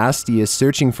Mr. Nasty is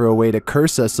searching for a way to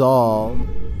curse us all.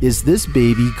 Is this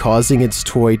baby causing its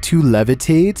toy to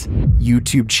levitate?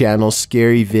 YouTube channel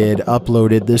Scary Vid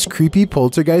uploaded this creepy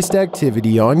poltergeist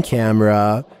activity on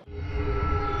camera.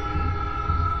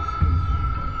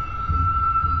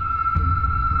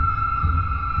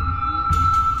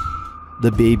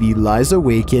 The baby lies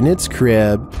awake in its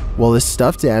crib, while a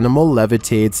stuffed animal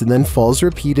levitates and then falls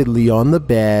repeatedly on the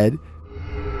bed.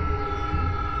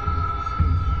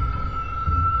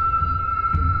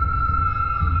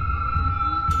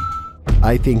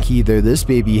 I think either this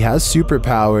baby has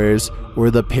superpowers,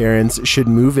 or the parents should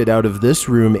move it out of this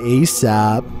room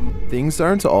ASAP. Things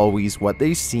aren't always what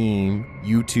they seem.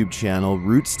 YouTube channel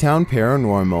Rootstown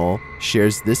Paranormal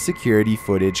shares this security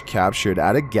footage captured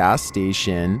at a gas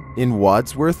station in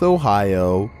Wadsworth,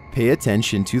 Ohio. Pay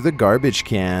attention to the garbage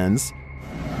cans.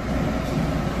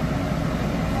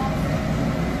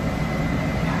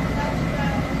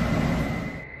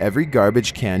 Every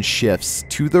garbage can shifts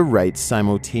to the right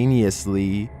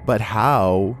simultaneously, but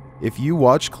how? If you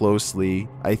watch closely,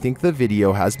 I think the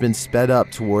video has been sped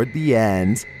up toward the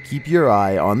end. Keep your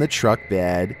eye on the truck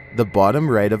bed. The bottom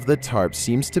right of the tarp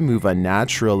seems to move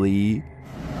unnaturally.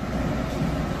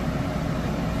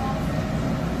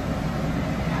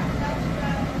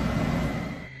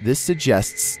 This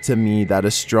suggests to me that a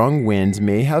strong wind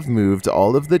may have moved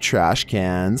all of the trash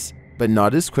cans, but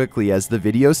not as quickly as the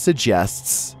video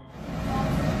suggests.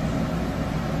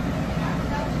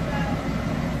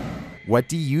 What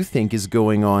do you think is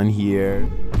going on here?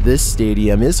 This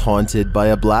stadium is haunted by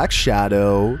a black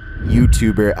shadow.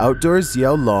 YouTuber Outdoors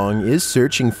Xiao Long is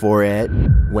searching for it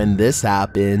when this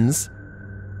happens.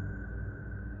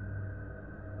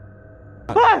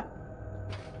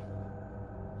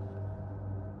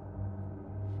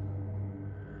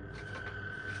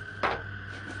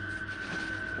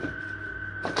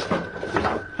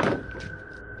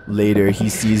 Later, he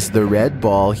sees the red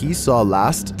ball he saw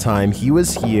last time he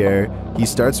was here. He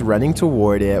starts running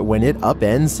toward it when it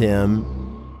upends him.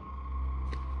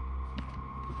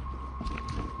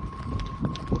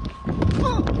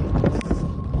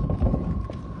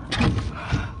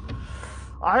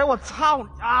 哎呀，我操你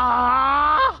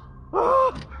啊！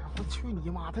我去你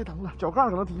妈！太疼了，脚盖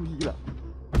可能踢劈了。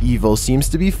 Evil seems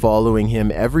to be following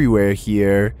him everywhere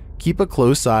here. Keep a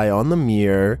close eye on the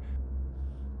mirror.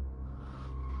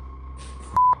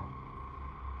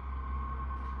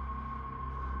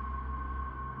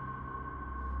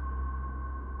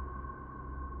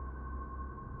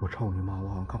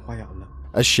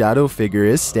 A shadow figure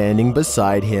is standing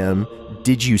beside him.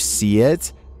 Did you see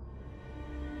it?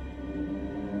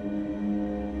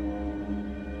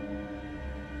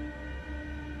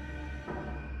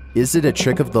 Is it a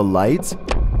trick of the light?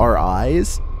 Our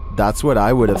eyes? That's what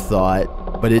I would have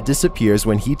thought, but it disappears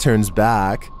when he turns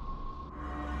back.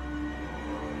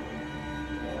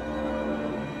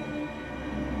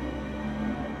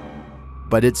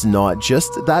 But it's not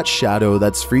just that shadow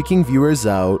that's freaking viewers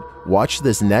out. Watch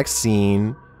this next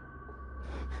scene.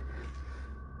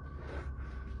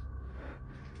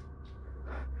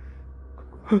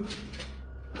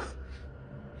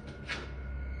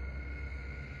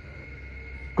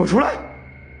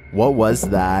 What was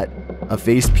that? A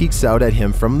face peeks out at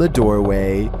him from the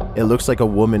doorway. It looks like a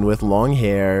woman with long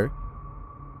hair.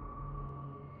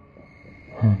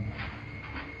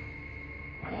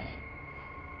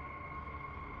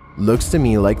 Looks to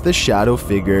me like the shadow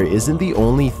figure isn't the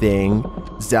only thing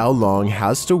Zhao Long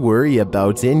has to worry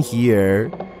about in here.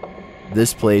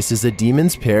 This place is a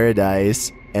demon's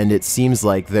paradise, and it seems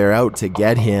like they're out to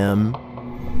get him.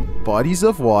 Bodies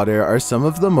of water are some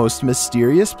of the most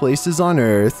mysterious places on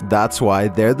Earth. That's why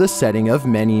they're the setting of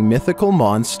many mythical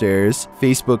monsters.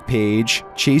 Facebook page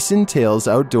Chasin' Tales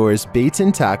Outdoors Bait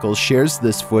and Tackle shares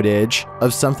this footage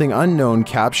of something unknown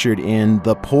captured in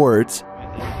the port.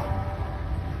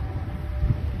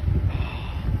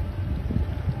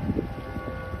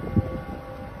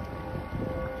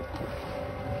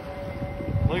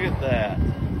 Look at that.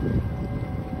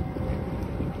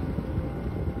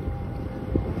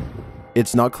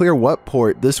 It's not clear what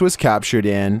port this was captured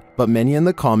in, but many in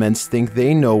the comments think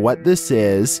they know what this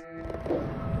is.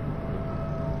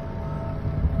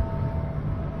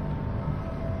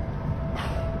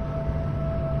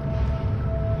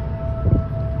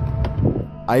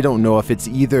 I don't know if it's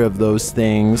either of those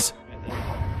things.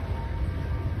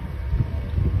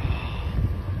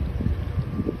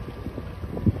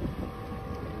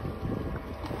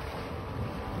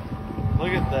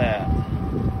 Look at that.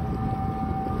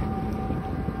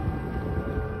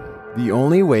 The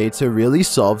only way to really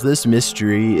solve this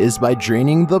mystery is by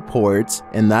draining the port,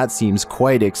 and that seems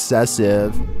quite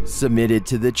excessive. Submitted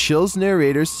to the Chills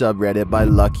Narrator subreddit by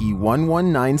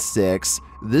Lucky1196,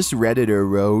 this Redditor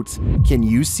wrote, "Can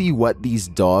you see what these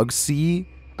dogs see?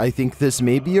 I think this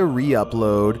may be a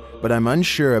re-upload, but I'm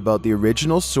unsure about the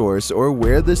original source or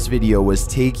where this video was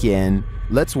taken.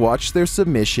 Let's watch their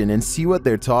submission and see what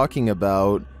they're talking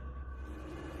about."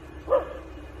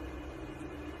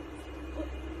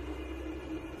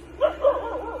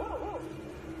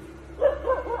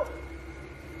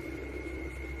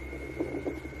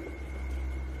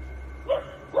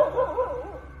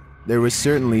 There was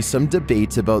certainly some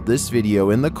debate about this video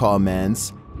in the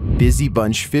comments.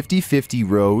 BusyBunch5050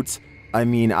 wrote, "I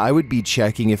mean, I would be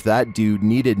checking if that dude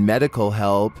needed medical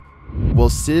help." While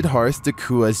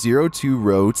Sidharth02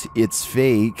 wrote, "It's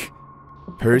fake."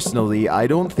 Personally, I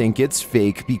don't think it's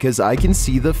fake because I can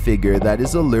see the figure that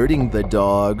is alerting the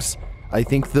dogs. I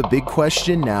think the big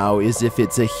question now is if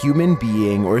it's a human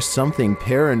being or something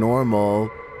paranormal.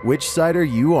 Which side are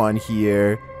you on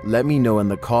here? Let me know in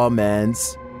the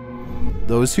comments.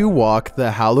 Those who walk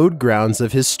the hallowed grounds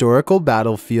of historical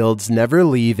battlefields never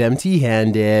leave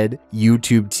empty-handed.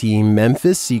 YouTube team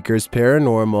Memphis Seekers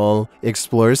Paranormal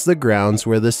explores the grounds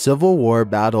where the Civil War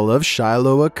Battle of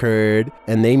Shiloh occurred,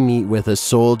 and they meet with a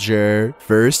soldier.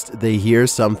 First, they hear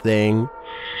something.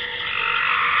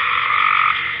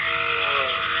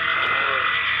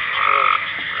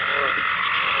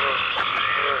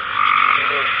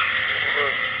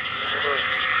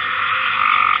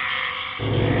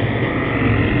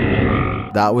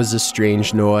 That was a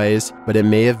strange noise, but it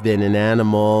may have been an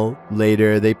animal.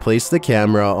 Later, they place the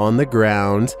camera on the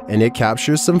ground, and it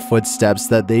captures some footsteps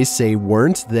that they say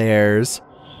weren't theirs.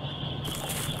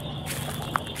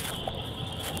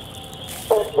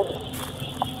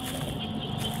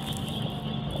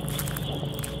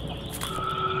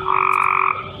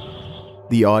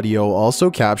 The audio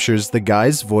also captures the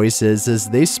guys' voices as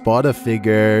they spot a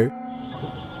figure.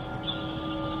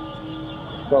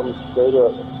 something straight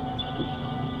up,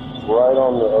 right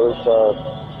on the other side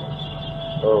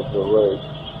of the lake,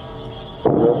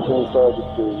 just inside the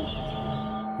trees.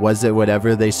 Was it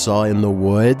whatever they saw in the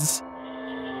woods?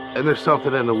 And there's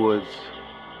something in the woods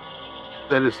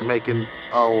that is making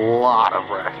a lot of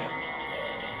racket.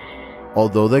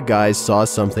 Although the guys saw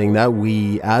something that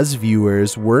we, as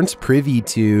viewers, weren't privy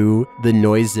to, the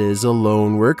noises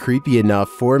alone were creepy enough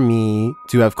for me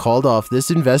to have called off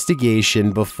this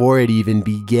investigation before it even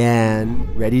began.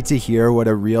 Ready to hear what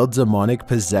a real demonic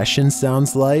possession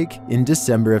sounds like? In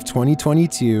December of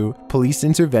 2022, police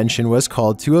intervention was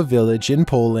called to a village in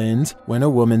Poland when a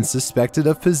woman suspected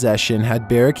of possession had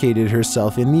barricaded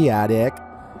herself in the attic.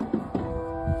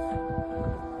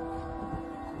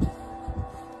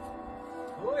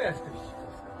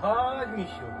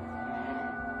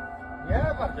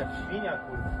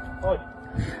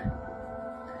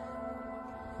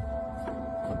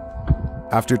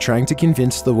 After trying to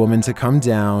convince the woman to come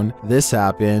down, this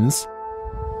happens.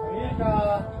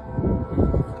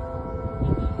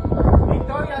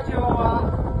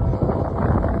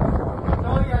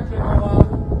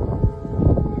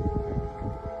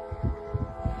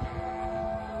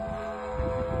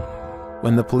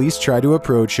 When the police try to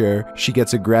approach her, she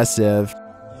gets aggressive.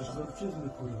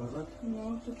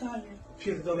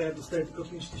 Pierdolę, ja dostaję tylko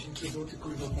 5000 zł,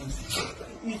 kurwa,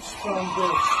 idź tam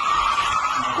do...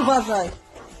 Uważaj!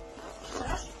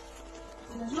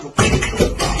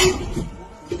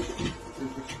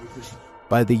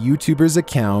 By the YouTuber's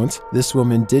account, this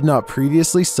woman did not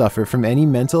previously suffer from any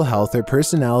mental health or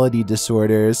personality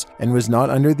disorders and was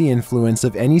not under the influence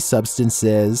of any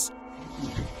substances.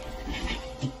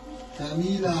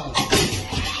 Kamila!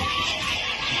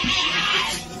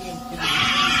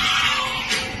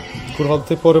 Kurwa, do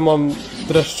tej pory mam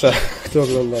dreszcze, gdy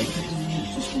oglądam.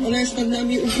 Ona jest nad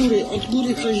nami u góry, od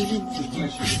góry coś widzi.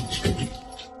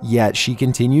 Yet she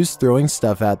continues throwing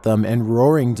stuff at them and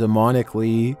roaring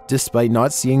demonically, despite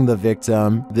not seeing the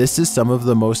victim. This is some of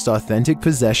the most authentic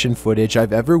possession footage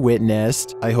I've ever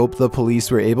witnessed. I hope the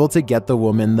police were able to get the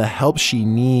woman the help she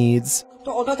needs.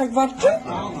 To ona tak warczy?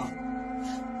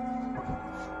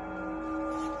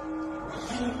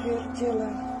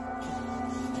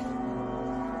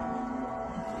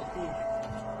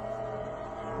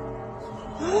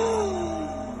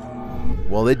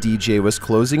 While a DJ was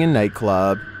closing a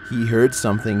nightclub, he heard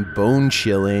something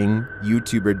bone-chilling.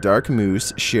 YouTuber Dark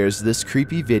Moose shares this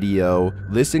creepy video.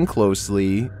 Listen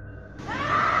closely.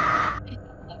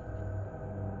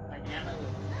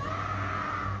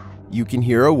 You can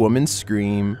hear a woman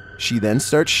scream. She then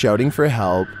starts shouting for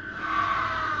help.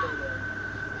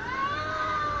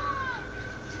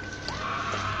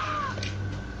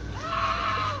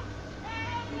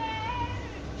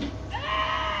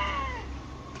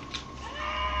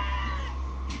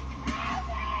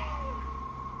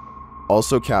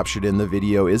 Also captured in the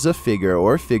video is a figure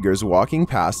or figures walking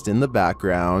past in the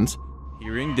background.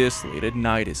 Hearing this late at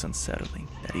night is unsettling,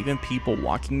 that even people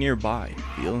walking nearby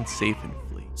feel unsafe and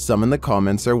flee. Some in the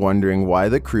comments are wondering why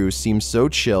the crew seems so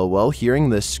chill while hearing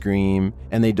this scream,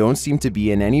 and they don't seem to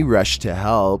be in any rush to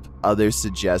help. Others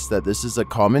suggest that this is a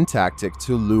common tactic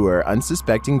to lure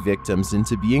unsuspecting victims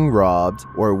into being robbed,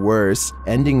 or worse,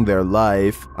 ending their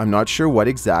life. I'm not sure what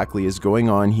exactly is going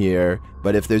on here,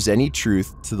 but if there's any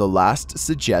truth to the last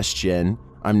suggestion,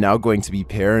 I'm now going to be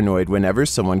paranoid whenever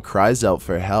someone cries out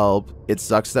for help. It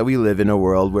sucks that we live in a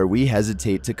world where we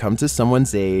hesitate to come to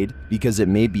someone's aid because it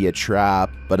may be a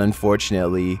trap, but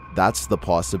unfortunately, that's the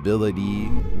possibility.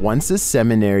 Once a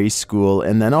seminary school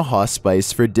and then a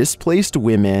hospice for displaced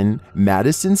women,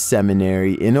 Madison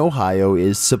Seminary in Ohio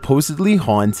is supposedly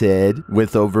haunted.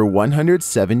 With over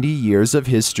 170 years of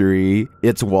history,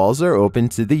 its walls are open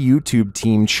to the YouTube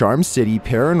team Charm City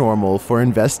Paranormal for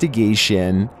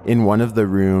investigation. In one of the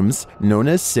rooms, known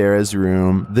as Sarah's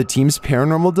room, the team's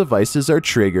paranormal devices are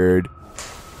triggered.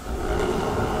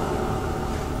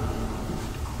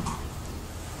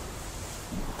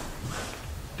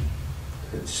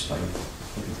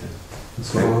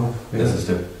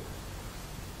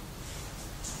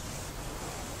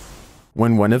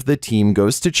 When one of the team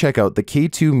goes to check out the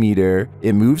K2 meter,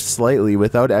 it moves slightly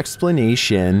without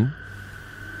explanation.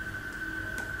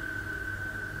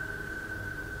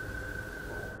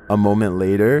 A moment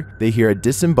later, they hear a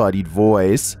disembodied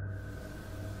voice.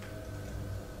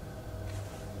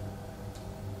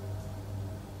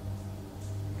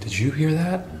 Did you hear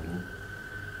that?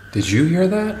 Did you hear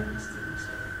that?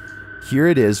 Here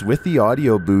it is with the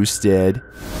audio boosted.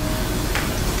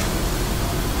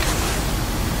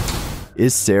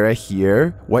 Is Sarah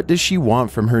here? What does she want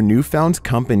from her newfound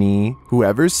company?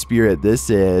 Whoever's spirit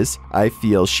this is, I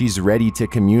feel she's ready to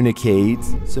communicate.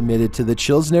 Submitted to the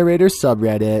Chills Narrator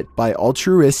subreddit by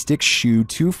Altruistic Shoe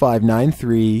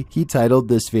 2593. He titled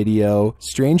this video,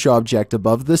 Strange Object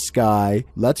Above the Sky.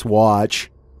 Let's watch.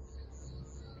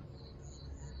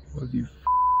 Holy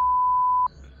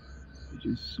I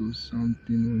just saw something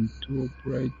on top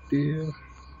right there.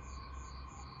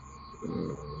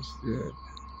 What's that?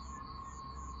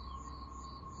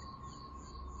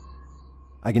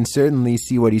 I can certainly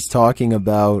see what he's talking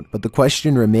about, but the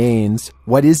question remains,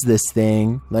 what is this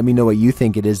thing? Let me know what you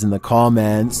think it is in the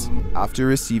comments. After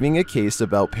receiving a case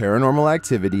about paranormal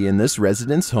activity in this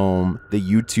resident's home, the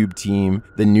YouTube team,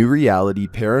 the New Reality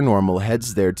Paranormal,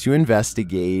 heads there to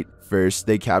investigate. First,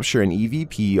 they capture an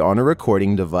EVP on a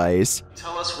recording device.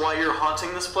 Tell us why you're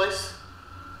haunting this place?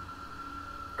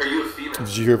 Are you a female?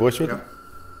 Did you hear a voice with it?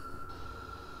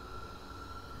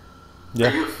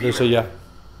 Yeah, there's a yeah.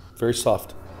 Very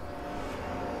soft.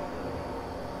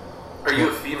 Are you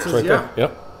a female? It's right there.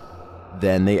 Yep.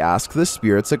 Then they ask the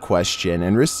spirits a question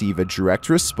and receive a direct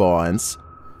response.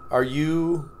 Are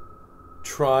you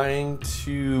trying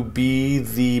to be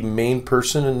the main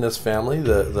person in this family,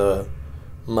 the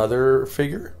mother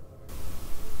figure?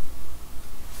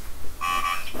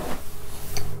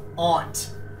 Aunt.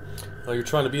 Oh, you're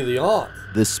trying to be the aunt.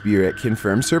 The spirit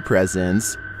confirms her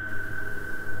presence.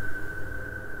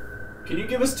 Can you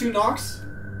give us 2 knocks?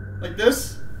 Like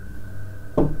this?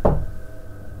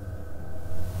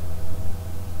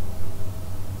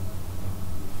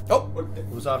 Oh, it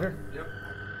was out here? Yep.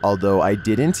 Although I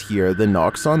didn't hear the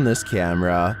knocks on this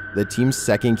camera, the team's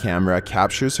second camera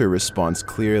captures her response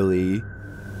clearly.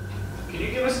 Can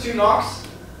you give us 2 knocks?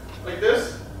 Like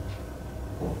this?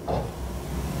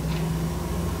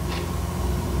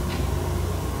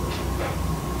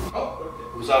 Oh, okay.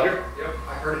 It was out here? Yep,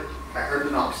 I heard it. I heard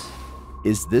the knocks.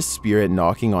 Is this spirit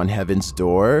knocking on heaven's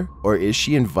door? Or is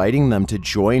she inviting them to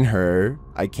join her?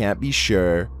 I can't be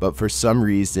sure, but for some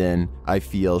reason, I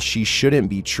feel she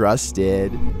shouldn't be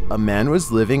trusted. A man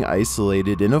was living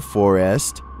isolated in a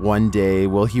forest. One day,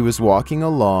 while he was walking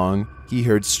along, he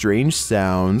heard strange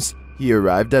sounds. He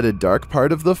arrived at a dark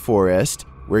part of the forest,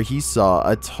 where he saw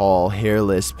a tall,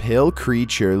 hairless, pale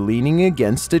creature leaning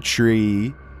against a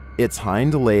tree. Its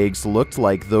hind legs looked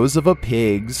like those of a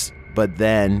pig's. But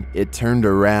then it turned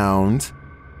around.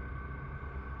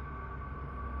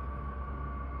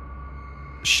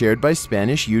 Shared by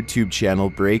Spanish YouTube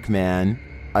channel Breakman.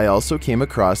 I also came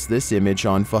across this image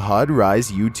on Fahad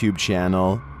Rai's YouTube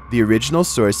channel. The original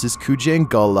source is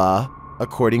Kujangula.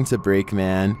 According to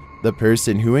Breakman, the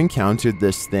person who encountered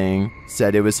this thing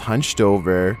said it was hunched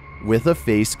over, with a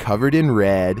face covered in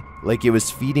red, like it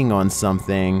was feeding on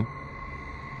something.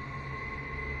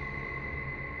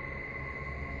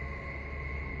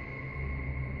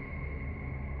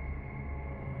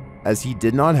 As he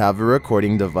did not have a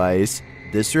recording device,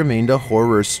 this remained a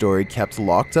horror story kept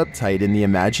locked up tight in the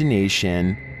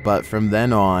imagination, but from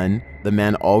then on, the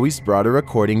man always brought a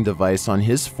recording device on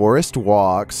his forest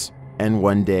walks, and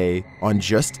one day, on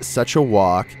just such a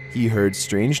walk, he heard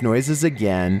strange noises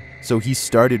again, so he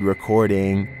started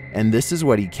recording, and this is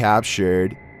what he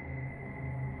captured.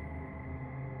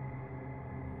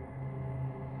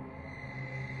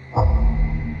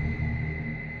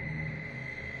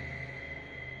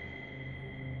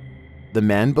 The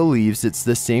man believes it's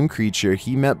the same creature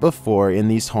he met before in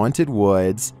these haunted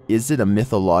woods. Is it a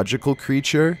mythological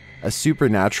creature, a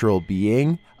supernatural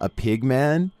being, a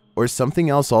pigman, or something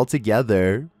else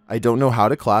altogether? I don't know how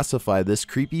to classify this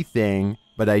creepy thing,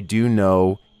 but I do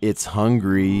know it's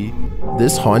hungry.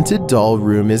 This haunted doll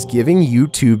room is giving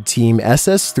YouTube team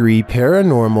SS3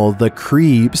 Paranormal the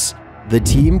creeps. The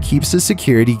team keeps a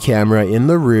security camera in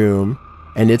the room,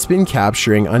 and it's been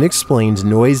capturing unexplained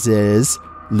noises.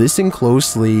 Listen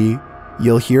closely.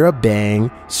 You'll hear a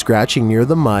bang, scratching near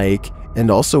the mic,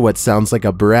 and also what sounds like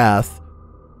a breath.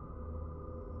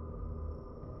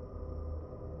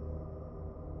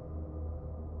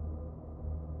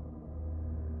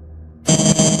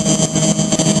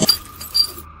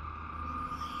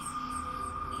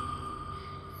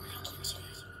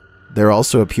 There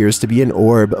also appears to be an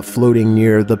orb floating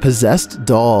near the possessed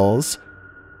dolls.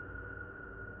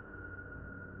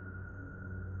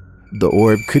 The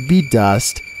orb could be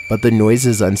dust, but the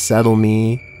noises unsettle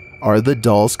me. Are the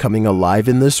dolls coming alive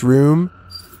in this room?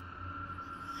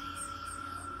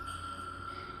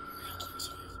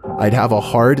 I'd have a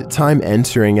hard time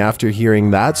entering after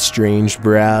hearing that strange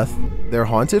breath. Their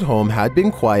haunted home had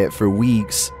been quiet for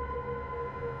weeks.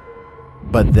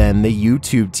 But then the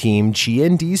YouTube team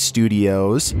G&D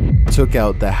Studios took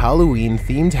out the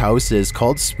Halloween-themed houses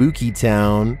called Spooky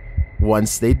Town.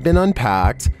 Once they'd been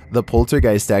unpacked, the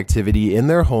poltergeist activity in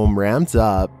their home ramped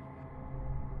up.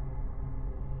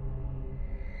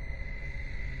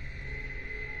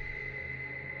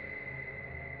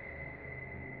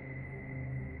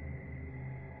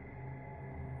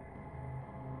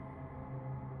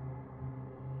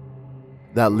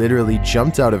 That literally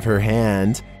jumped out of her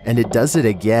hand, and it does it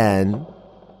again.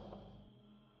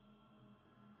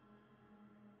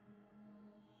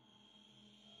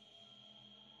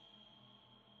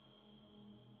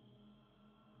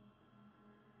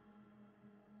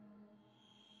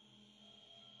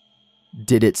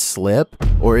 Did it slip,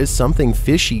 or is something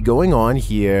fishy going on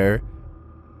here?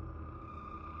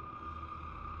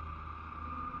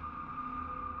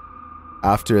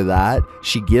 After that,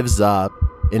 she gives up.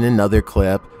 In another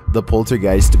clip, the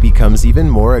poltergeist becomes even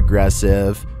more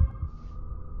aggressive.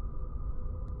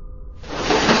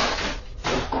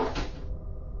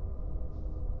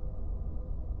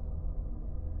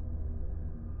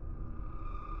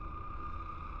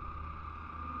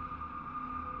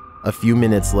 A few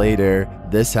minutes later,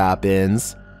 this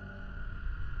happens.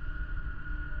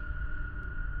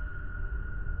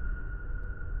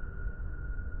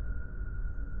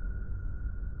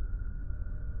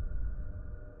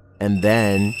 And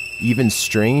then, even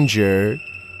stranger,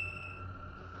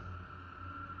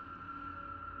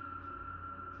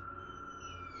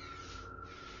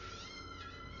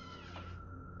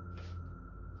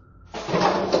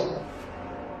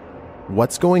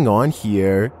 what's going on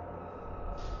here?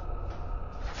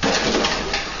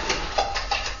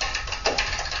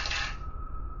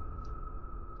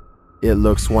 It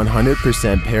looks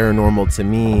 100% paranormal to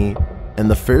me. And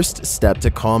the first step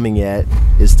to calming it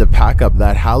is to pack up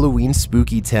that Halloween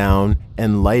spooky town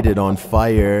and light it on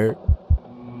fire.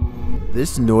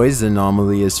 This noise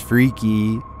anomaly is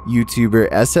freaky.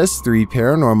 YouTuber SS3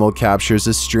 Paranormal captures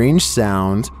a strange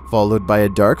sound, followed by a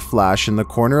dark flash in the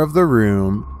corner of the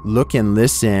room. Look and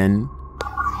listen.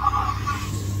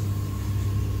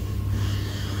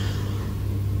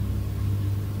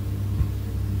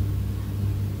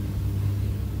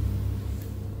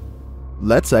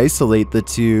 Let's isolate the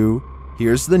two.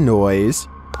 Here's the noise.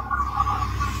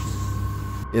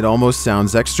 It almost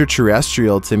sounds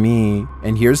extraterrestrial to me.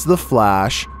 And here's the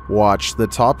flash. Watch the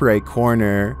top right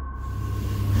corner.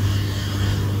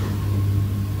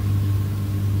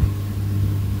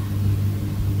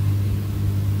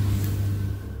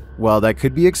 Well, that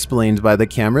could be explained by the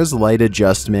camera's light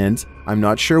adjustment. I'm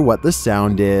not sure what the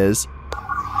sound is.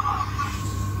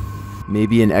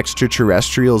 Maybe an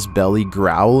extraterrestrial's belly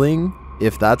growling?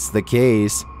 If that's the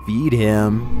case, feed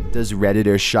him. Does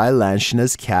Redditor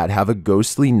Shailanshna's cat have a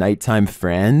ghostly nighttime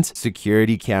friend?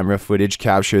 Security camera footage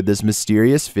captured this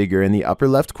mysterious figure in the upper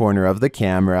left corner of the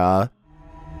camera.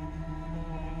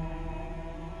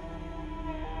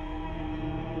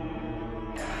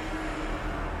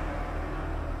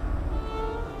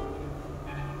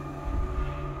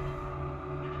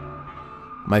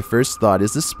 My first thought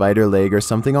is a spider leg or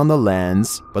something on the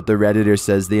lens, but the Redditor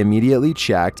says they immediately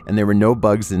checked and there were no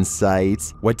bugs in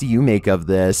sight. What do you make of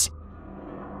this?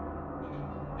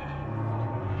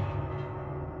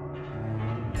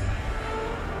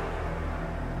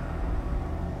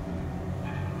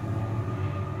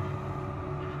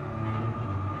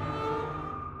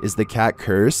 Is the cat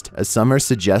cursed, as some are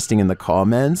suggesting in the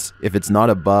comments? If it's not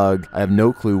a bug, I have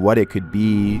no clue what it could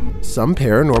be. Some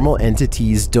paranormal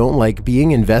entities don't like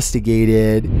being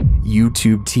investigated.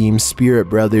 YouTube team Spirit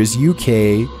Brothers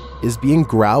UK is being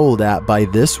growled at by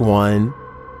this one.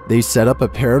 They set up a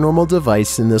paranormal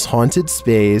device in this haunted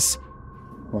space.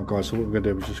 Right guys, so what we're going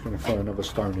to do is just going to throw another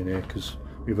stone in here because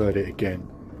we've heard it again.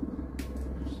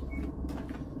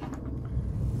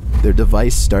 Their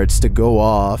device starts to go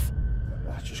off.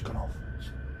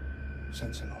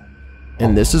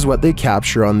 And this is what they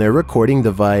capture on their recording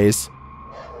device.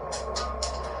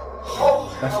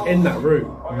 That's in that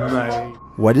room. Mate.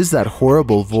 What is that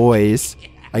horrible voice?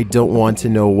 I don't want to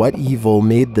know what evil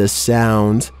made this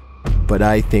sound, but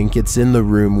I think it's in the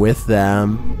room with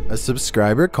them. A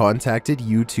subscriber contacted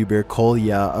YouTuber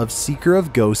Kolya of Seeker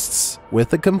of Ghosts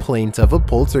with a complaint of a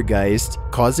poltergeist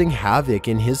causing havoc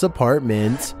in his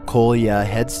apartment. Kolya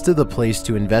heads to the place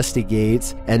to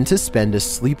investigate and to spend a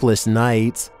sleepless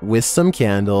night. With some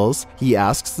candles, he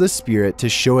asks the spirit to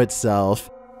show itself.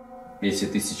 Если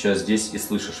ты сейчас здесь и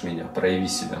слышишь меня, прояви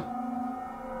себя.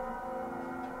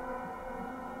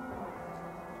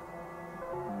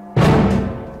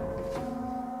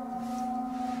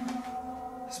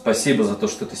 Спасибо за то,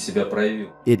 что ты себя проявил.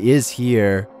 It is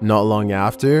here. Not long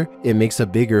after, it makes a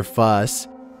bigger fuss.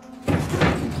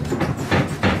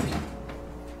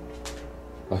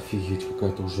 Офигеть,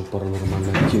 какая-то уже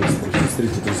паранормальная активность.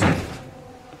 Смотрите, друзья.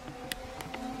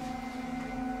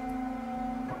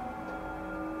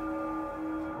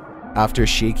 After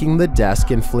shaking the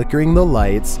desk and flickering the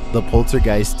lights, the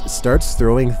poltergeist starts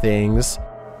throwing things.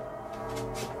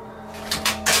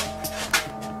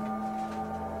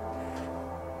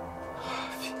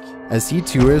 As he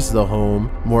tours the home,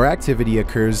 more activity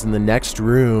occurs in the next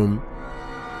room.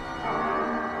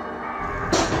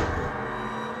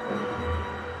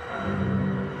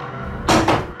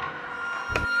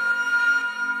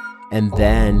 And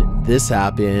then this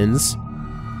happens.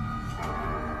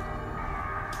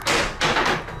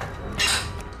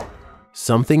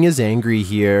 Something is angry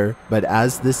here, but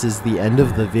as this is the end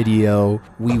of the video,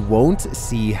 we won't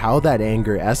see how that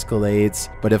anger escalates,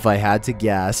 but if I had to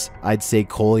guess, I'd say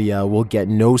Kolya will get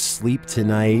no sleep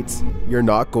tonight. You're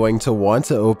not going to want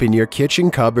to open your kitchen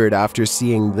cupboard after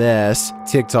seeing this.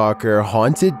 TikToker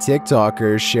Haunted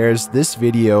TikToker shares this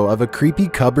video of a creepy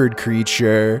cupboard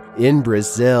creature in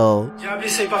Brazil. Já abri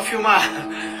isso aí pra filmar.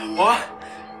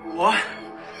 Ó,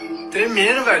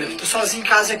 tremendo, velho. Tô sozinho em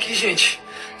casa aqui, gente.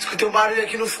 Escutei um barulho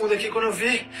aqui no fundo aqui quando eu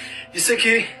vi isso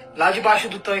aqui, lá debaixo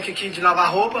do tanque aqui de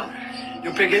lavar roupa.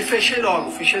 Eu peguei e fechei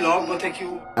logo, botei aqui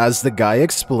o... As the guy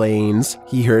explains,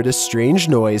 he heard a strange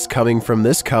noise coming from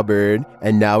this cupboard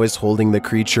and now is holding the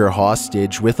creature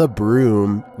hostage with a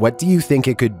broom. What do you think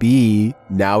it could be?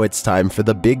 Now it's time for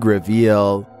the big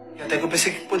reveal. Até que eu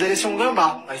pensei que poderia ser um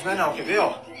gambá, mas não é não, quer ver,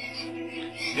 ó?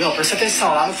 Viu, ó, presta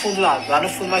atenção, lá no fundo, lá no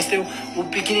fundo, mas tem o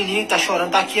pequenininho que tá chorando,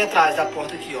 tá aqui atrás da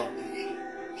porta aqui, ó.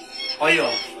 Olha, ó.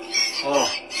 Olha,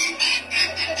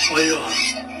 ó.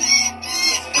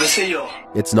 Esse aí, ó.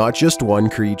 It's not just one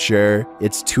creature,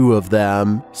 it's two of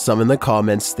them. Some in the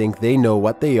comments think they know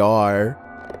what they are.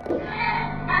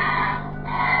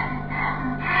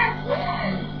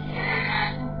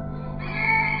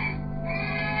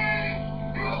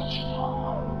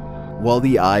 While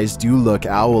the eyes do look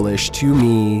owlish to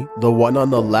me, the one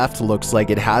on the left looks like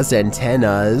it has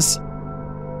antennas.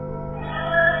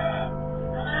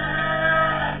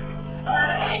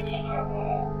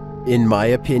 In my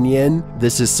opinion,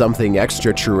 this is something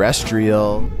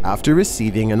extraterrestrial. After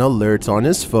receiving an alert on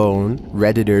his phone,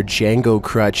 Redditor Django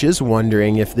Crutch is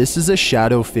wondering if this is a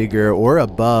shadow figure or a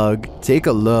bug. Take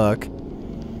a look.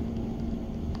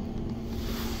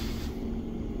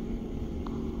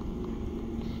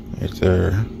 Right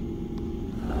there.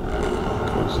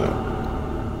 What's up?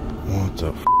 What the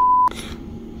f?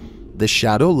 The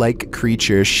shadow-like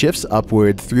creature shifts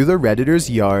upward through the Redditor's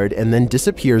yard and then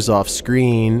disappears off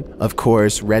screen. Of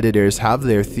course, Redditors have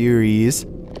their theories.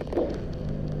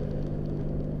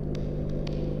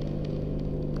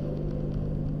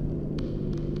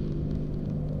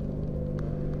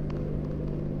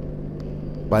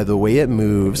 By the way it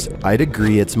moves, I'd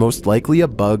agree it's most likely a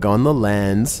bug on the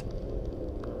lens.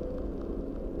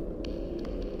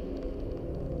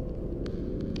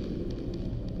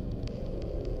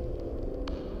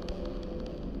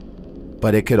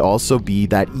 But it could also be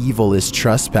that evil is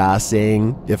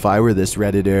trespassing. If I were this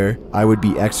Redditor, I would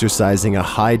be exercising a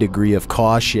high degree of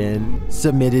caution.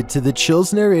 Submitted to the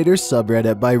Chills Narrator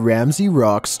subreddit by Ramsey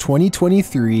Rocks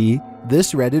 2023,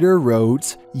 this Redditor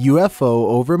wrote, UFO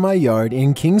over my yard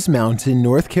in Kings Mountain,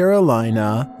 North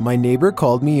Carolina. My neighbor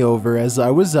called me over as I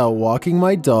was out walking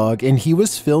my dog and he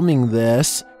was filming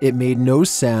this. It made no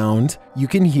sound. You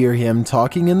can hear him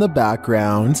talking in the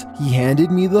background. He handed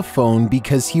me the phone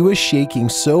because he was shaking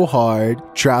so hard.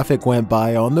 Traffic went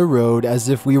by on the road as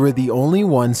if we were the only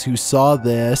ones who saw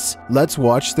this. Let's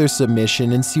watch their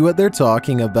submission and see what they're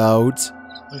talking about.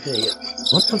 Okay,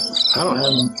 what the? I don't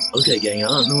have. Okay, gang, I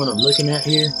don't know what I'm looking at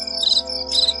here.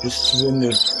 This is in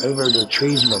the over the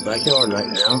trees in my backyard right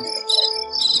now.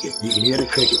 You can hear the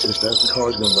crickets and stuff. The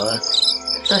cars going by.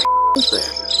 What's that?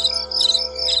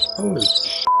 Holy.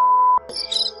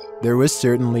 There was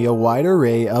certainly a wide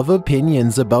array of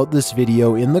opinions about this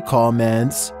video in the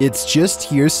comments. It's just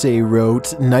hearsay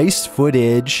wrote, nice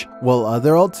footage, while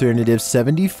other alternative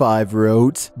 75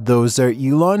 wrote, those are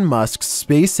Elon Musk's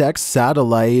SpaceX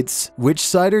satellites. Which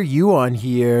side are you on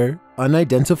here?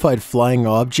 Unidentified flying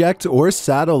object or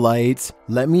satellite?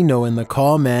 Let me know in the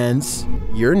comments.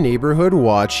 Your neighborhood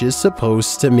watch is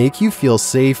supposed to make you feel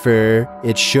safer.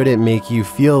 It shouldn't make you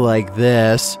feel like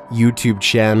this. YouTube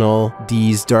channel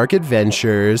D's Dark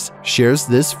Adventures shares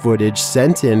this footage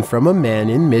sent in from a man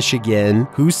in Michigan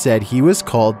who said he was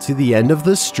called to the end of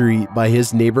the street by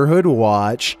his neighborhood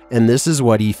watch, and this is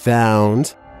what he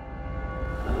found.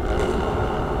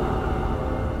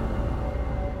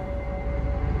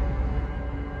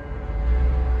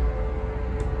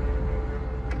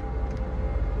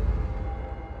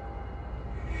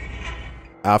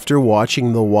 After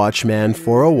watching the Watchman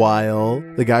for a while,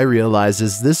 the guy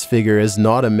realizes this figure is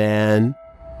not a man.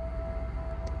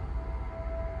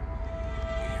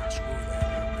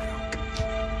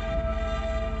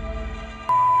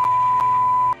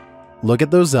 Look at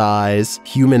those eyes.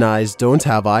 Human eyes don't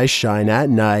have eye shine at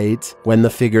night. When the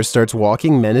figure starts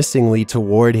walking menacingly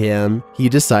toward him, he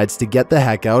decides to get the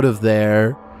heck out of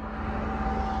there.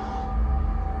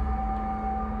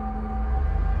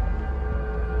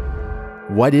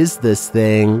 What is this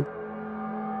thing?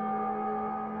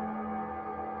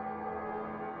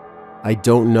 I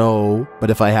don't know, but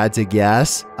if I had to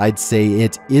guess, I'd say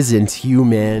it isn't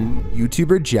human.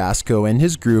 YouTuber Jasko and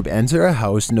his group enter a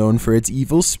house known for its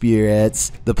evil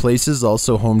spirits. The place is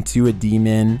also home to a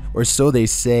demon, or so they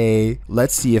say.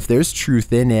 Let's see if there's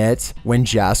truth in it. When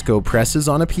Jasko presses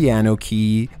on a piano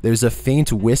key, there's a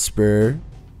faint whisper.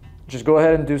 Just go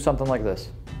ahead and do something like this.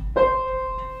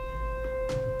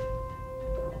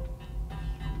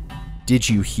 Did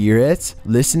you hear it?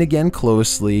 Listen again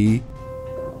closely.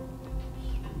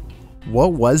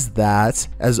 What was that?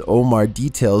 As Omar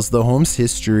details the home's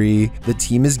history, the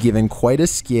team is given quite a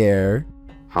scare.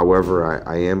 However,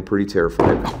 I am pretty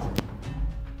terrified.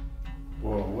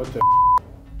 Whoa, what the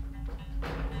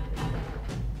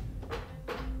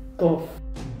Oh.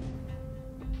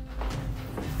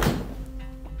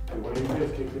 Why didn't you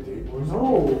guys kick the table?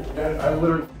 No, I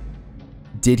literally...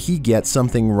 Did he get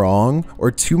something wrong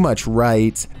or too much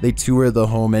right? They tour the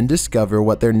home and discover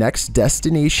what their next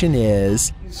destination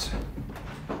is.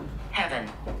 Heaven.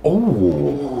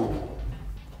 Oh.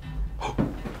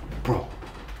 Bro,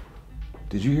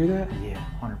 did you hear that? Yeah,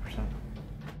 100%.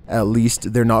 At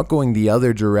least they're not going the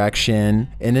other direction.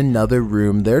 In another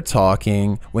room, they're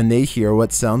talking when they hear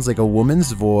what sounds like a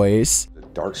woman's voice. The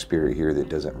dark spirit here that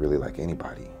doesn't really like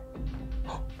anybody.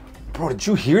 Bro, did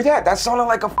you hear that? That sounded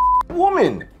like a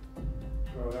woman.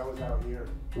 Bro, that was out here.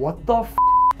 What the f?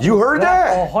 You heard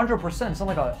that? 100%. It sounded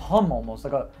like a hum almost,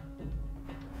 like a...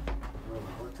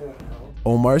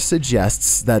 Omar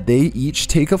suggests that they each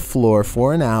take a floor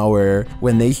for an hour.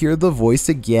 When they hear the voice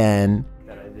again,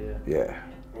 Good idea. Yeah.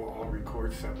 We'll all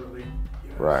record separately.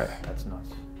 Yes. Right. That's nuts.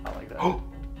 I like that.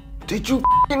 Did you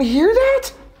f***ing hear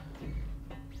that?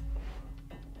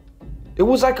 It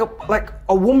was like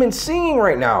a woman singing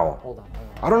right now. Hold on.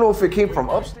 I don't know if it came from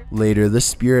upstairs. later the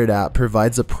Spirit app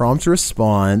provides a prompt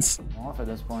response. I'm off at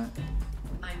this point.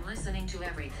 I'm listening to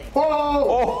everything.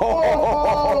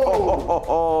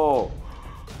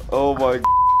 Oh my God.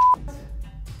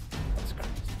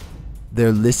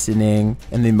 They're listening,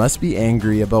 and they must be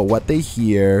angry about what they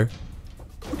hear.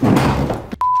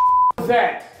 What was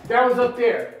that? That was up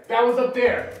there. That was up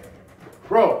there.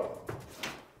 Bro.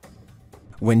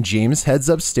 When James heads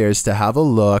upstairs to have a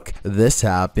look, this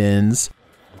happens.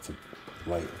 It's a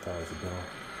light. I thought it was a bell.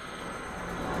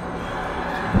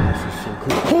 This is so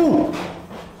cool.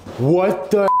 What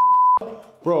the?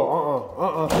 Bro,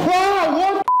 Ah,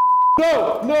 what?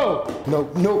 No.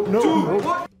 Dude,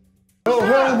 what? No,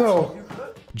 hell no.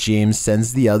 James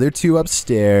sends the other two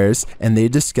upstairs, and they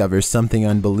discover something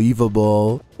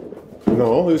unbelievable.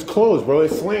 No, it was closed, bro.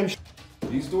 They slammed.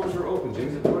 These doors are open,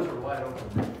 James. The doors are wide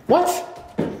open. What?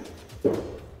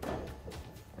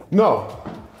 No.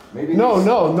 Maybe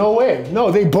No way.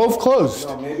 No, they both closed.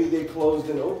 No, maybe they closed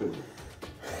and opened.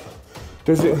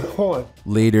 Does it? Hold on.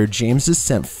 Later, James is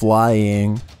sent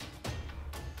flying.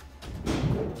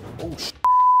 Oh, sh.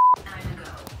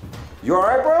 You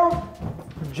alright, bro?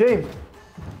 James.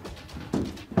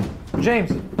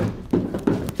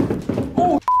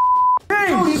 Oh,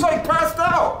 James, he's like passed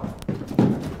out.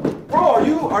 Bro, are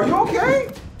you okay?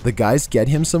 The guys get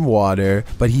him some water,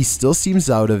 but he still seems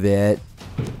out of it.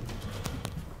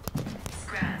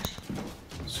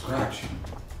 Scratch.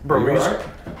 Bro, are you alright?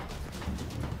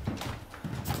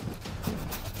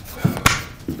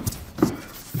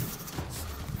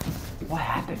 What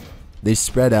happened? They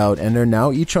spread out and are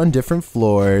now each on different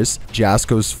floors.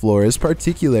 Jasko's floor is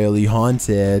particularly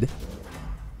haunted.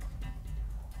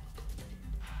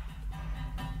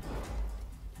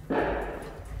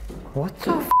 What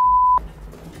the f?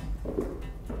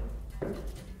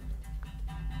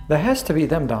 That has to be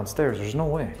them downstairs. There's no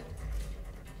way.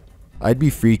 I'd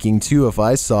be freaking too if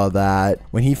I saw that.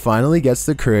 When he finally gets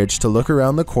the courage to look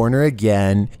around the corner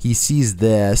again, he sees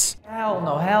this. Hell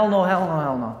no.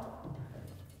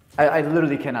 I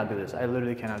literally cannot do this.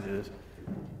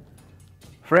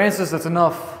 Francis, that's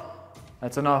enough.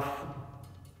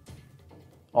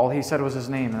 All he said was his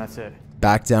name, and that's it.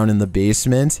 Back down in the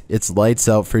basement, it's lights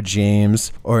out for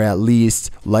James, or at least,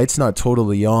 lights not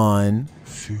totally on.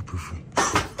 Super freak.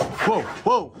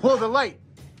 Whoa, the light.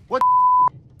 What?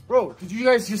 Bro, did you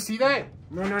guys just see that?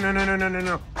 No, no, no, no, no, no, no,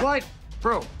 no. What?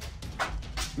 Bro.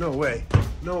 No way.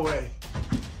 No way.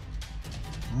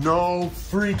 No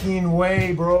freaking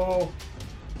way, bro.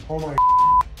 Oh my.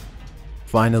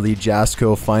 Finally,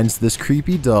 Jasko finds this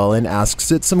creepy doll and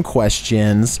asks it some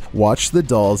questions. Watch the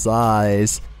doll's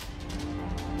eyes.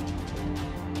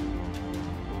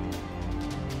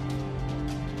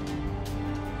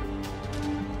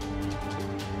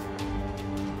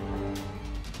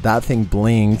 That thing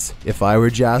blinked. If I were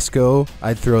Jasko,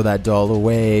 I'd throw that doll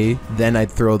away. Then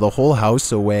I'd throw the whole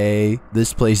house away.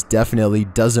 This place definitely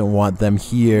doesn't want them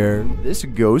here. This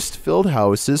ghost-filled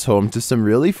house is home to some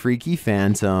really freaky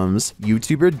phantoms.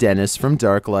 YouTuber Dennis from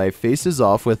Dark Life faces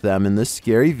off with them in this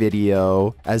scary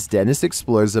video. As Dennis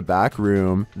explores a back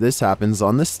room, this happens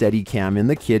on the Steadicam in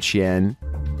the kitchen.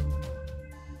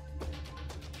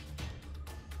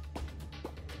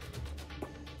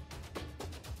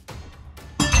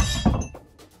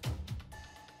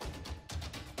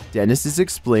 Dennis is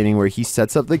explaining where he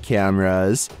sets up the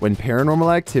cameras when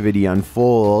paranormal activity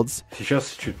unfolds.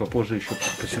 Сейчас чуть попозже еще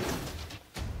посмотрим.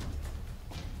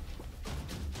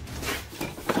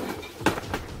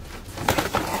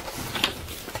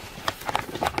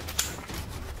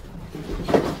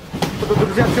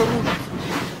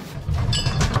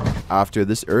 After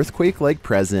this earthquake-like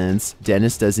presence,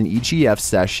 Dennis does an EGF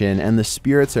session and the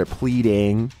spirits are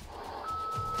pleading.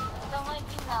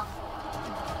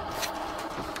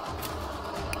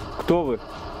 Кто вы?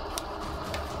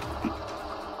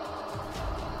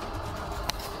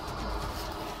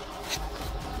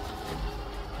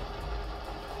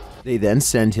 They then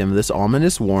send him this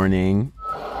ominous warning.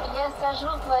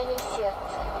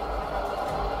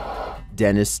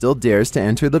 Dennis still dares to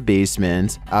enter the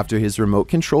basement after his remote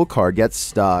control car gets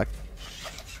stuck.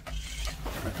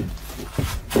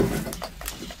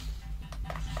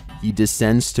 He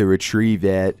descends to retrieve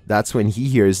it. That's when he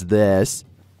hears this.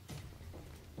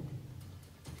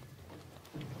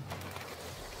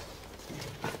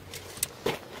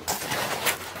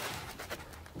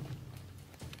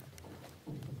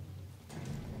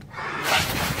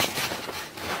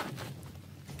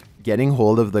 Getting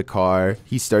hold of the car,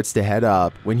 he starts to head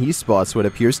up when he spots what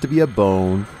appears to be a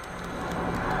bone.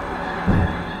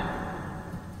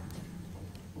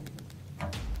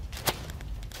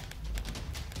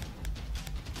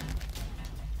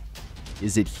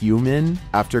 Is it human?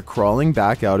 After crawling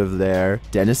back out of there,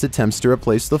 Dennis attempts to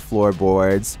replace the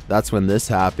floorboards. That's when this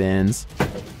happens.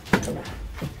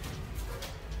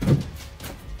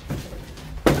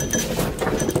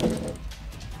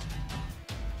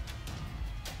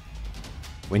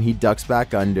 When he ducks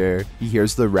back under, he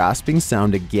hears the rasping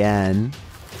sound again.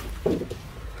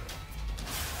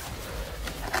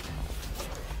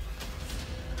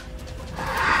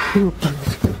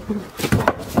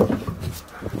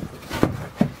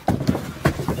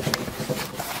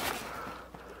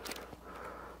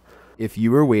 If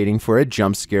you were waiting for a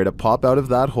jump scare to pop out of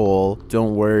that hole,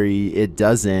 don't worry, it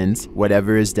doesn't.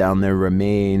 Whatever is down there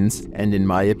remains, and in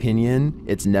my opinion,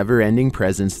 its never-ending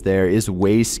presence there is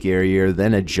way scarier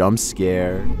than a jump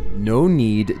scare. No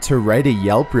need to write a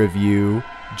Yelp review,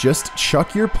 just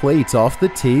chuck your plate off the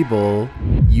table.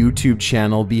 YouTube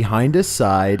channel Behind a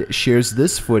Side shares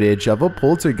this footage of a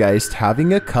poltergeist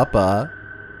having a cuppa.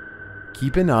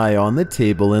 Keep an eye on the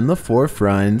table in the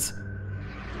forefront.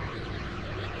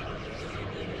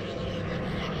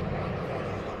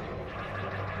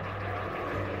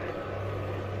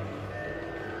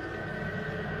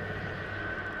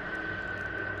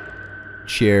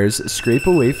 Chairs scrape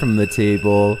away from the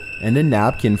table, and a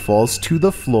napkin falls to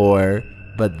the floor,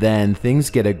 but then things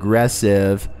get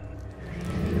aggressive.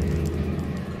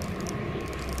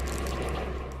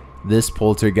 This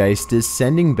poltergeist is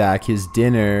sending back his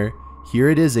dinner. Here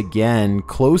it is again,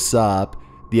 close up.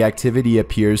 The activity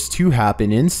appears to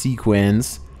happen in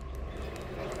sequence.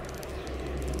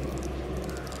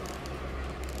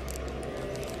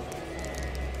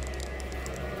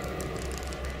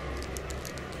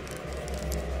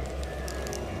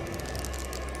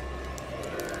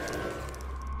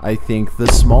 I think the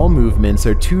small movements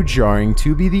are too jarring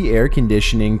to be the air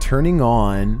conditioning turning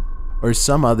on, or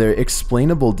some other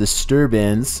explainable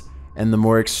disturbance, and the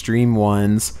more extreme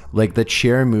ones, like the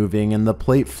chair moving and the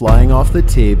plate flying off the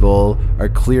table, are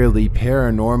clearly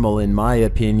paranormal in my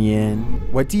opinion.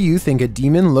 What do you think a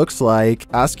demon looks like?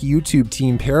 Ask YouTube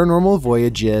team Paranormal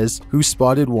Voyages, who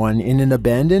spotted one in an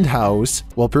abandoned house.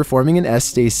 While performing an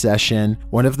S-Day session,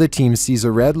 one of the team sees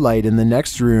a red light in the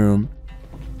next room.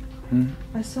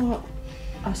 I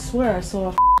swear I saw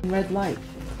a red light.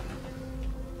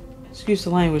 Excuse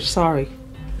the language, sorry.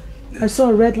 I saw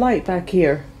a red light back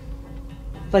here.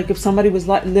 Like if somebody was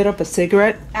lit up a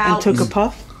cigarette and took a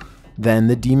puff. Then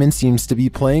the demon seems to be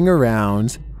playing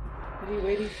around. What are you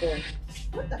waiting for?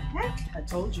 What the heck? I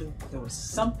told you there was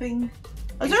something.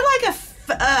 Was there like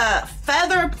a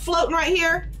feather floating right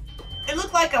here? It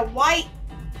looked like a white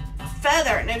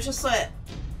feather, and it was just like,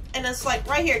 and it's like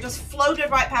right here, just floated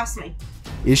right past me.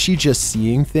 Is she just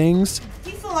seeing things?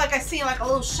 I feel like I see like a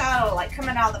little shadow like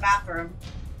coming out of the bathroom.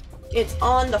 It's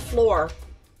on the floor.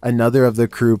 Another of the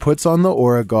crew puts on the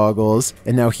aura goggles,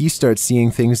 and now he starts seeing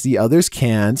things the others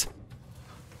can't.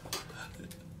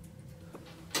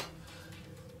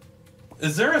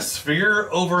 Is there a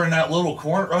sphere over in that little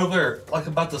corner over there, like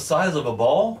about the size of a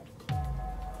ball?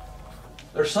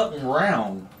 There's something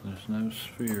round. There's no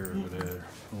sphere over there,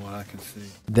 from what I can see.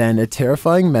 Then a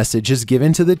terrifying message is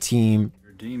given to the team.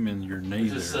 You're a demon, you're It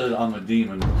neither. just said I'm a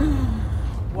demon.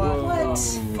 What? I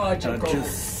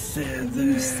just said that.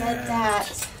 You said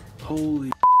that.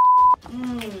 Holy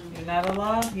You're not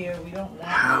allowed here. We don't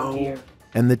want you here.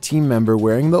 And the team member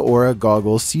wearing the aura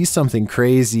goggles sees something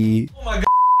crazy. Oh my god,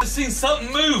 I seen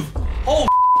something move. Oh,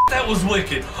 that was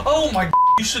wicked. Oh my god,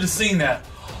 you should have seen that.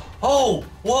 Oh,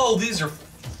 whoa, these are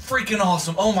freaking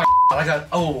awesome. Oh my god,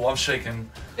 I'm shaking.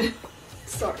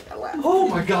 Sorry, I laughed. Oh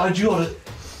my god, you ought to.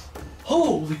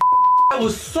 Holy that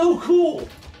was so cool.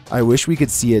 I wish we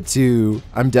could see it too.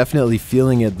 I'm definitely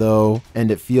feeling it though,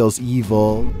 and it feels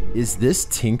evil. Is this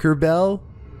Tinkerbell?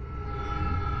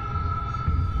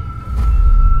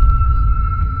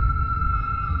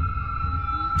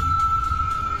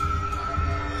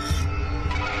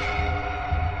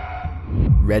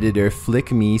 Redditor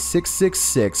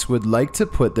FlickMe666 would like to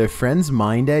put their friend's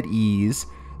mind at ease.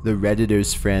 The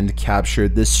Redditor's friend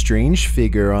captured this strange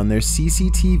figure on their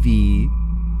CCTV.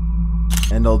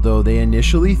 And although they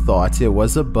initially thought it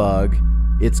was a bug,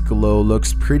 its glow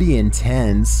looks pretty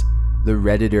intense. The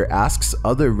Redditor asks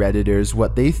other Redditors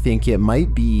what they think it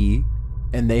might be,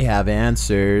 and they have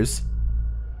answers.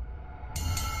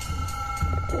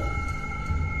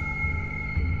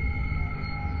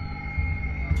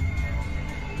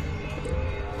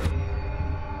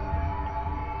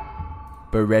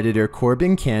 But Redditor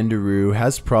Corbin Kangaroo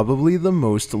has probably the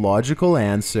most logical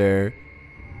answer.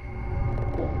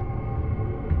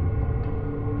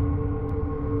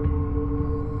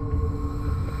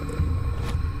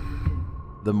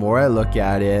 The more I look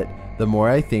at it, the more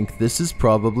I think this is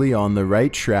probably on the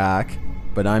right track,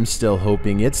 but I'm still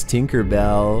hoping it's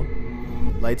Tinkerbell.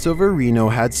 Lights Over Reno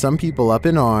had some people up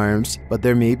in arms, but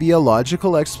there may be a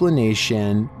logical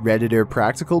explanation. Redditor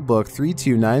Practical Book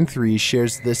 3293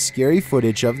 shares this scary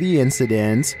footage of the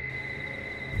incident.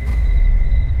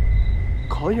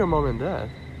 Call your mom and dad.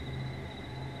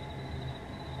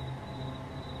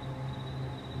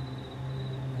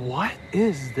 What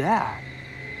is that?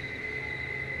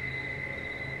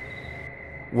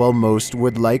 While most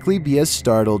would likely be as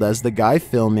startled as the guy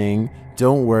filming,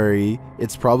 don't worry,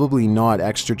 it's probably not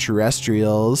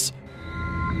extraterrestrials.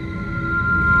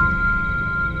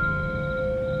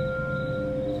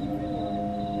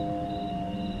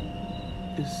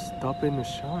 It's stopping to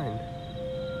shine.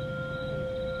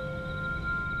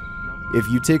 If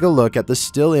you take a look at the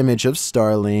still image of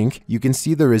Starlink, you can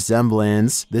see the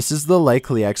resemblance. This is the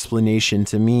likely explanation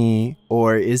to me.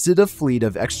 Or is it a fleet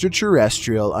of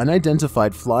extraterrestrial,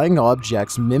 unidentified flying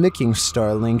objects mimicking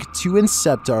Starlink to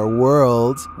incept our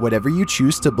world? Whatever you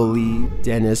choose to believe.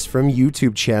 Dennis from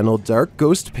YouTube channel Dark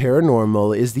Ghost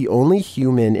Paranormal is the only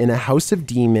human in a house of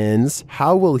demons.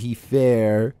 How will he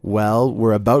fare? Well,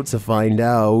 we're about to find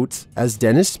out. As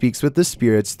Dennis speaks with the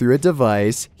spirits through a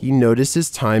device, he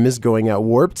notices time is going at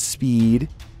warped speed.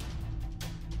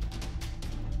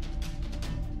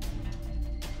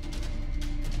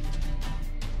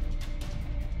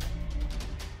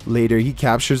 Later, he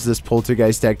captures this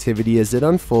poltergeist activity as it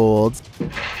unfolds.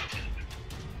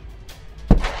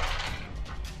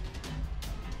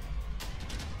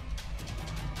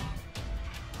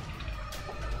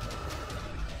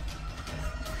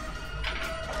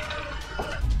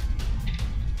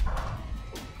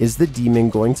 Is the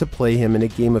demon going to play him in a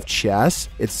game of chess?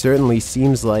 It certainly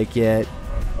seems like it.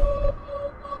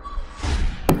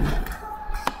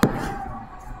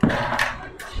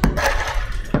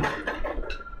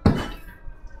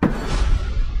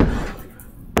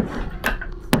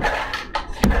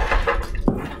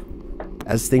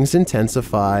 As things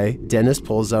intensify, Dennis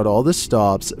pulls out all the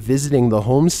stops, visiting the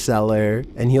home cellar,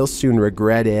 and he'll soon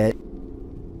regret it.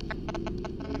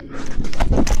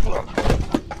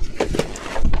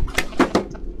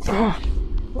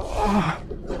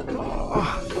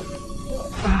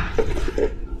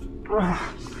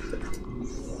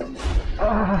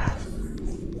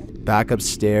 Back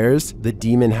upstairs, the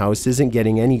demon house isn't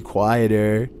getting any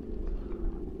quieter.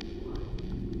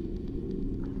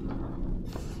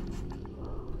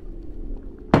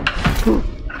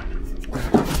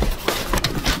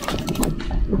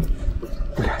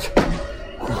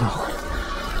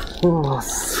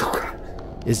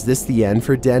 Is this the end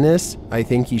for Dennis? I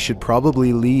think he should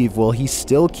probably leave while he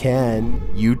still can.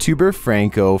 YouTuber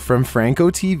Franco from Franco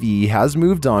TV has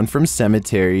moved on from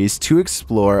cemeteries to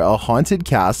explore a haunted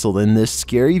castle in this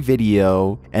scary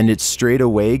video, and it's straight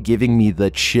away giving me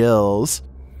the chills.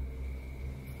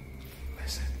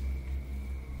 Listen.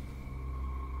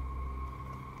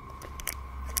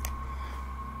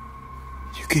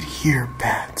 You could hear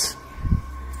bats.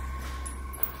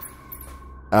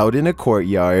 Out in a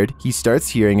courtyard, he starts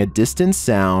hearing a distant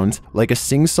sound, like a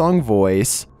sing-song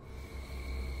voice.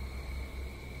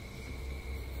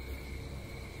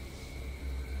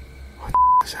 What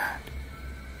is that?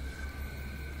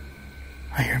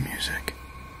 I hear music.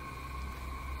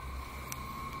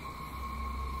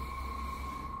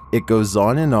 It goes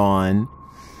on and on.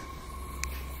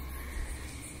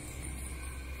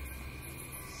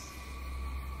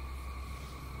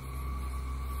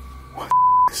 What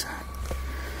is that?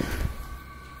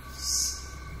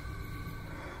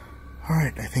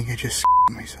 Alright, I think I just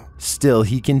myself. Still,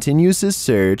 he continues his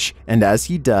search, and as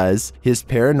he does, his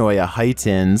paranoia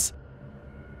heightens.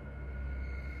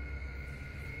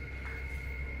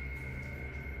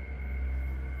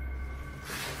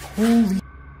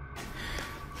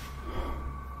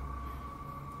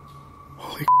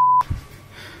 Holy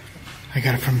I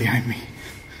got it from behind me.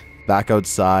 Back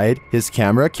outside, his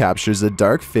camera captures a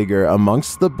dark figure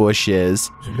amongst the bushes.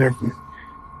 Look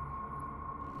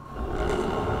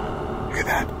at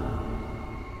that.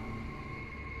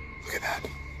 Look at that.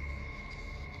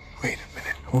 Wait a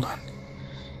minute, hold on.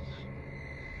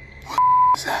 What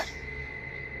is that?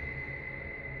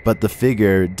 But the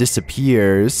figure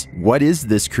disappears. What is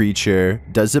this creature?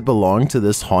 Does it belong to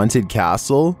this haunted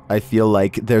castle? I feel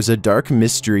like there's a dark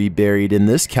mystery buried in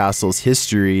this castle's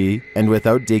history, and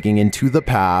without digging into the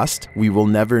past, we will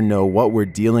never know what we're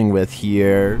dealing with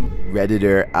here.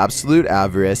 Redditor Absolute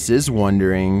Avarice is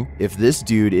wondering if this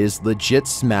dude is legit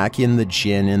smacking the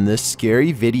gin in this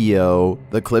scary video.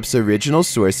 The clip's original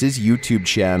source is YouTube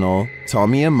channel,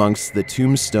 Tommy Amongst the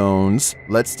Tombstones.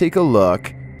 Let's take a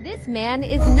look. This man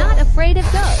is not afraid of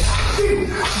ghosts. They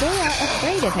are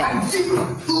afraid of him.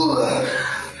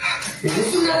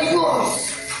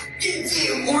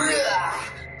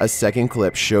 A second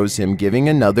clip shows him giving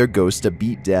another ghost a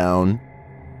beatdown.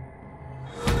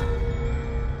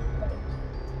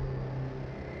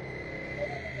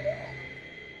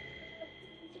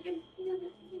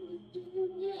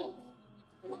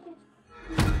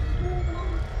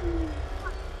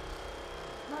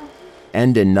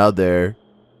 And another.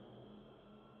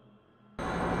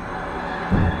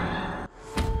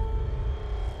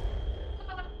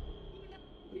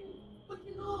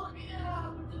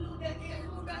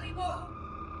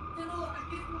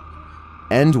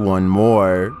 And one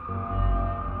more.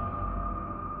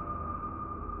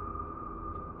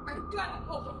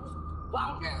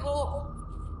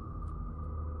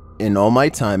 In all my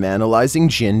time analyzing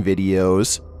Jinn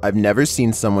videos, I've never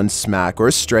seen someone smack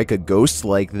or strike a ghost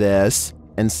like this,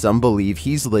 and some believe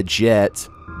he's legit. This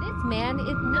man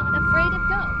is not afraid of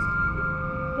ghosts.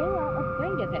 They are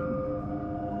afraid of him.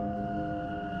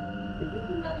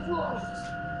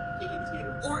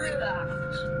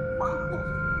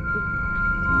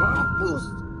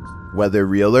 Whether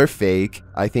real or fake,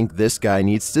 I think this guy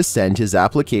needs to send his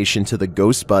application to the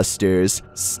Ghostbusters.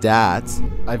 Stats: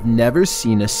 I've never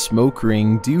seen a smoke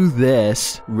ring do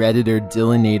this. Redditor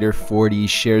Dillinator40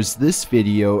 shares this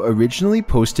video originally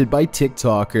posted by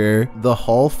TikToker The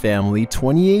Hall Family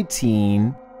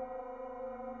 2018.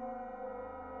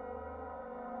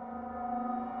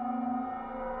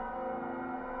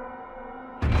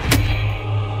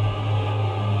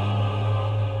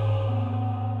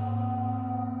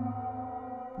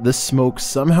 The smoke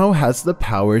somehow has the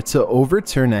power to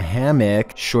overturn a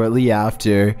hammock. Shortly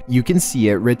after, you can see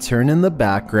it return in the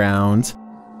background.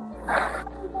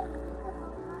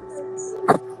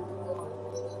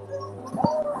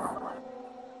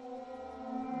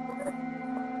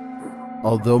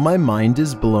 Although my mind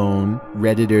is blown,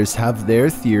 Redditors have their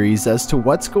theories as to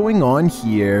what's going on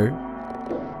here.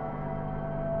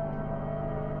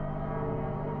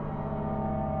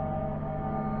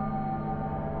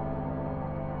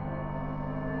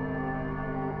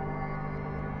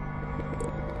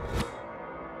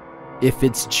 If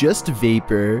it's just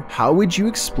vapor, how would you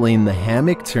explain the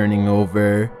hammock turning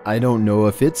over? I don't know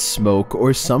if it's smoke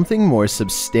or something more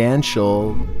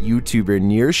substantial. YouTuber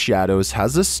Near Shadows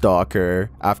has a stalker.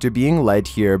 After being led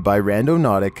here by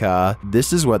Randonautica,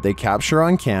 this is what they capture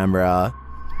on camera.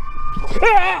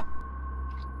 Ah!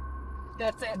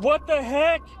 That's it. What the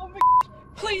heck? Oh my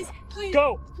please, please.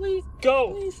 Go. Please.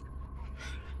 Go. Please.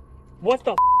 What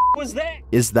the was that?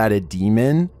 Is that a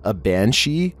demon, a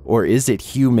banshee, or is it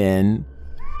human?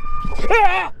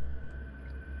 Ah!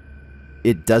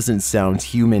 It doesn't sound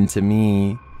human to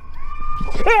me.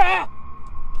 Ah!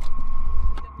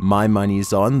 My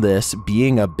money's on this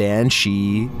being a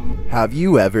banshee. Have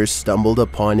you ever stumbled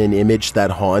upon an image that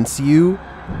haunts you?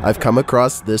 I've come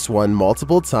across this one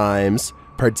multiple times,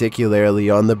 particularly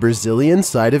on the Brazilian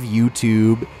side of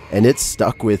YouTube, and it's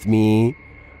stuck with me.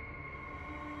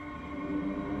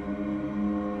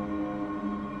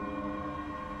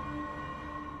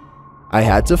 I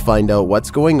had to find out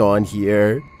what's going on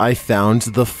here. I found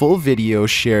the full video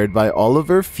shared by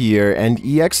Oliver Fear and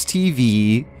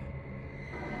EXTV.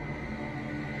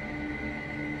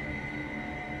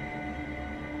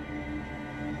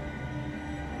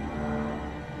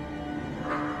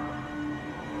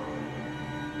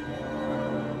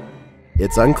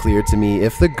 It's unclear to me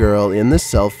if the girl in the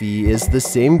selfie is the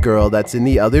same girl that's in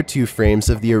the other two frames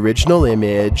of the original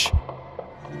image.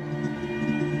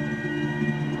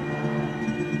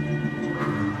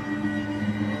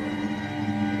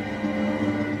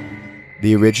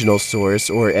 The original source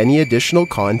or any additional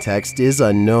context is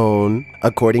unknown.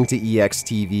 According to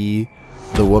EXTV,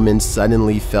 the woman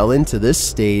suddenly fell into this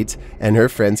state and her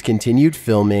friends continued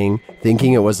filming,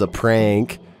 thinking it was a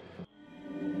prank.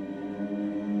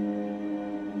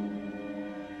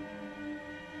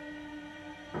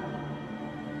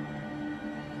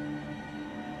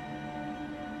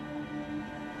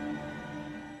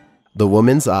 The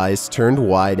woman's eyes turned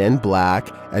wide and black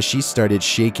as she started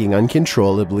shaking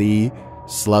uncontrollably.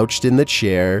 Slouched in the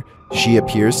chair, she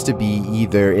appears to be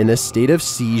either in a state of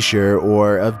seizure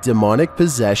or of demonic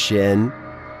possession.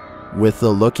 With the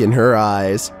look in her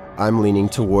eyes, I'm leaning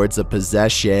towards a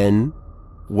possession.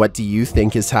 What do you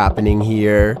think is happening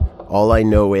here? All I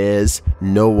know is,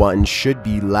 no one should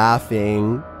be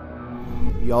laughing.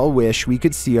 We all wish we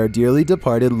could see our dearly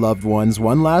departed loved ones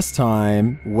one last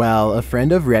time. Well, a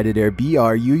friend of Redditor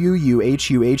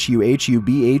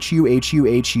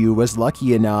BRUUUHUHUHUBHUHUHU was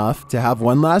lucky enough to have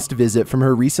one last visit from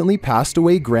her recently passed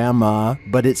away grandma,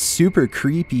 but it's super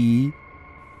creepy.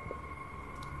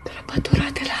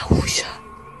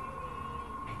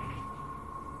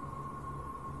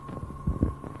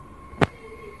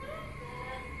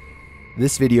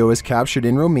 This video was captured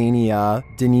in Romania.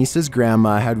 Denisa's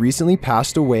grandma had recently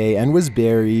passed away and was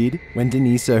buried. When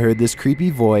Denisa heard this creepy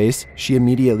voice, she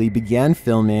immediately began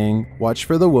filming. Watch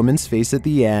for the woman's face at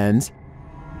the end.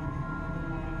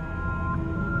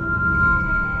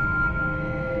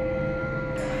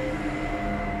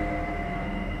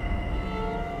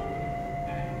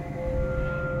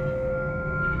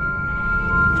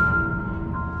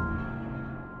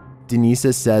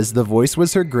 Denisa says the voice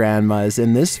was her grandma's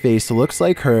and this face looks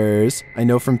like hers. I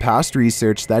know from past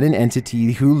research that an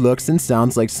entity who looks and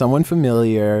sounds like someone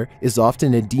familiar is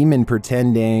often a demon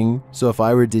pretending. So if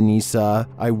I were Denisa,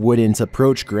 I wouldn't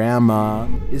approach grandma.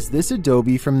 Is this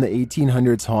Adobe from the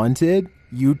 1800s haunted?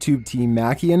 YouTube team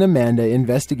Mackie and Amanda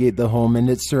investigate the home and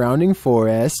its surrounding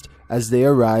forest. As they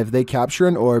arrive, they capture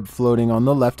an orb floating on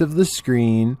the left of the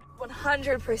screen.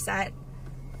 100%.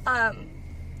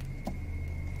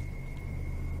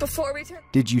 Before we turn.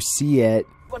 Did you see it?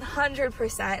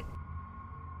 100%.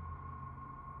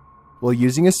 While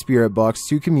using a spirit box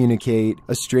to communicate,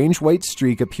 a strange white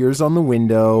streak appears on the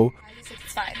window. It's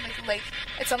fine. Like,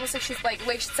 it's almost like she's like,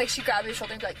 it's like she grabbed your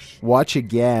shoulder and be like, Watch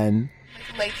again.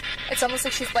 like, it's almost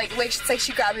like she's like, it's like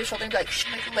she grabbed your shoulder and be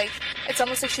like, it's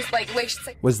almost like she's like, it's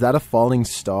like. Was that a falling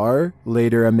star?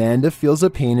 Later, Amanda feels a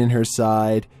pain in her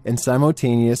side, and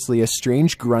simultaneously a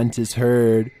strange grunt is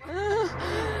heard.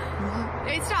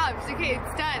 It stopped. Okay,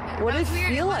 it's done. What did it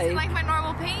weird. feel It wasn't like? like my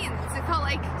normal pains. It felt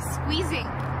like squeezing.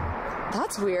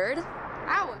 That's weird.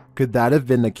 Ow. Could that have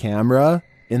been the camera?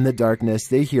 In the darkness,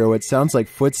 they hear what sounds like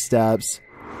footsteps.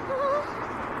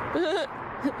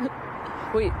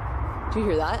 Wait, do you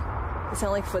hear that? It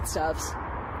sounded like footsteps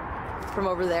from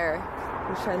over there.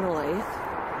 Let's shine the light.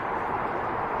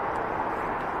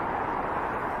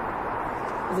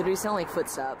 It literally sound like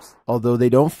footsteps. Although they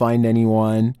don't find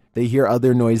anyone, they hear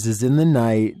other noises in the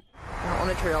night. I don't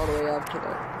want to turn all the way up to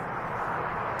it.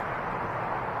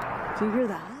 Do you hear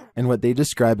that? And what they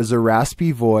describe as a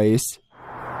raspy voice.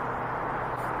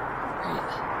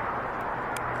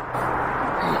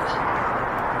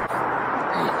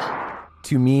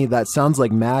 To me, that sounds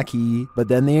like Mackie, but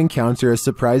then they encounter a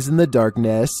surprise in the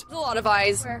darkness. There's a lot of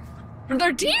eyes.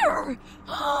 They're deer!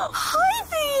 Hi,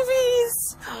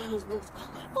 babies!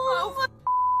 Oh my...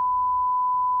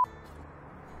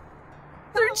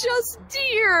 They're just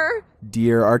deer!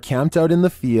 Deer are camped out in the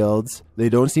fields. They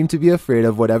don't seem to be afraid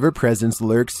of whatever presence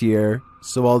lurks here.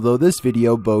 So although this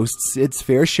video boasts its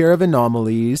fair share of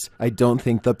anomalies, I don't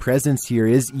think the presence here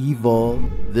is evil.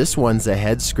 This one's a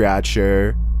head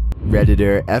scratcher.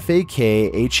 Redditor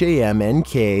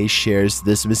FAKHAMNK shares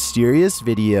this mysterious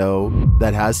video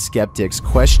that has skeptics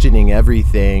questioning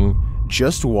everything.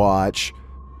 Just watch.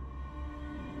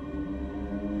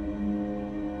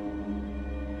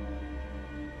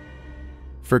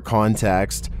 For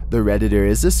context, the Redditor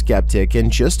is a skeptic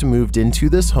and just moved into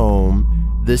this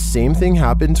home. This same thing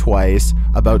happened twice,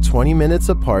 about 20 minutes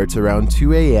apart around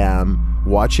 2 a.m.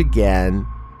 Watch again.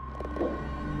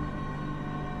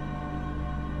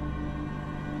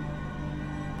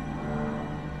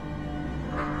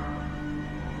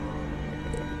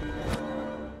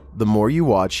 The more you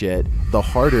watch it, the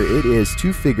harder it is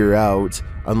to figure out,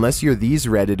 unless you're these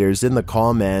Redditors in the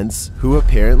comments, who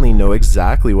apparently know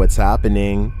exactly what's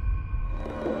happening.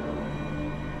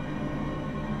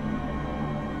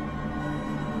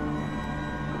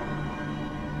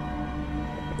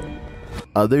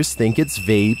 Others think it's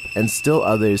vape, and still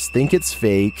others think it's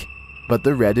fake. But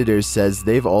the Redditor says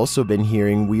they've also been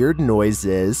hearing weird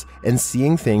noises and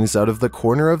seeing things out of the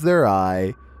corner of their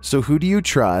eye. So who do you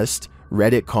trust?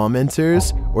 Reddit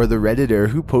commenters or the Redditor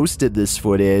who posted this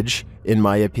footage? In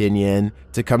my opinion,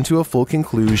 to come to a full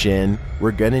conclusion,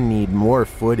 we're gonna need more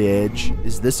footage.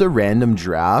 Is this a random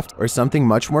draft or something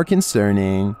much more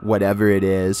concerning? Whatever it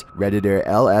is, Redditor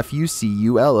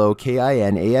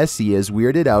LFUCULOKINASE is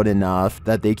weirded out enough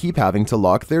that they keep having to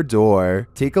lock their door.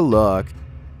 Take a look.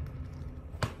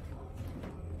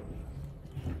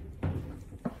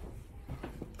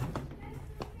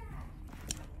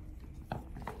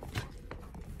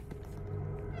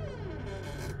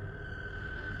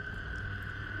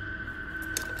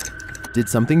 Did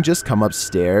something just come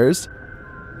upstairs?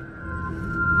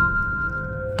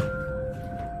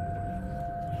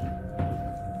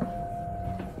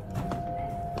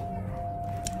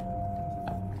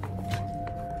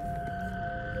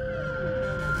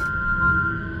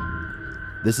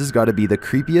 This has got to be the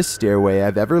creepiest stairway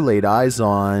I've ever laid eyes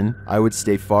on. I would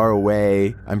stay far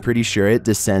away. I'm pretty sure it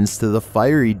descends to the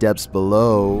fiery depths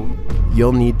below.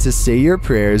 You'll need to say your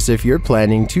prayers if you're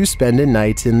planning to spend a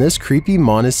night in this creepy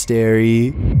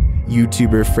monastery.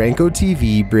 YouTuber Franco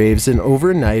TV braves an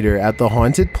overnighter at the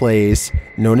haunted place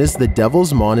known as the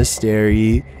Devil's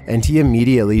Monastery, and he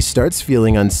immediately starts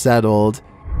feeling unsettled.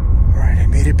 Alright, I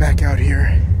made it back out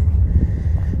here,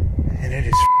 and it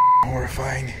is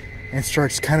horrifying. And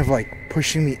starts kind of like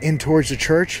pushing me in towards the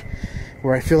church,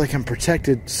 where I feel like I'm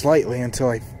protected slightly until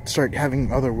I start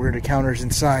having other weird encounters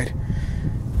inside.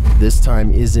 This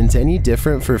time isn't any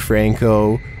different for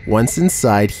Franco. Once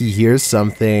inside, he hears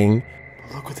something.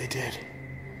 But look what they did.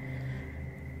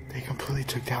 They completely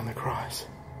took down the cross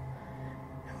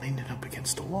and leaned it up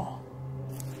against the wall.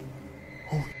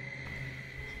 Oh,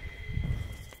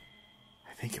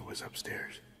 I think it was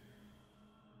upstairs.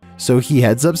 So he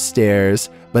heads upstairs,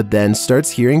 but then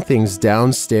starts hearing things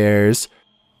downstairs.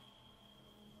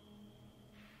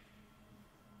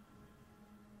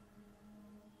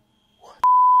 What?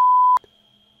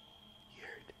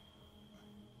 Weird.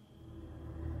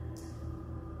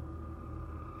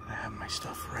 And I have my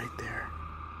stuff right there.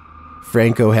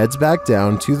 Franco heads back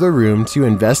down to the room to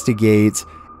investigate.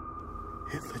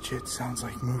 It legit sounds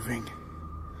like moving.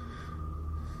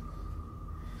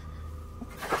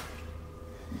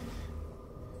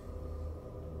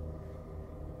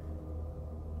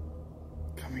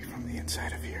 From the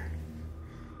inside of here.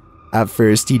 At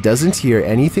first, he doesn't hear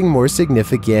anything more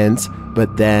significant,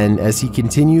 but then, as he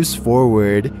continues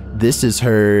forward, this is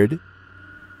heard.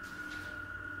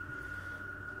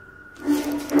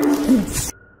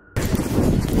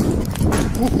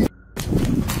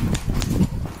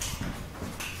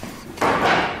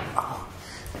 Oh,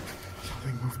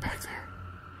 something moved back there.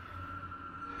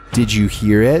 Did you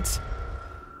hear it?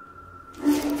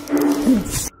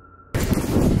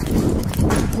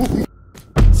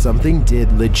 Something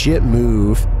did legit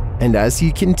move, and as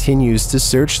he continues to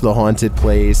search the haunted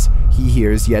place, he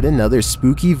hears yet another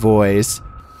spooky voice. I'm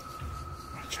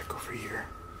gonna check over here.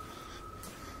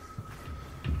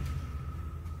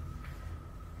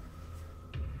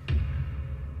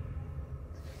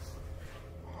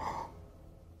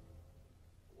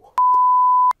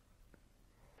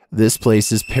 This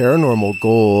place is paranormal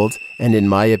gold, And in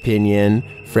my opinion,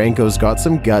 Franco's got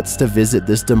some guts to visit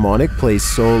this demonic place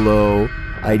solo.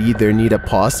 I'd either need a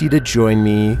posse to join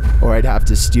me, or I'd have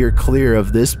to steer clear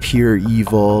of this pure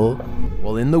evil.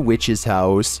 While in the witch's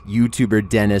house, YouTuber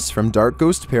Dennis from Dark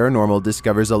Ghost Paranormal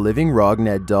discovers a living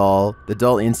Rogned doll. The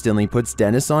doll instantly puts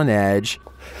Dennis on edge.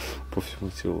 По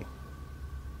всему телу.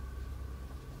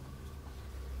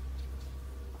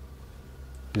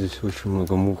 Здесь очень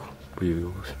много мух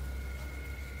появилось.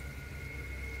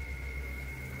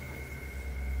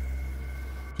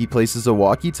 He places a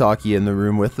walkie-talkie in the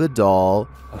room with the doll.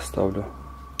 Оставлю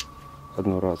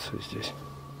одну рацию здесь.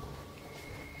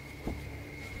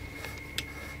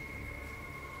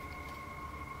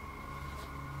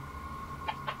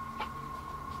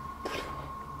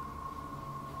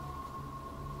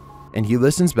 And he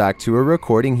listens back to a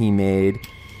recording he made.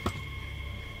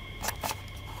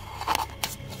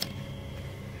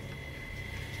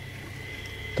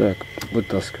 Так,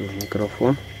 вытаскиваю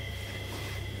микрофон.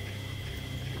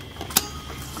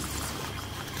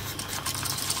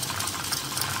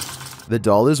 The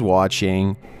doll is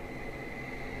watching.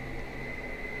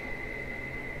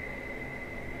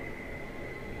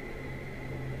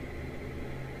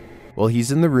 While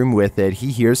he's in the room with it,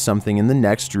 he hears something in the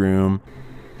next room.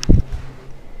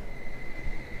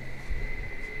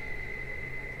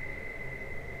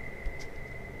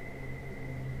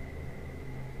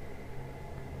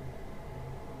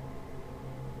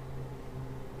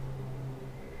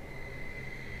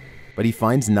 But he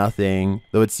finds nothing.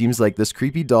 Though it seems like this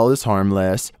creepy doll is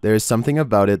harmless, there is something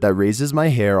about it that raises my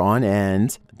hair on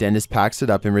end. Dennis packs it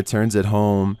up and returns it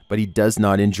home, but he does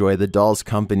not enjoy the doll's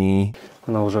company.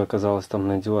 Она уже оказалась там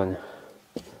на диване.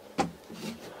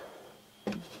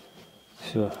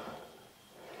 Все.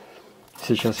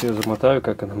 Сейчас я замотаю,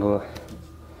 как она была.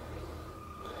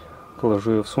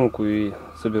 Положу ее в сумку и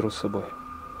заберу с собой.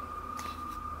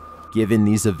 Given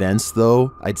these events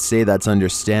though, I'd say that's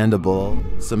understandable.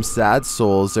 Some sad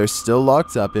souls are still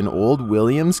locked up in Old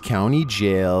Williams County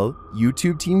Jail.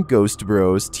 YouTube team Ghost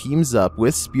Bros teams up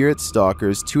with spirit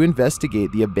stalkers to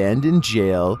investigate the abandoned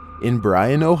jail in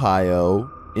Bryan, Ohio.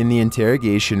 In the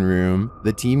interrogation room,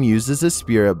 the team uses a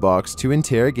spirit box to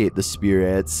interrogate the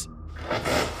spirits.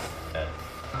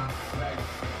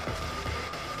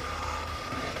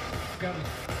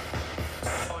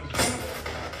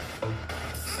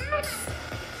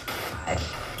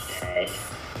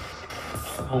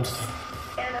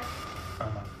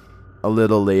 A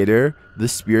little later, the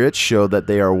spirits show that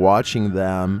they are watching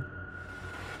them.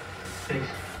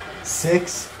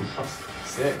 Six?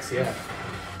 Six, yeah.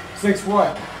 Six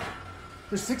what?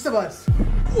 There's six of us.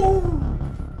 Ooh.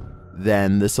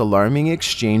 Then this alarming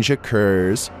exchange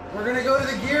occurs. We're gonna go to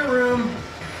the gear room.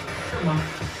 Come on.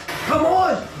 Come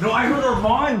on! No, I heard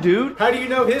Armand, dude. How do you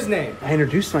know his name? I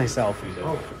introduced myself.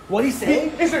 Oh. What'd he say?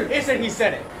 It said he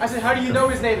said it. I said, how do you know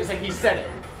his name? It said he said it.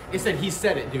 It said he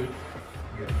said it, dude.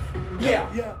 Yeah.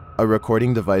 Yeah. A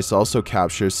recording device also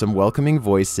captures some welcoming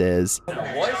voices.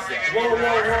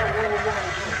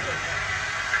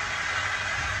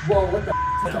 Whoa, what the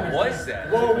f*** was that?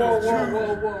 Whoa.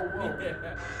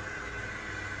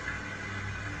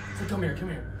 It's like, come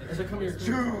here. It's like, come here.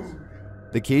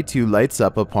 The K2 lights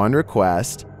up upon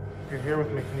request. You're here with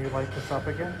me, can you light this up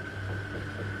again?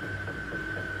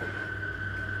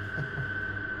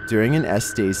 During an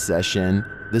Estes session,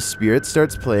 the spirit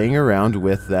starts playing around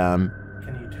with them.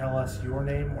 Can you tell us your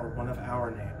name or one of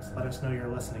our names? Let us know you're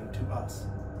listening to us.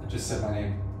 I just said my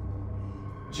name.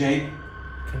 Jake.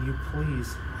 Can you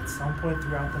please, at some point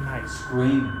throughout the night,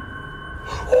 scream?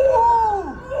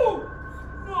 Oh!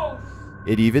 No!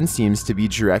 It even seems to be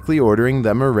directly ordering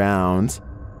them around.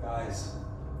 Guys,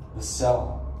 the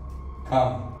cell.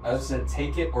 Come. I just said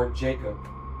take it or Jacob.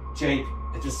 Jake.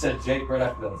 It just said Jake right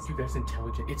after this. You guys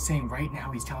intelligent. It's saying right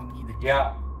now he's telling me that.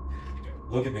 Yeah.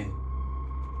 Look at me.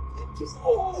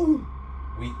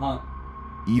 We hunt.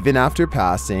 Even after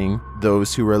passing,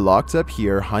 those who are locked up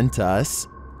here hunt us.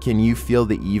 Can you feel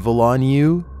the evil on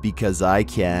you? Because I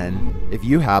can. If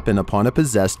you happen upon a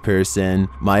possessed person,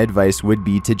 my advice would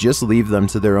be to just leave them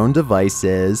to their own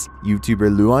devices.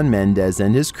 YouTuber Luan Mendez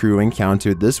and his crew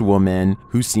encountered this woman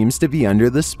who seems to be under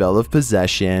the spell of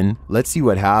possession. Let's see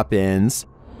what happens.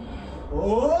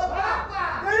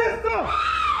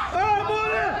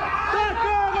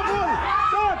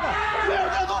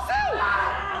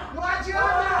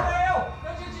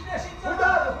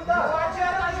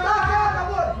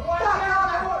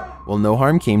 Well, no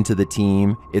harm came to the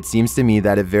team. It seems to me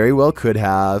that it very well could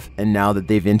have, and now that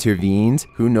they've intervened,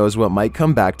 who knows what might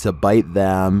come back to bite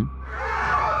them.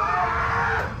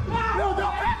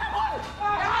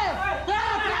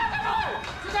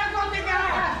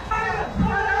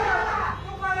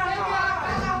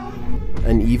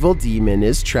 An evil demon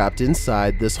is trapped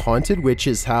inside this haunted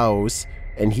witch's house,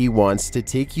 and he wants to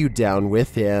take you down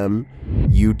with him.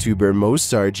 YouTuber Mo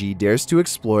Sargi dares to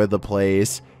explore the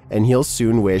place, and he'll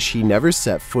soon wish he never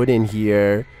set foot in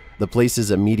here. The place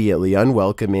is immediately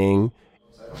unwelcoming.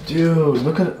 Dude,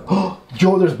 look at it. Oh,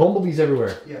 Joe, there's bumblebees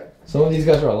everywhere. Yeah. Some of these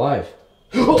guys are alive.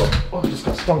 Oh, I just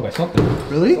got stung by something.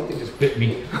 Really? Something just bit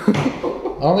me.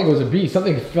 I don't think it was a bee.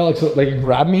 Something felt like it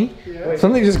grabbed me. Yeah.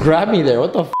 Something just grabbed me there.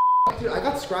 What the f? Dude, I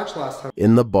got scratched last time.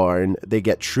 In the barn, they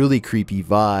get truly creepy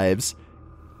vibes.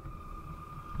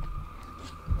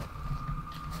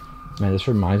 Man, this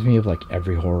reminds me of like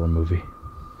every horror movie.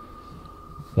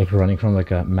 Like running from like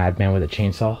a madman with a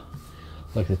chainsaw.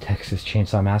 Like the Texas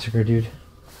Chainsaw Massacre, dude.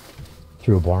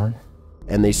 Through a barn.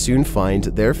 And they soon find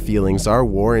their feelings are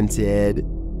warranted.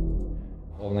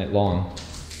 All night long.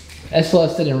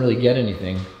 SLS didn't really get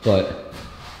anything, but...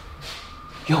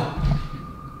 Yo!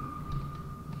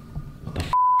 What the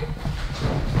f***?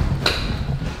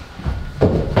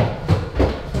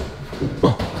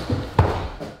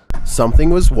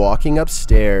 Something was walking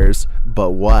upstairs,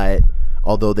 but what?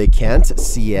 Although they can't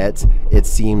see it, it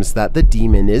seems that the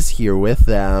demon is here with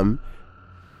them.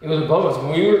 It was above us.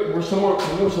 When we were somewhere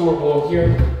below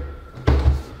here.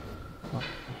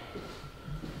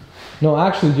 No,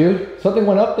 actually, dude, something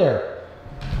went up there.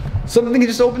 Something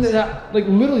just opened that, like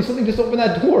literally something just opened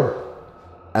that door.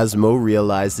 As Mo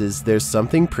realizes there's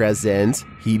something present,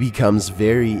 he becomes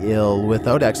very ill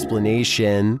without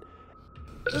explanation.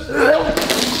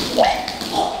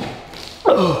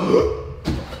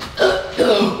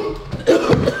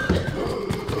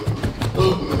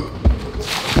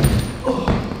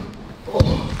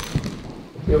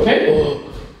 You okay?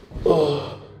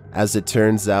 As it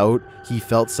turns out, he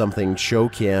felt something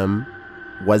choke him.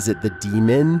 Was it the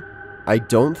demon? I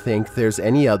don't think there's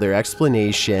any other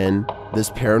explanation. This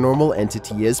paranormal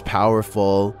entity is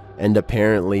powerful and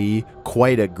apparently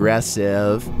quite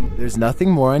aggressive. There's nothing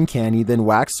more uncanny than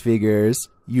wax figures.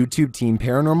 YouTube team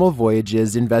Paranormal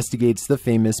Voyages investigates the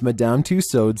famous Madame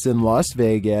Tussauds in Las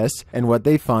Vegas, and what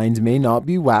they find may not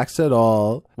be wax at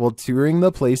all. While touring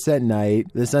the place at night,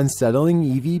 this unsettling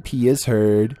EVP is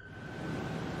heard.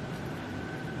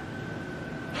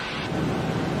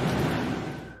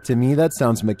 To me, that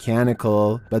sounds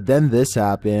mechanical, but then this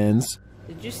happens.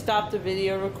 Did you stop the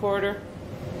video recorder?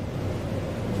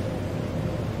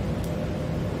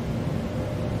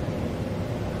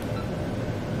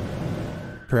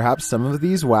 Perhaps some of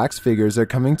these wax figures are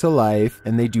coming to life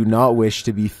and they do not wish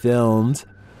to be filmed.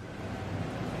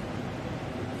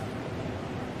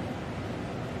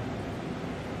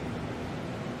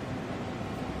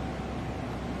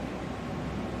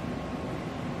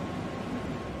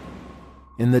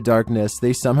 In the darkness,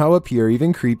 they somehow appear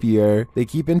even creepier. They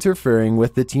keep interfering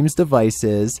with the team's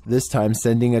devices, this time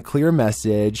sending a clear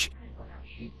message.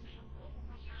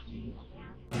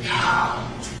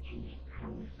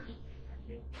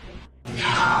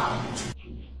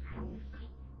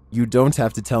 You don't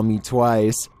have to tell me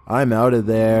twice. I'm out of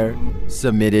there.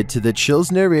 Submitted to the Chills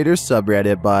Narrator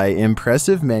subreddit by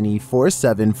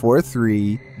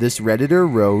ImpressiveMany4743, this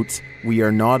Redditor wrote, "We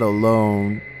are not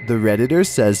alone." The Redditor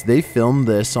says they filmed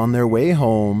this on their way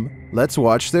home. Let's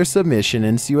watch their submission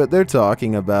and see what they're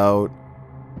talking about.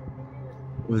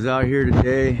 Was out here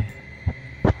today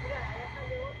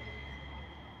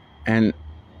and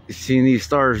seeing these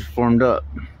stars formed up.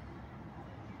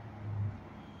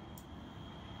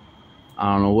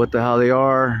 I don't know what the hell they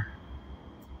are.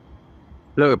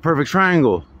 Look, a perfect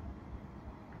triangle.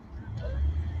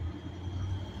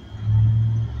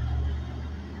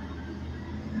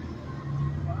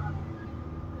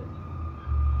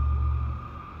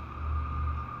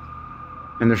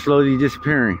 And they're slowly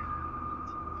disappearing.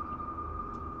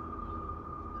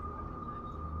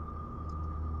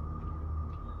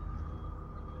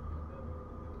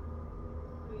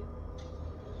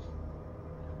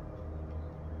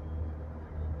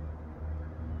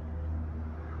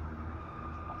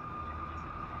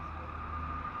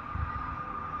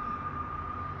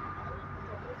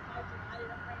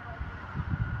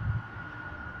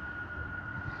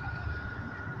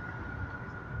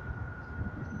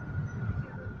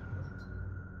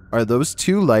 Are those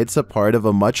two lights a part of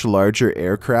a much larger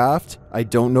aircraft? I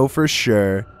don't know for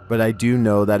sure, but I do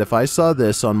know that if I saw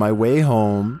this on my way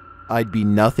home, I'd be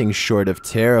nothing short of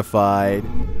terrified.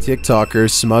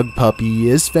 TikToker Smug Puppy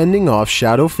is fending off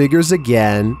shadow figures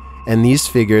again, and these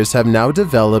figures have now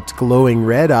developed glowing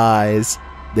red eyes.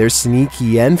 They're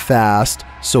sneaky and fast,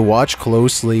 so watch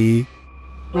closely.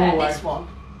 Where, this one?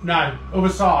 No, other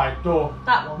side, door.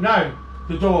 That one? No,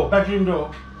 the door, bedroom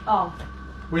door. Oh.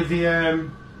 With the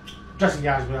dressing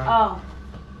gowns behind. Oh.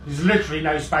 There's literally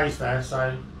no space there,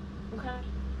 so. Okay.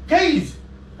 Keys!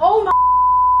 Oh my.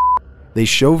 They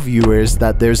show viewers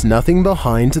that there's nothing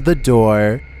behind the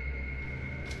door.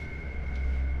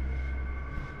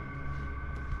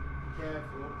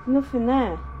 Nothing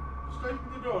there. Just open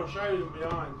the door and show them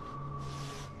behind.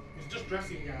 It's just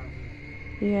dressing gowns.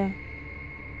 Yeah.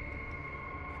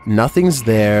 Nothing's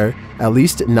there, at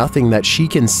least nothing that she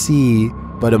can see,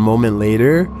 but a moment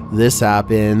later, this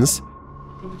happens.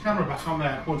 Put the camera back on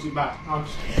there, point it back. I'm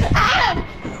just...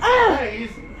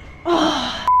 Please.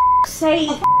 Oh, sake.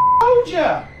 I told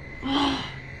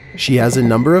you. She has a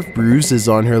number of bruises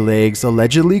on her legs,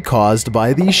 allegedly caused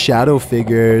by these shadow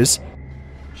figures.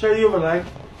 Show the other leg.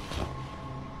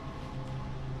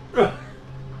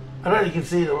 I don't know if you can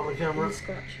see them on the camera.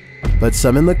 But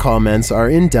some in the comments are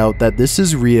in doubt that this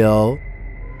is real.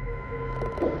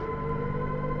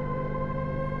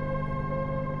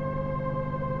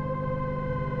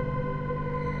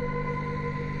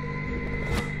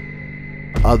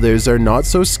 Others are not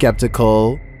so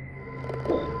skeptical.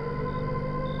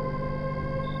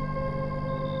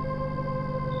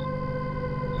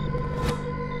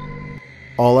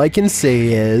 All I can say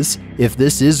is, if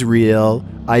this is real,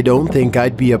 I don't think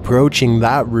I'd be approaching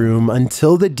that room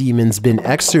until the demon's been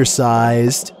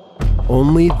exorcised.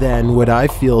 Only then would I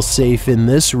feel safe in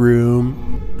this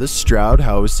room. The Stroud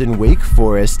House in Wake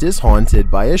Forest is haunted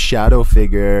by a shadow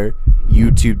figure.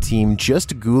 YouTube team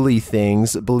Just Ghouly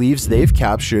Things believes they've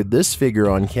captured this figure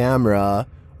on camera.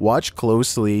 Watch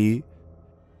closely.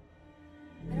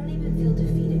 I don't even feel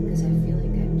defeated because I feel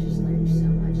like I've just learned so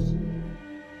much today.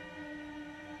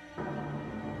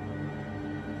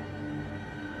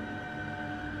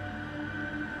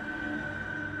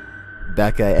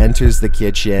 Becca enters the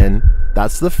kitchen.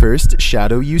 That's the first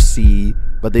shadow you see,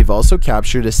 but they've also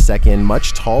captured a second,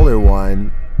 much taller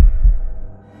one.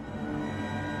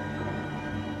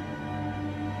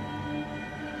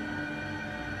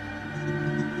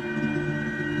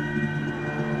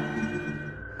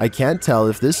 I can't tell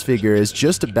if this figure is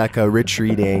just Becca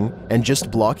retreating and just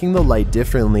blocking the light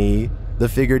differently. The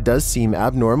figure does seem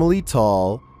abnormally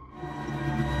tall.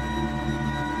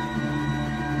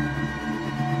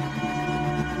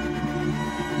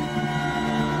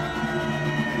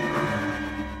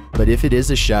 But if it is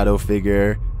a shadow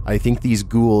figure, I think these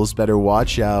ghouls better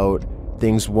watch out.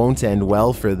 Things won't end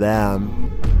well for them.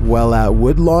 While at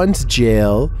Woodlawn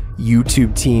Jail,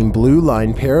 YouTube team Blue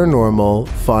Line Paranormal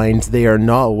finds they are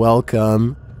not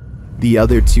welcome. The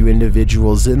other two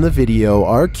individuals in the video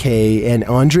are Kay and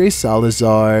Andre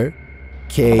Salazar.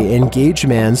 Kay and Gage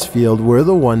Mansfield were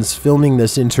the ones filming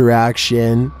this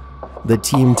interaction. The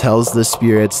team tells the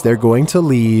spirits they're going to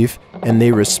leave, and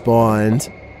they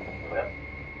respond.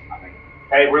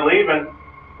 Hey, we're leaving.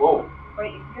 Whoa.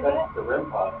 Wait, you hear That's that? the REM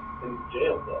pod in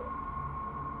jail cell.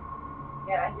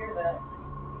 Yeah, I hear that.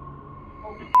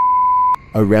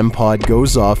 A REM pod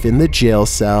goes off in the jail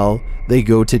cell. They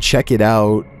go to check it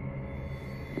out.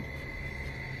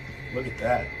 Look at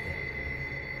that.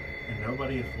 And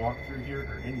nobody has walked through here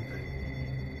or anything.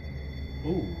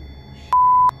 Ooh.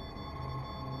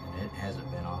 And it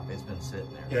hasn't been off. It's been sitting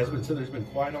there. Yeah, it's been sitting there. It's been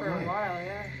quiet all For a night. while,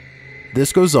 yeah.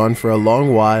 This goes on for a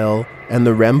long while, and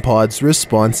the REM pod's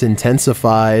response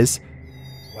intensifies.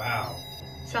 Wow.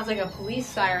 Sounds like a police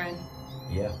siren.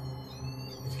 Yeah.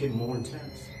 It's getting more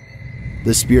intense.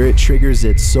 The spirit triggers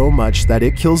it so much that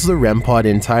it kills the REM pod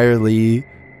entirely.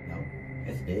 No,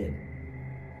 it's dead.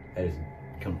 It is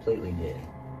completely dead.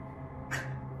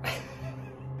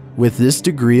 With this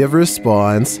degree of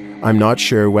response, I'm not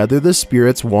sure whether the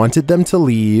spirits wanted them to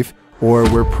leave or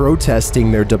were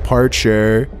protesting their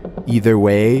departure. Either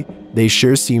way, they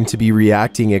sure seem to be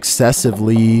reacting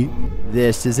excessively.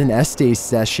 This is an Estes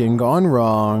session gone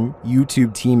wrong.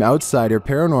 YouTube team Outsider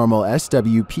Paranormal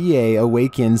SWPA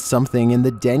awakens something in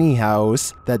the Denny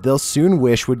house that they'll soon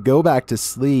wish would go back to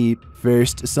sleep.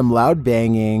 First, some loud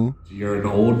banging. You're an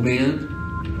old man?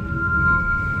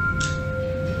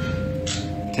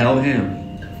 Tell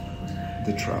him.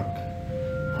 The truck.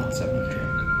 Unsettling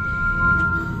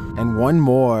truck. And one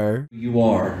more. Who you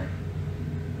are,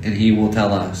 and he will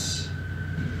tell us.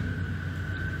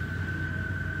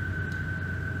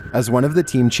 As one of the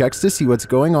team checks to see what's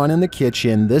going on in the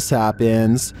kitchen, this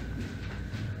happens.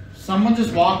 Someone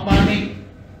just walked by me.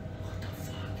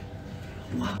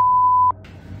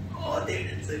 Oh, dude,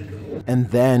 it's a cool. And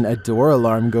then a door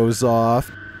alarm goes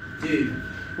off. Dude,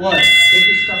 what? Take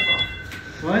your stuff off.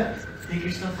 What? Take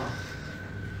your stuff off.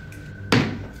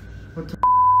 What the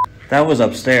That was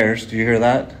upstairs. Do you hear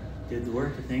that? Did the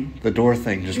work thing? The door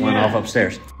thing just went off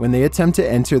upstairs. When they attempt to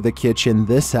enter the kitchen,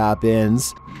 this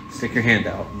happens. Stick your hand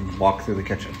out and walk through the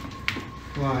kitchen.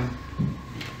 Why?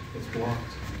 blocked.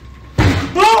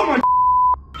 Oh my!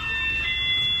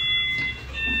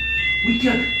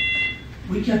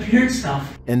 We kept hearing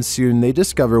stuff. And soon they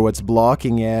discover what's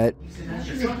blocking it.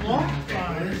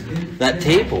 That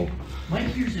table. How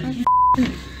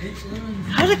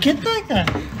did it get like that?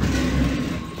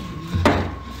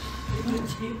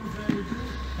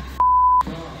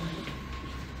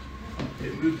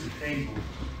 It moved the table.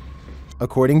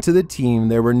 According to the team,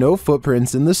 there were no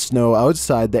footprints in the snow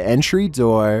outside the entry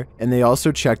door, and they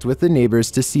also checked with the neighbors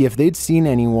to see if they'd seen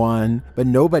anyone, but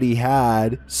nobody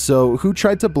had. So who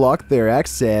tried to block their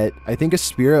exit? I think a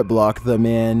spirit blocked them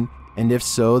in. And if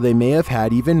so, they may have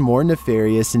had even more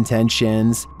nefarious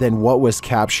intentions than what was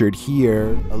captured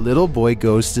here. A little boy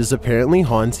ghost is apparently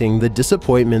haunting the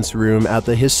disappointments room at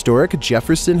the historic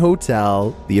Jefferson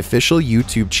Hotel. The official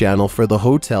YouTube channel for the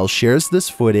hotel shares this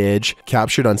footage,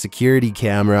 captured on security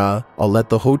camera. I'll let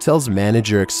the hotel's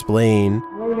manager explain.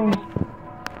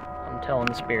 I'm telling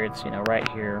the spirits, right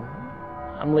here.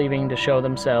 I'm leaving to show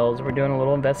themselves. We're doing a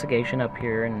little investigation up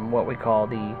here in what we call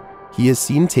the He is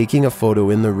seen taking a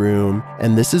photo in the room,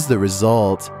 and this is the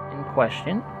result. in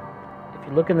question. If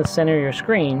you look in the center of your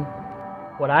screen,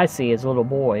 what I see is a little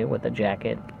boy with a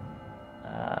jacket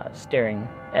staring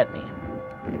at me.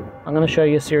 I'm going to show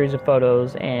you a series of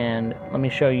photos, and let me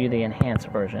show you the enhanced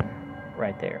version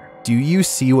right there. Do you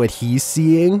see what he's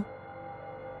seeing?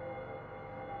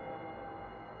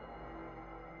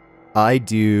 I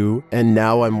do, and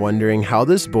now I'm wondering how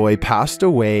this boy passed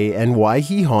away and why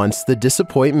he haunts the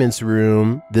disappointments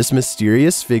room. This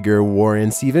mysterious figure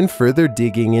warrants even further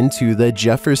digging into the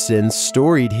Jefferson's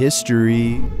storied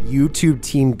history. YouTube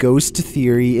team Ghost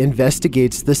Theory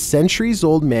investigates the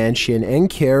centuries-old mansion and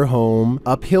care home,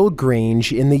 Uphill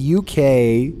Grange in the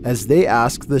UK. As they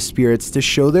ask the spirits to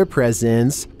show their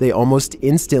presence, they almost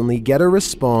instantly get a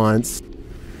response.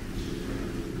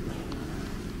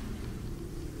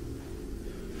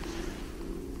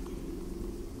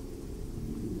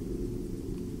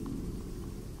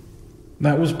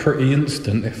 That was pretty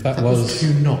instant, if that was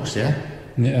 2 knocks, yeah?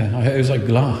 Yeah, it was like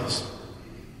glass.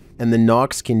 And the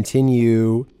knocks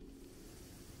continue.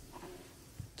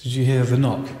 Did you hear the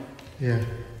knock? Yeah.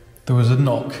 There was a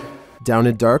knock. Down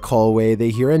a dark hallway, they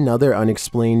hear another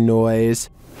unexplained noise.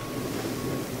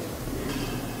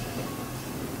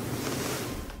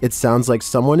 It sounds like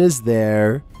someone is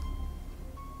there.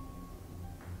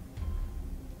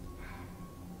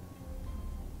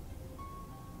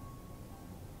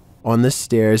 On the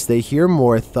stairs, they hear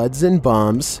more thuds and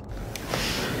bumps.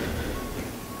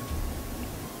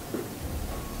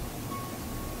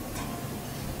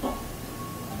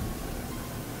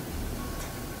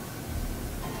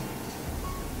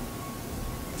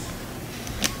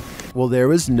 While there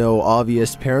was no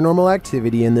obvious paranormal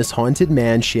activity in this haunted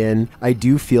mansion, I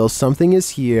do feel something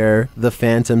is here. The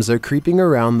phantoms are creeping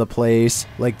around the place,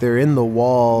 like they're in the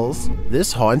walls.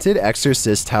 This haunted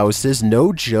exorcist house is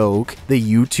no joke. The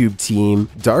YouTube team,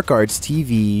 Dark Arts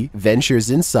TV,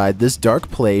 ventures inside this dark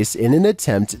place in an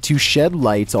attempt to shed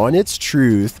light on its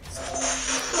truth.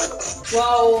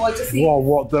 Whoa, I just seen. Whoa,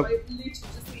 what the? I've literally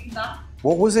just seen that.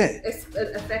 What was it? It's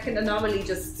a second anomaly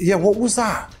just. Yeah, what was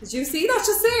that? Did you see that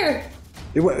just there?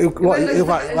 It went It went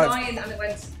like, a line and it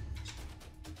went.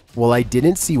 Well, I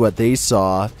didn't see what they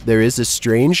saw. There is a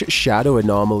strange shadow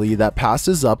anomaly that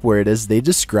passes upward as they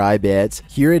describe it.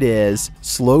 Here it is.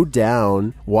 Slow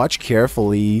down. Watch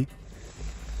carefully.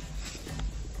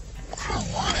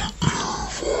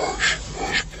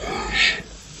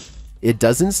 It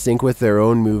doesn't sync with their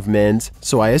own movement,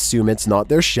 so I assume it's not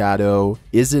their shadow.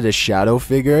 Is it a shadow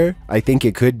figure? I think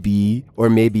it could be. Or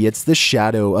maybe it's the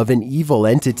shadow of an evil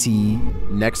entity.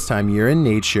 Next time you're in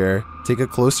nature, take a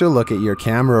closer look at your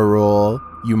camera roll.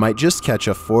 You might just catch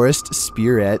a forest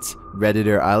spirit.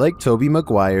 Redditor I Like Toby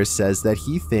Maguire says that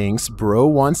he thinks bro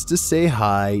wants to say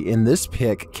hi in this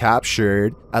pic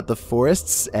captured at the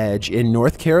forest's edge in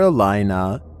North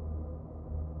Carolina.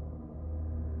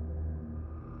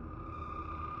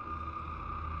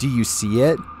 Do you see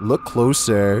it? Look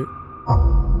closer.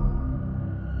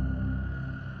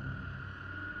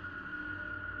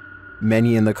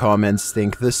 Many in the comments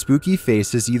think the spooky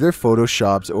face is either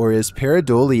photoshopped or is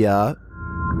pareidolia.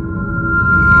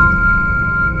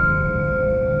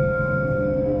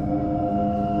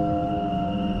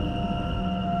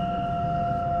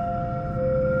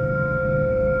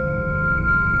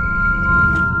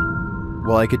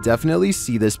 While I could definitely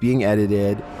see this being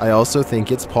edited, I also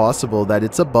think it's possible that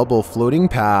it's a bubble floating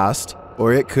past,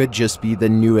 or it could just be the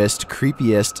newest,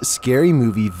 creepiest, scary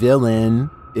movie villain.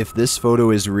 If this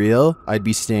photo is real, I'd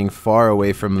be staying far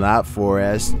away from that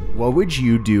forest. What would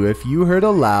you do if you heard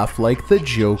a laugh like the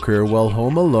Joker while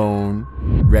home alone?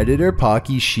 Redditor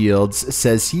Pocky Shields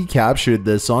says he captured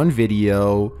this on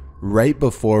video right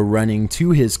before running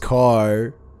to his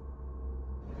car.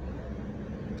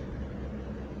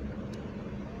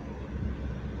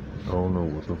 I don't know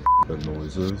what the f that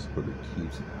noise is, but it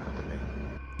keeps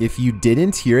happening. If you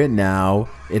didn't hear it now,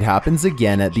 it happens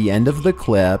again at the end of the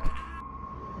clip.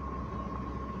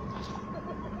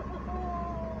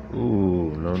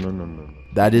 Ooh, no.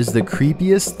 That is the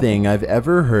creepiest thing I've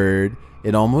ever heard.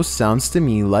 It almost sounds to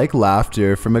me like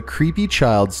laughter from a creepy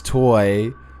child's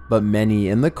toy, but many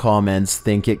in the comments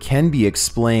think it can be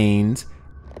explained.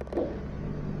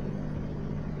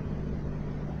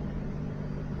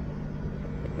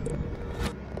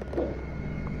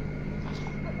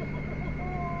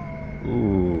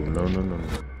 Ooh, no.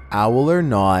 Owl or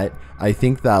not, I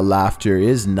think that laughter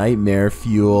is nightmare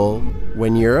fuel.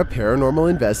 When you're a paranormal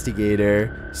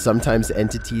investigator, sometimes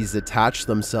entities attach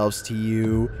themselves to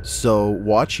you, so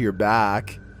watch your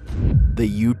back. The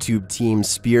YouTube team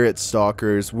Spirit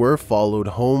Stalkers were followed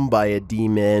home by a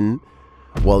demon.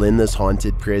 While in this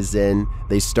haunted prison,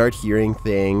 they start hearing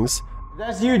things.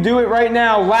 That's you, do it right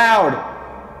now, loud!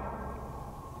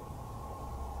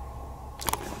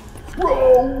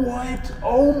 Bro, what?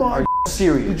 Oh my. Are you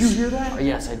serious? Did you hear that?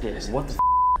 Yes, I did. What the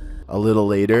A little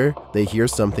later, they hear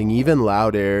something even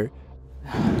louder.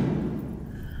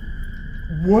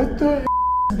 What the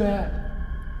is that?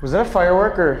 Was that a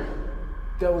firework or?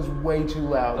 That was way too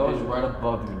loud. That was right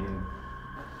above me, dude.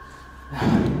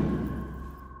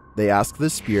 They ask the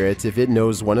spirit if it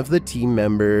knows one of the team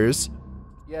members.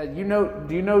 Yeah, do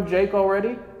you know Jake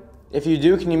already? If you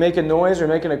do, can you make a noise or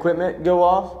make an equipment go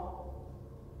off?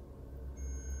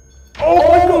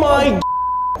 Oh my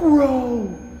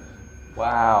bro!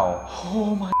 Wow.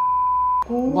 Oh my.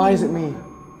 Why is it me?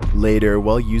 Later,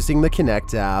 while using the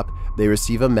Connect app, they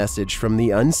receive a message from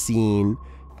the unseen.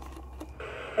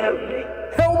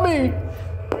 Help me!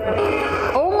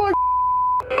 Oh my.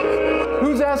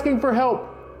 Who's asking for help?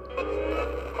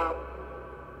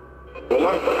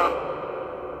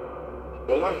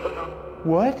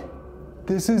 What?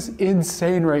 This is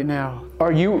insane right now.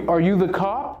 Are you the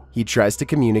cop? He tries to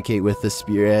communicate with the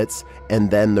spirits, and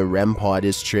then the REM pod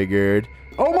is triggered.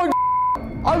 Oh my.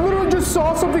 I literally just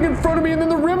saw something in front of me and then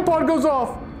the REM pod goes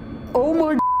off. Oh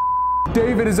my.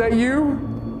 David, is that you?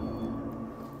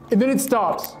 And then it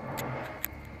stops.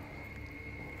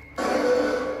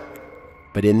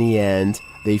 But in the end,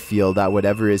 they feel that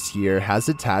whatever is here has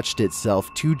attached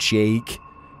itself to Jake.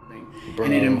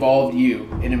 And it involved you.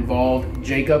 It involved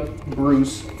Jacob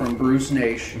Bruce from Bruce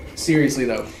Nash. Seriously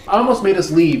though, I almost made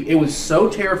us leave. It was so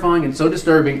terrifying and so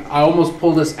disturbing. I almost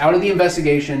pulled us out of the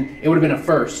investigation. It would have been a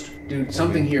first. Dude,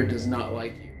 something here does not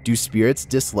like you. Do spirits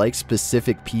dislike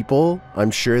specific people?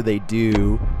 I'm sure they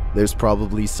do. There's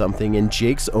probably something in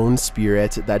Jake's own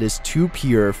spirit that is too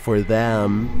pure for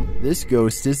them. This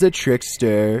ghost is a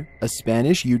trickster. A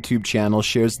Spanish YouTube channel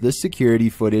shares this security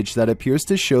footage that appears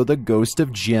to show the ghost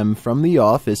of Jim from The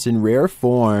Office in rare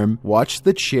form. Watch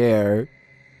the chair.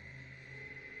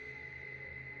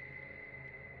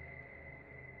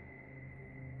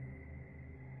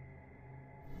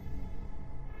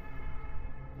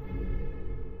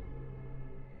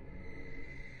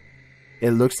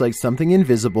 It looks like something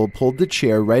invisible pulled the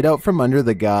chair right out from under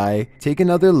the guy. Take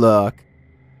another look.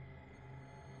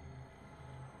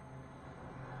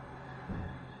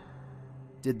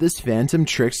 Did this phantom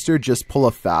trickster just pull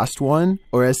a fast one?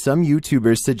 Or as some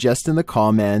YouTubers suggest in the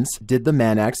comments, did the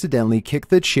man accidentally kick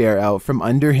the chair out from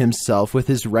under himself with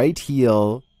his right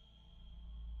heel?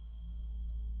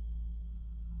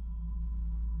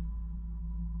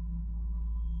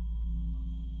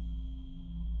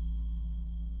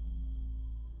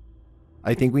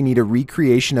 I think we need a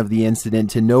recreation of the incident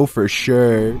to know for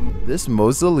sure. This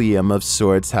mausoleum of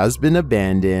sorts has been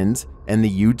abandoned, and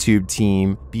the YouTube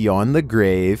team, Beyond the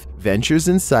Grave, ventures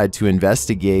inside to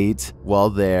investigate. While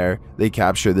there, they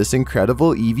capture this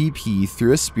incredible EVP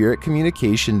through a spirit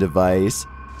communication device.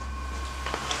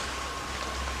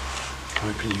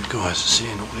 Hoping you guys are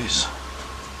seeing all this.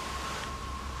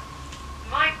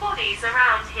 My body's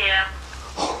around here.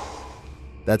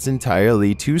 That's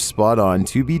entirely too spot on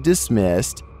to be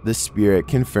dismissed. The spirit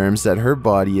confirms that her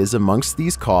body is amongst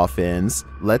these coffins.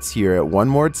 Let's hear it one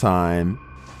more time.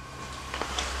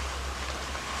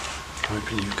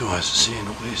 Hoping you guys are seeing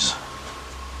all this.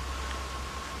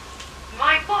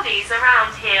 My body's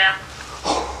around here.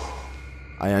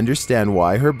 I understand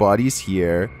why her body's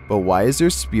here, but why is her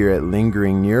spirit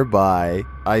lingering nearby?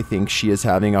 I think she is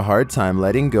having a hard time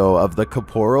letting go of the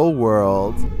corporeal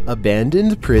world.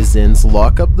 Abandoned prisons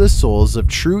lock up the souls of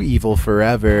true evil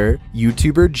forever.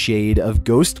 YouTuber Jade of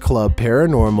Ghost Club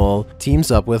Paranormal teams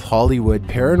up with Hollywood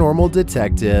paranormal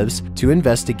detectives to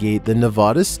investigate the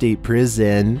Nevada State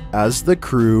Prison. As the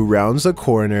crew rounds a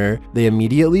corner, they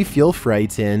immediately feel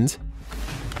frightened.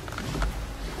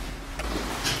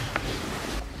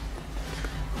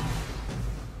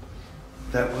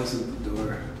 That wasn't the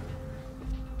door.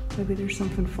 Maybe there's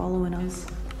something following us.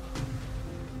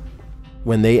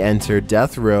 When they enter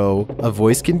death row, a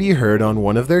voice can be heard on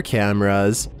one of their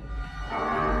cameras.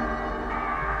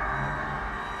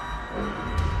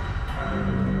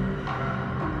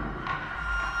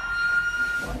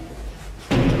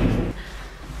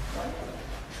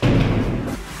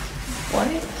 What?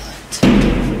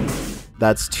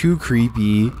 That's too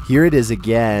creepy. Here it is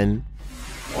again.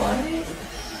 What?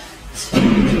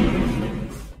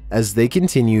 As they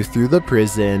continue through the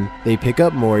prison, they pick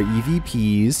up more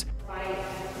EVPs.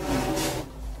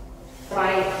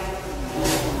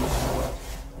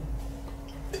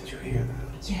 Did you hear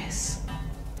that? Yes.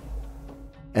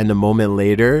 And a moment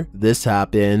later, this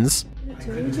happens. I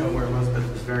couldn't tell where it was, but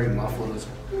it was very muffled.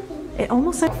 It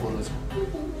almost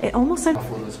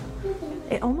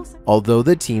Although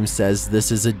the team says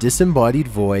this is a disembodied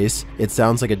voice, it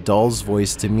sounds like a doll's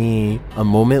voice to me. A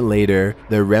moment later,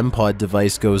 their REM pod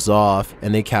device goes off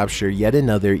and they capture yet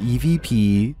another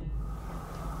EVP.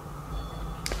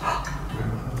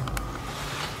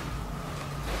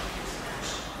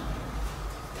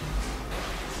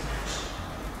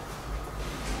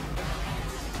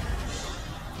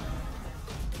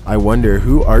 I wonder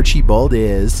who Archibald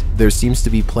is. There seems to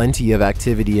be plenty of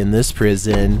activity in this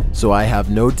prison, so I have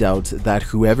no doubt that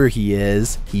whoever he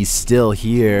is, he's still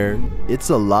here. It's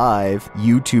alive.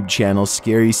 YouTube channel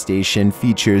Scary Station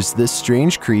features this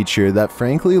strange creature that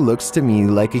frankly looks to me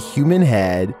like a human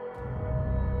head.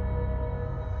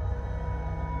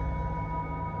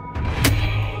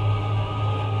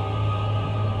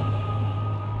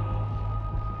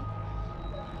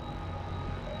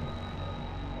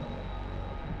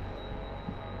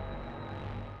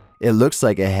 It looks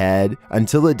like a head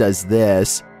until it does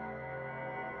this.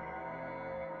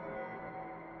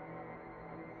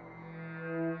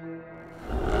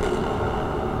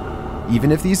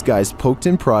 Even if these guys poked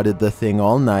and prodded the thing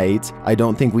all night, I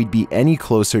don't think we'd be any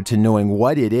closer to knowing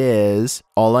what it is.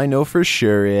 All I know for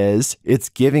sure is, it's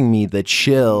giving me the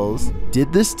chills.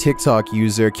 Did this TikTok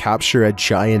user capture a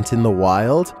giant in the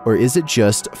wild? Or is it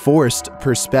just forced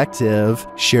perspective?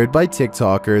 Shared by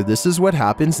TikToker, this is what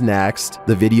happens next.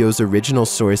 The video's original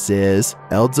source is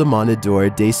El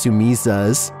Demonador de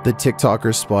Sumizas. The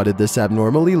TikToker spotted this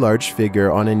abnormally large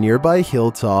figure on a nearby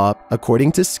hilltop.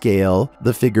 According to scale,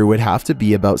 the figure would have to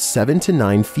be about 7 to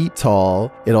 9 feet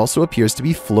tall. It also appears to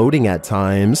be floating at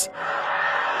times.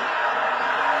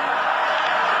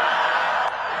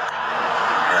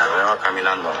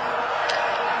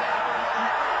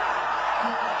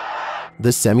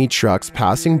 The semi-trucks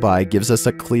passing by gives us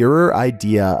a clearer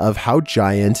idea of how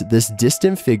giant this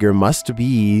distant figure must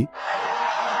be.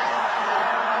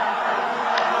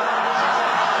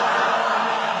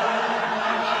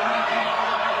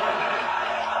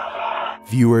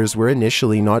 Viewers were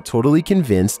initially not totally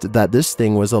convinced that this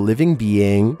thing was a living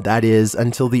being, that is,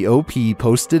 until the OP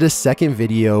posted a second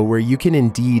video where you can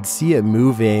indeed see it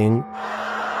moving.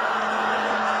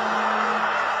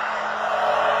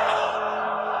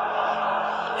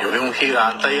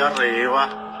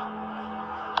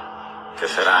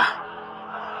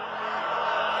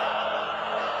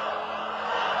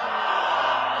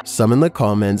 Some in the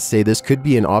comments say this could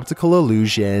be an optical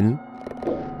illusion.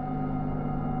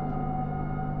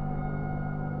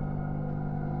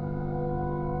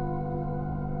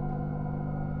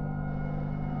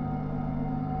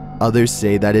 Others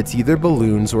say that it's either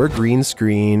balloons or green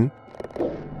screen.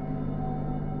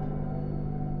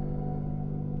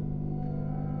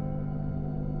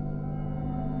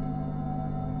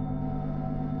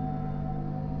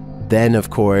 Then, of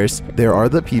course, there are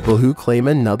the people who claim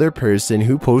another person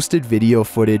who posted video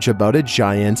footage about a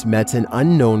giant met an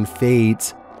unknown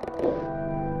fate.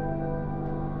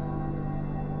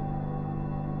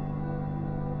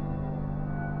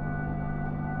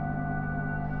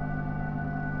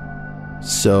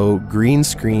 So, green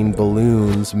screen,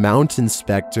 balloons, mountain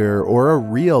specter, or a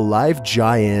real live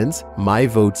giant? My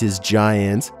vote is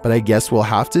giant, but I guess we'll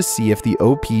have to see if the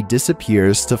OP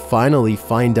disappears to finally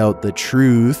find out the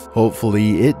truth.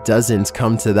 Hopefully it doesn't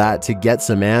come to that to get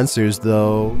some answers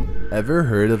though. Ever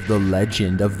heard of the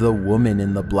legend of the woman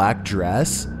in the black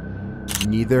dress?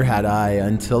 Neither had I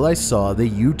until I saw the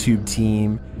YouTube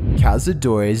team,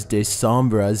 Cazadores de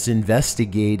Sombras,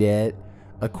 investigate it.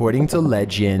 According to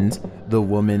legend, the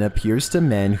woman appears to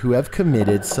men who have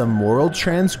committed some moral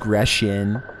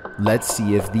transgression. Let's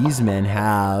see if these men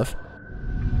have.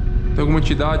 Tem alguma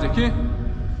entidade aqui?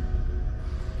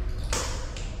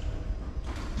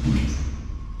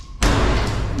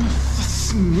 Nossa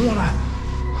senhora!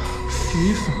 Que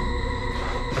isso?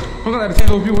 Ô galera, vocês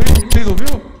ouviram ele? Vocês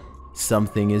ouviram?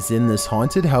 Something is in this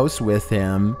haunted house with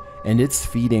him, and it's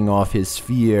feeding off his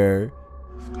fear.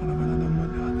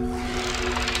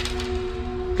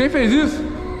 Quem fez isso?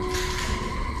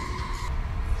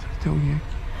 Será que tem alguém aqui?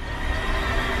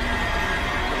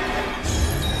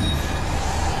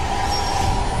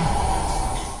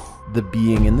 The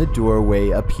being in the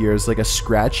doorway appears like a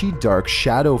scratchy dark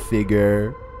shadow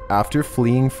figure. After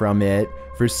fleeing from it,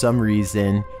 for some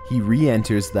reason, he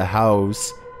re-enters the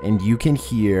house, and you can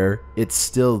hear it's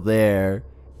still there.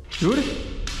 Yuri?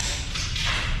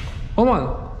 Ô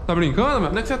mano, tá brincando, mano?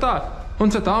 Onde é que você tá?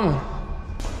 Onde você tá, mano?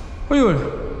 Ô Yuri.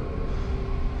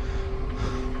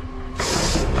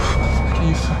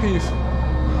 Que isso, que isso?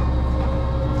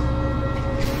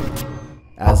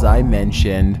 As I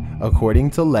mentioned, according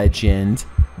to legend,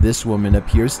 this woman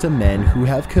appears to men who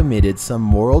have committed some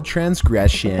moral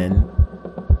transgression.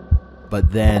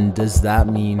 But then, does that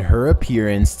mean her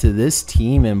appearance to this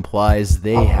team implies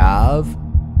they have?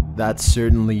 That's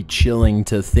certainly chilling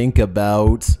to think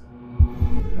about.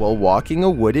 While walking a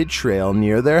wooded trail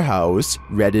near their house,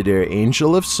 Redditor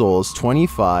Angel of Souls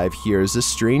 25 hears a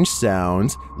strange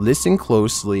sound. Listen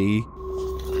closely.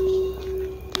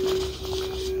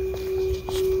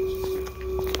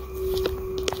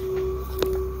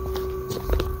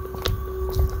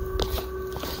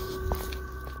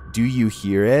 Do you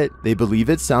hear it? They believe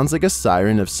it sounds like a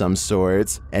siren of some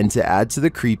sort, and to add to the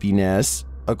creepiness,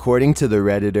 according to the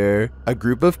Redditor, a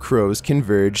group of crows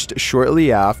converged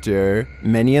shortly after.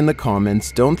 Many in the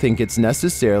comments don't think it's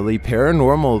necessarily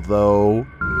paranormal though.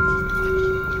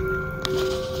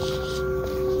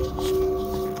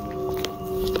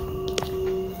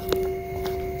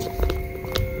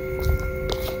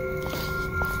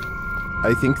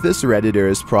 I think this Redditor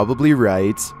is probably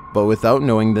right, but without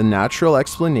knowing the natural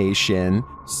explanation,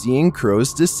 seeing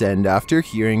crows descend after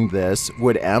hearing this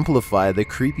would amplify the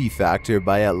creepy factor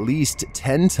by at least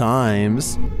 10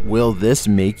 times. Will this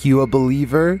make you a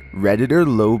believer? Redditor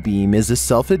Lowbeam is a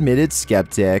self-admitted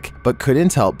skeptic, but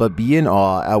couldn't help but be in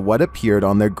awe at what appeared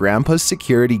on their grandpa's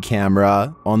security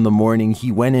camera on the morning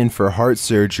he went in for heart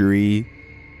surgery.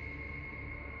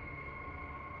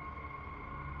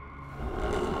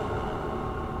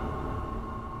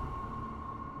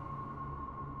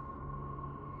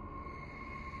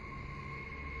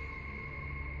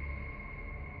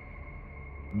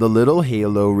 The little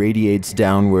halo radiates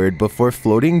downward before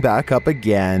floating back up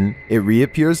again. It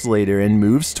reappears later and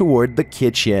moves toward the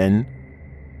kitchen.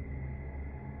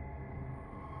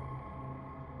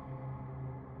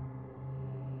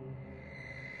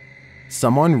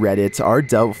 Some on Reddit are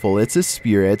doubtful it's a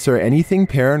spirit or anything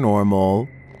paranormal.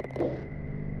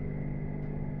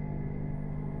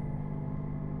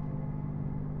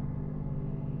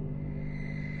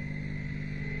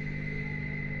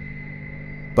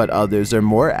 But others are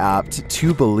more apt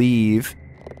to believe.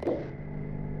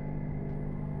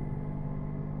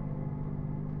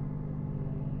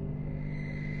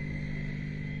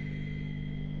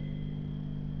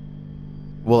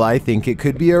 Well, I think it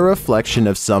could be a reflection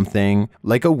of something,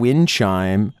 like a wind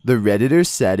chime. The Redditor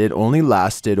said it only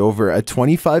lasted over a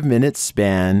 25-minute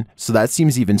span, so that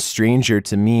seems even stranger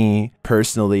to me.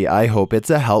 Personally, I hope it's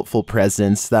a helpful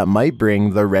presence that might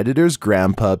bring the Redditor's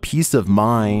grandpa peace of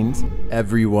mind.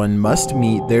 Everyone must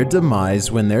meet their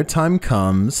demise when their time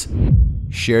comes.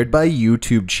 Shared by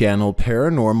YouTube channel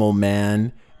Paranormal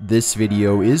Man, this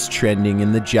video is trending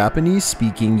in the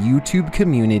Japanese-speaking YouTube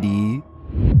community.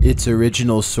 Its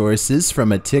original source is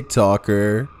from a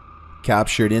TikToker.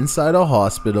 Captured inside a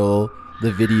hospital,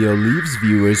 the video leaves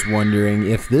viewers wondering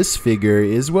if this figure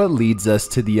is what leads us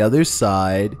to the other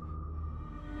side.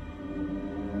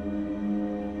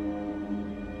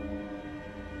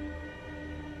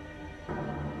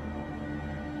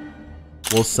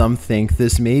 While some think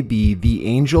this may be the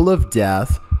Angel of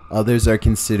Death, others are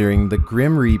considering the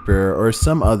Grim Reaper or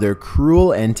some other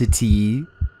cruel entity.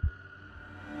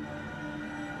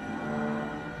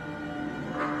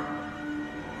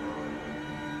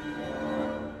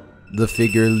 The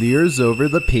figure leers over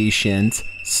the patient,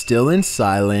 still and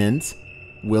silent.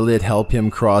 Will it help him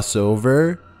cross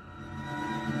over?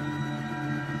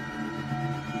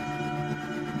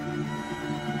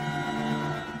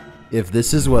 If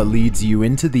this is what leads you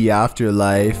into the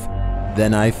afterlife,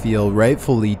 then I feel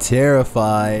rightfully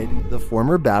terrified. The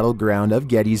former battleground of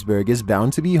Gettysburg is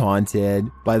bound to be haunted.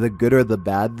 By the good or the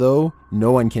bad though,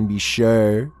 no one can be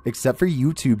sure. Except for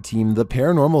YouTube team The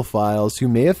Paranormal Files, who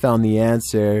may have found the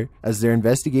answer. As their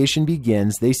investigation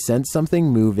begins, they sense something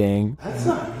moving. That's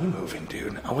not me moving,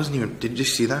 dude. I wasn't even... Did you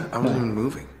see that? I wasn't even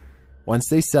moving. Once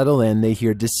they settle in, they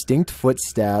hear distinct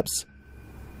footsteps.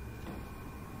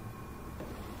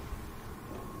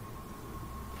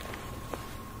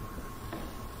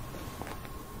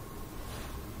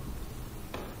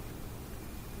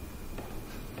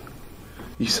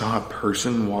 You saw a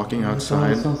person walking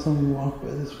outside? I saw someone walk by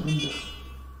this window.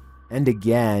 And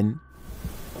again.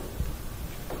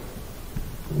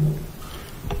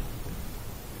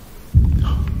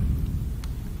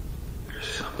 There's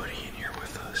somebody in here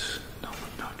with us. No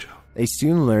joke. They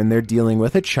soon learn they're dealing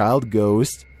with a child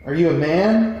ghost. Are you a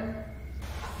man?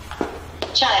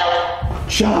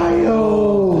 Child.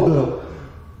 Child!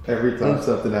 Every time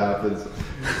something happens.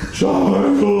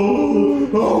 Child!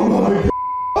 Oh my god!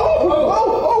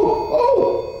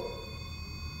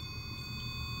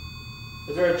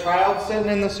 Is there a child sitting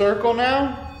in the circle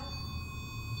now?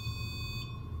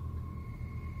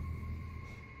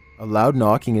 A loud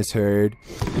knocking is heard.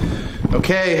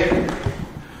 Okay.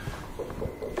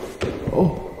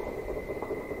 Oh.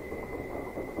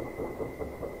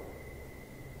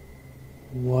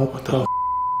 What the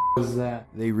was that?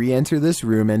 They re-enter this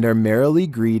room and are merrily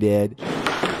greeted.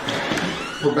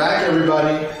 We're back,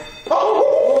 everybody.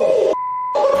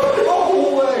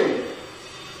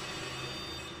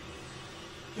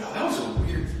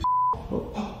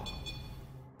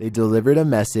 They delivered a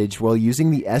message while using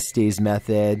the Estes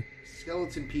method.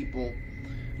 Skeleton people.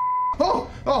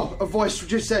 A voice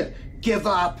just said, give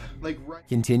up. Like right.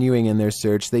 Continuing in their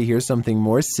search, they hear something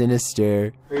more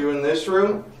sinister. Are you in this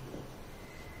room?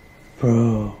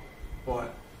 Bro.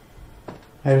 What?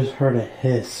 I just heard a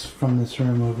hiss from this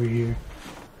room over here.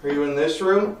 Are you in this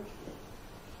room?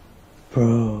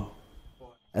 Bro.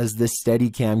 As the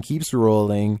Steadicam keeps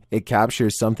rolling, it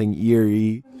captures something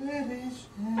eerie.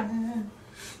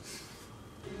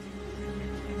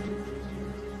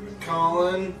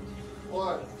 Colin,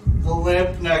 What? the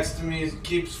lamp next to me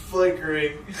keeps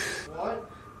flickering. What?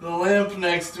 The lamp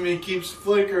next to me keeps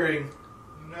flickering.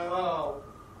 No.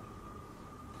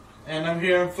 And I'm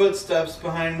hearing footsteps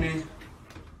behind me.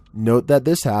 Note that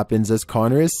this happens as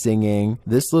Connor is singing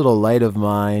 "This Little Light of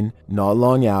Mine." Not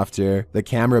long after, the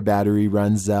camera battery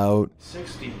runs out.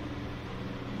 60.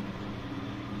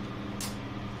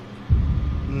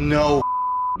 No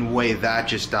way that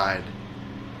just died.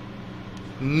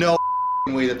 No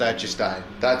way that just died.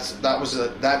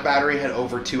 That battery had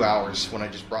over 2 hours when I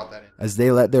just brought that in. As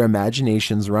they let their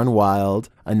imaginations run wild,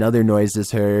 another noise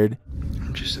is heard.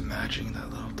 I'm just imagining that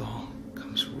little doll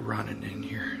comes running in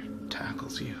here,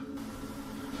 tackles you.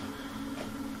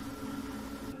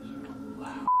 There's a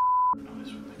loud noise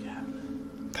from the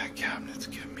cabinet. That cabinet's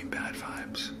giving me bad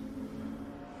vibes.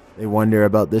 They wonder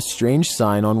about this strange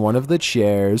sign on one of the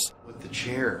chairs. With the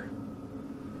chair.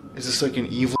 Is this like an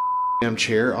evil damn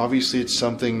chair? Obviously it's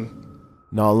something.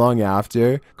 Not long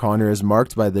after, Connor is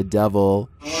marked by the devil.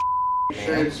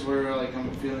 Shirts where like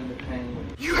I'm feeling the pain.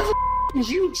 You have a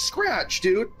huge scratch,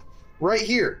 dude. Right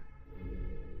here.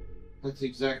 That's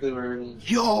exactly where it is.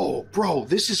 Yo, bro,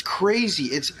 this is crazy.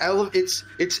 It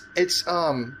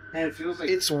feels like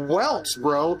it's welts,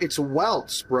 bro. It's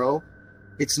welts, bro.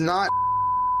 It's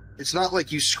not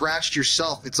like you scratched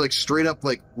yourself. It's like straight up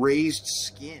like raised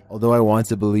skin. Although I want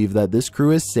to believe that this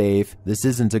crew is safe, this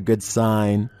isn't a good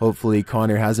sign. Hopefully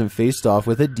Connor hasn't faced off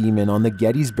with a demon on the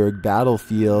Gettysburg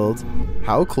battlefield.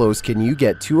 How close can you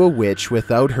get to a witch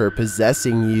without her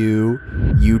possessing you?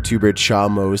 YouTuber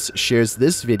Chamos shares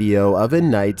this video of a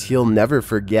night he'll never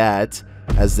forget.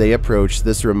 As they approach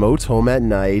this remote home at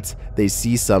night, they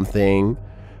see something.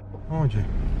 Onde?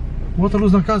 Bota a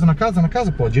luz na casa,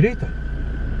 pô, direita.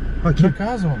 Aqui. Na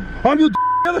casa, homem. Ó, meu Deus,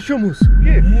 ela, Chamus. O quê?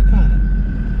 É, cara.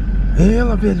 É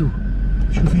ela, velho.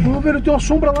 Deixa eu ver. Ó, velho, tem uma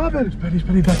sombra lá, velho. Espera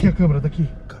aí, daqui a câmera, daqui.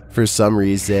 For some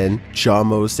reason,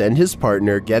 Chamos and his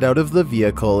partner get out of the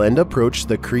vehicle and approach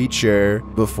the creature,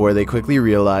 before they quickly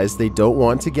realize they don't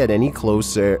want to get any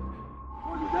closer.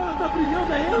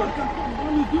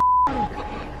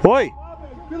 Oi!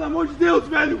 Pelo amor de Deus,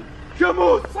 velho!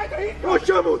 Chamus! Sai daí! Ô,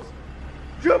 Chamus!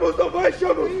 Chamus, não vai,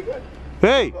 Chamus!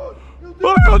 Ei! Ô, meu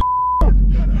Deus!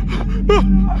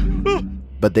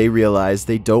 but they realize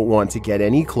they don't want to get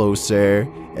any closer,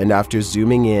 and after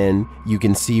zooming in, you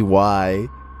can see why.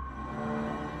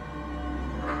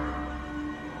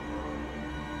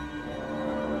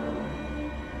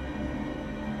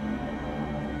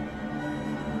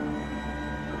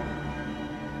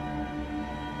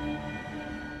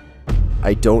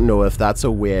 I don't know if that's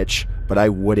a witch, but I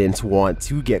wouldn't want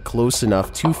to get close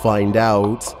enough to find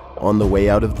out. On the way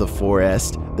out of the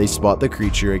forest, they spot the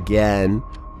creature again.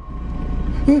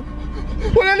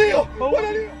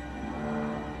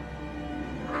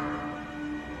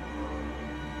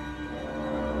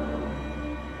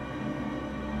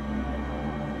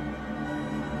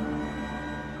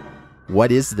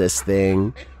 What is this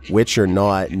thing? Witch or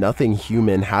not, nothing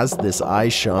human has this eye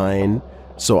shine.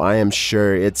 So I am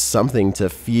sure it's something to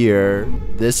fear.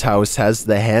 This house has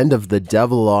the hand of the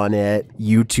devil on it.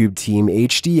 YouTube team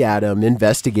HD Adam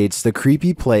investigates the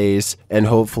creepy place, and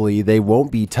hopefully they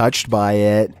won't be touched by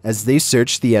it. As they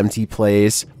search the empty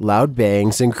place, loud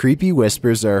bangs and creepy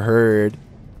whispers are heard.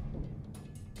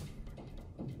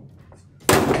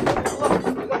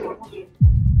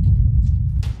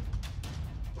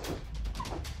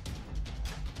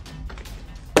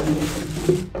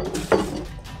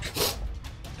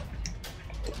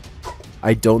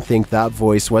 I don't think that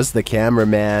voice was the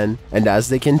cameraman, and as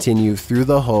they continue through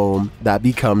the home, that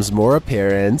becomes more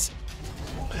apparent.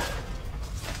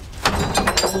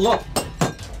 Allah!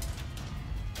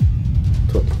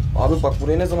 Abi bak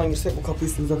buraya ne zaman girsek bu kapı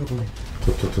üstümüze kapanıyor.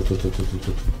 Tut.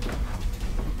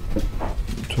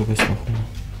 Tövbe estağfurullah.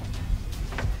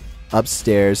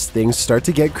 Upstairs, things start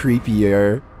to get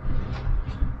creepier.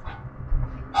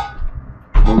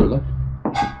 Ne oluyor lan?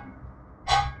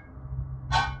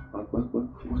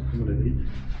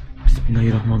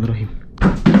 Bismillahirrahmanirrahim.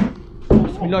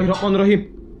 Bismillahirrahmanirrahim.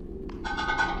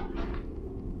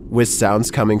 With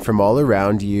sounds coming from all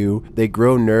around you, they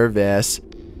grow nervous.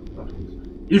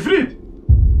 İfrit!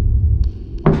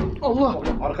 Allah!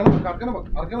 Arkana bak.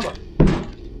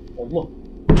 Allah!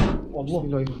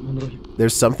 Bismillahirrahmanirrahim.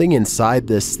 There's something inside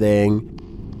this thing.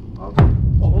 Allah!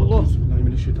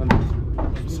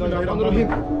 Bismillahirrahmanirrahim.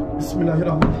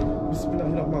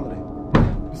 Bismillahirrahmanirrahim.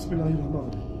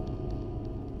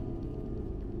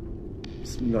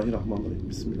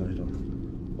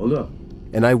 Oğlum.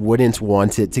 And I wouldn't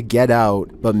want it to get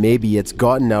out, but maybe it's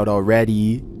gotten out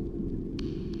already.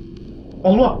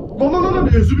 Allah! Lan!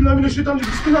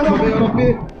 Euzubillahimineşşeytanirracim.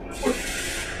 Bismillahirrahmanirrahim.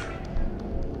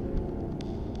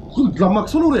 Lan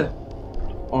baksana oraya.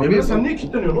 Emre sen niye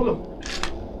kilitleniyorsun oğlum?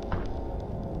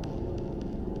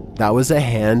 That was a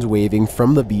hand waving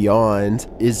from the beyond.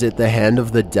 Is it the hand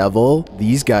of the devil?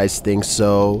 These guys think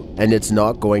so, and it's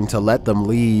not going to let them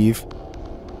leave.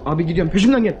 Abi gidiyorum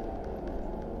peşimden gel.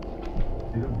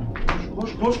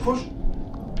 Koş.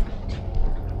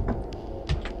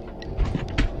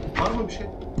 Var mı bir şey?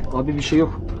 Abi bir şey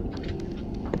yok.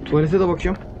 Tuvalete de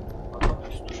bakıyorum.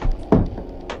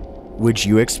 Would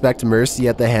you expect mercy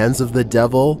at the hands of the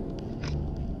devil?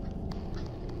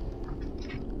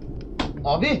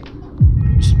 Abi.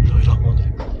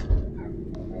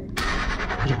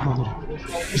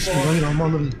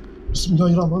 Bismillahirrahmanirrahim.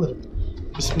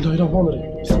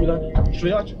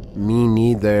 Şurayı aç. Me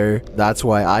neither. That's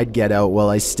why I'd get out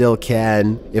while I still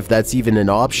can, if that's even an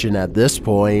option at this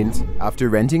point. After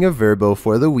renting a Verbo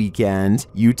for the weekend,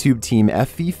 YouTube team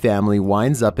FV family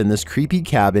winds up in this creepy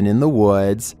cabin in the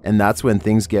woods, and that's when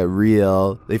things get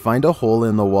real. They find a hole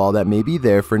in the wall that may be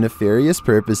there for nefarious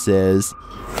purposes.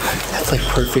 That's like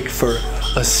perfect for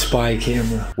a spy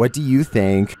camera. What do you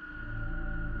think?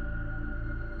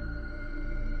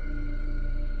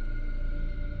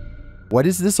 What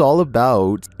is this all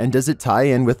about? And does it tie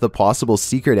in with the possible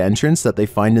secret entrance that they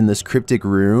find in this cryptic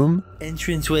room?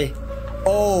 Entranceway.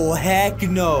 Oh, heck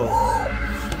no.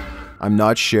 I'm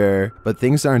not sure, but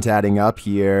things aren't adding up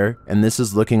here, and this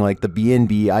is looking like the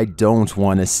B&B I don't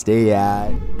want to stay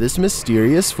at. This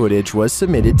mysterious footage was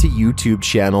submitted to YouTube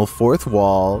channel Fourth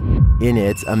Wall. In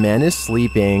it, a man is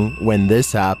sleeping when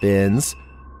this happens.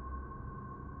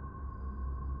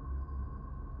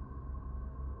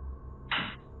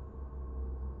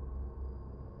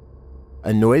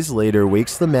 A noise later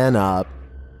wakes the man up.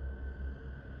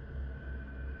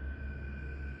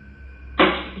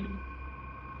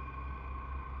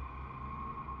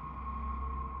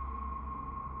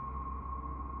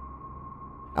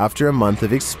 After a month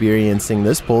of experiencing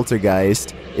this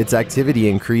poltergeist, its activity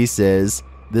increases.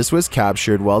 This was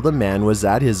captured while the man was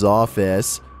at his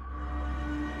office.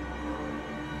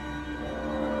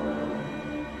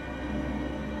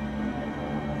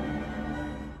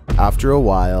 After a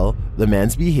while, the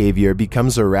man's behavior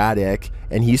becomes erratic,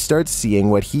 and he starts seeing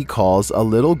what he calls a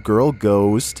little girl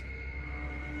ghost.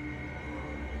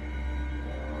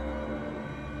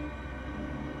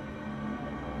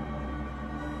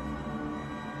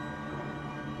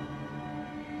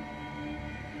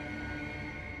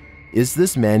 Is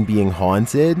this man being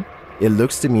haunted? It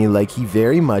looks to me like he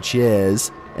very much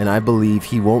is, and I believe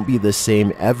he won't be the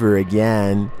same ever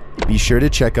again. Be sure to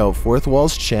check out Fourth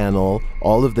Wall's channel.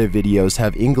 All of their videos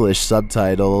have English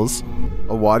subtitles.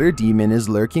 A water demon is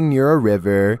lurking near a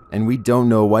river, and we don't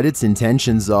know what its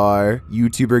intentions are.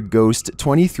 YouTuber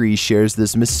Ghost23 shares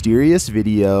this mysterious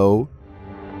video.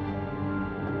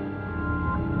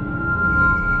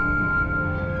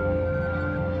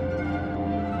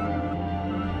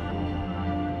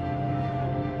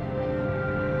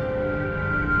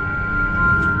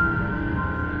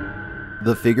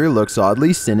 The figure looks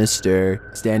oddly sinister,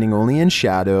 standing only in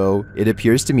shadow. It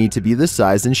appears to me to be the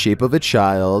size and shape of a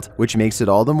child, which makes it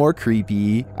all the more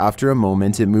creepy. After a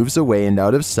moment, it moves away and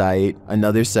out of sight.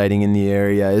 Another sighting in the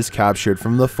area is captured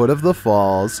from the foot of the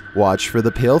falls. Watch for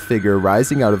the pale figure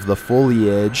rising out of the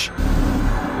foliage.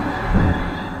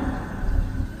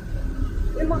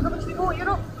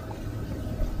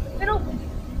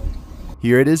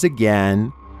 Here it is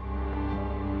again.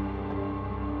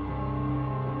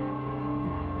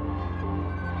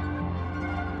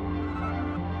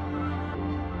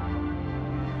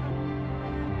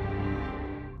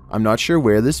 I'm not sure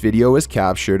where this video was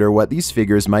captured or what these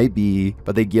figures might be,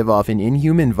 but they give off an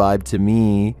inhuman vibe to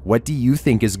me. What do you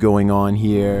think is going on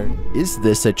here? Is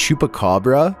this a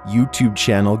chupacabra? YouTube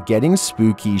channel Getting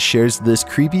Spooky shares this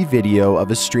creepy video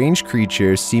of a strange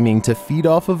creature seeming to feed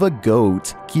off of a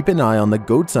goat. Keep an eye on the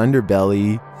goat's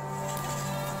underbelly.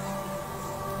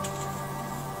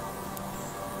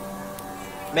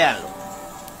 Véanlo.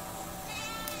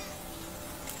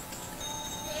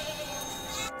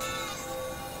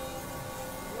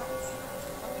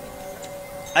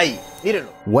 Ahí, mírenlo.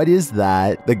 What is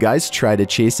that? The guys try to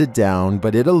chase it down,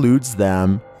 but it eludes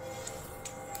them.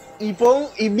 Y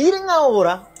miren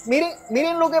ahora,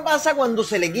 miren lo que pasa cuando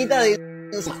se le quita de...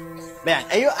 Vean,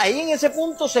 ellos ahí en ese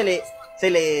punto se le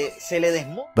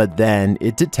desmonta. But then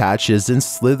it detaches and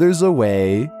slithers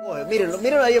away.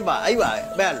 Mírenlo, ahí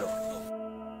va, véanlo.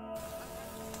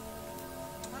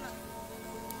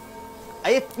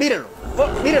 Ahí, mírenlo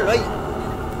ahí.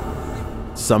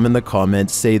 Some in the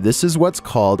comments say this is what's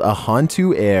called a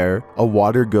hantu air, a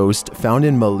water ghost found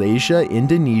in Malaysia,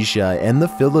 Indonesia, and the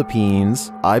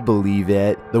Philippines. I believe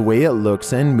it. The way it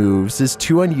looks and moves is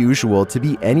too unusual to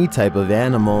be any type of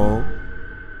animal.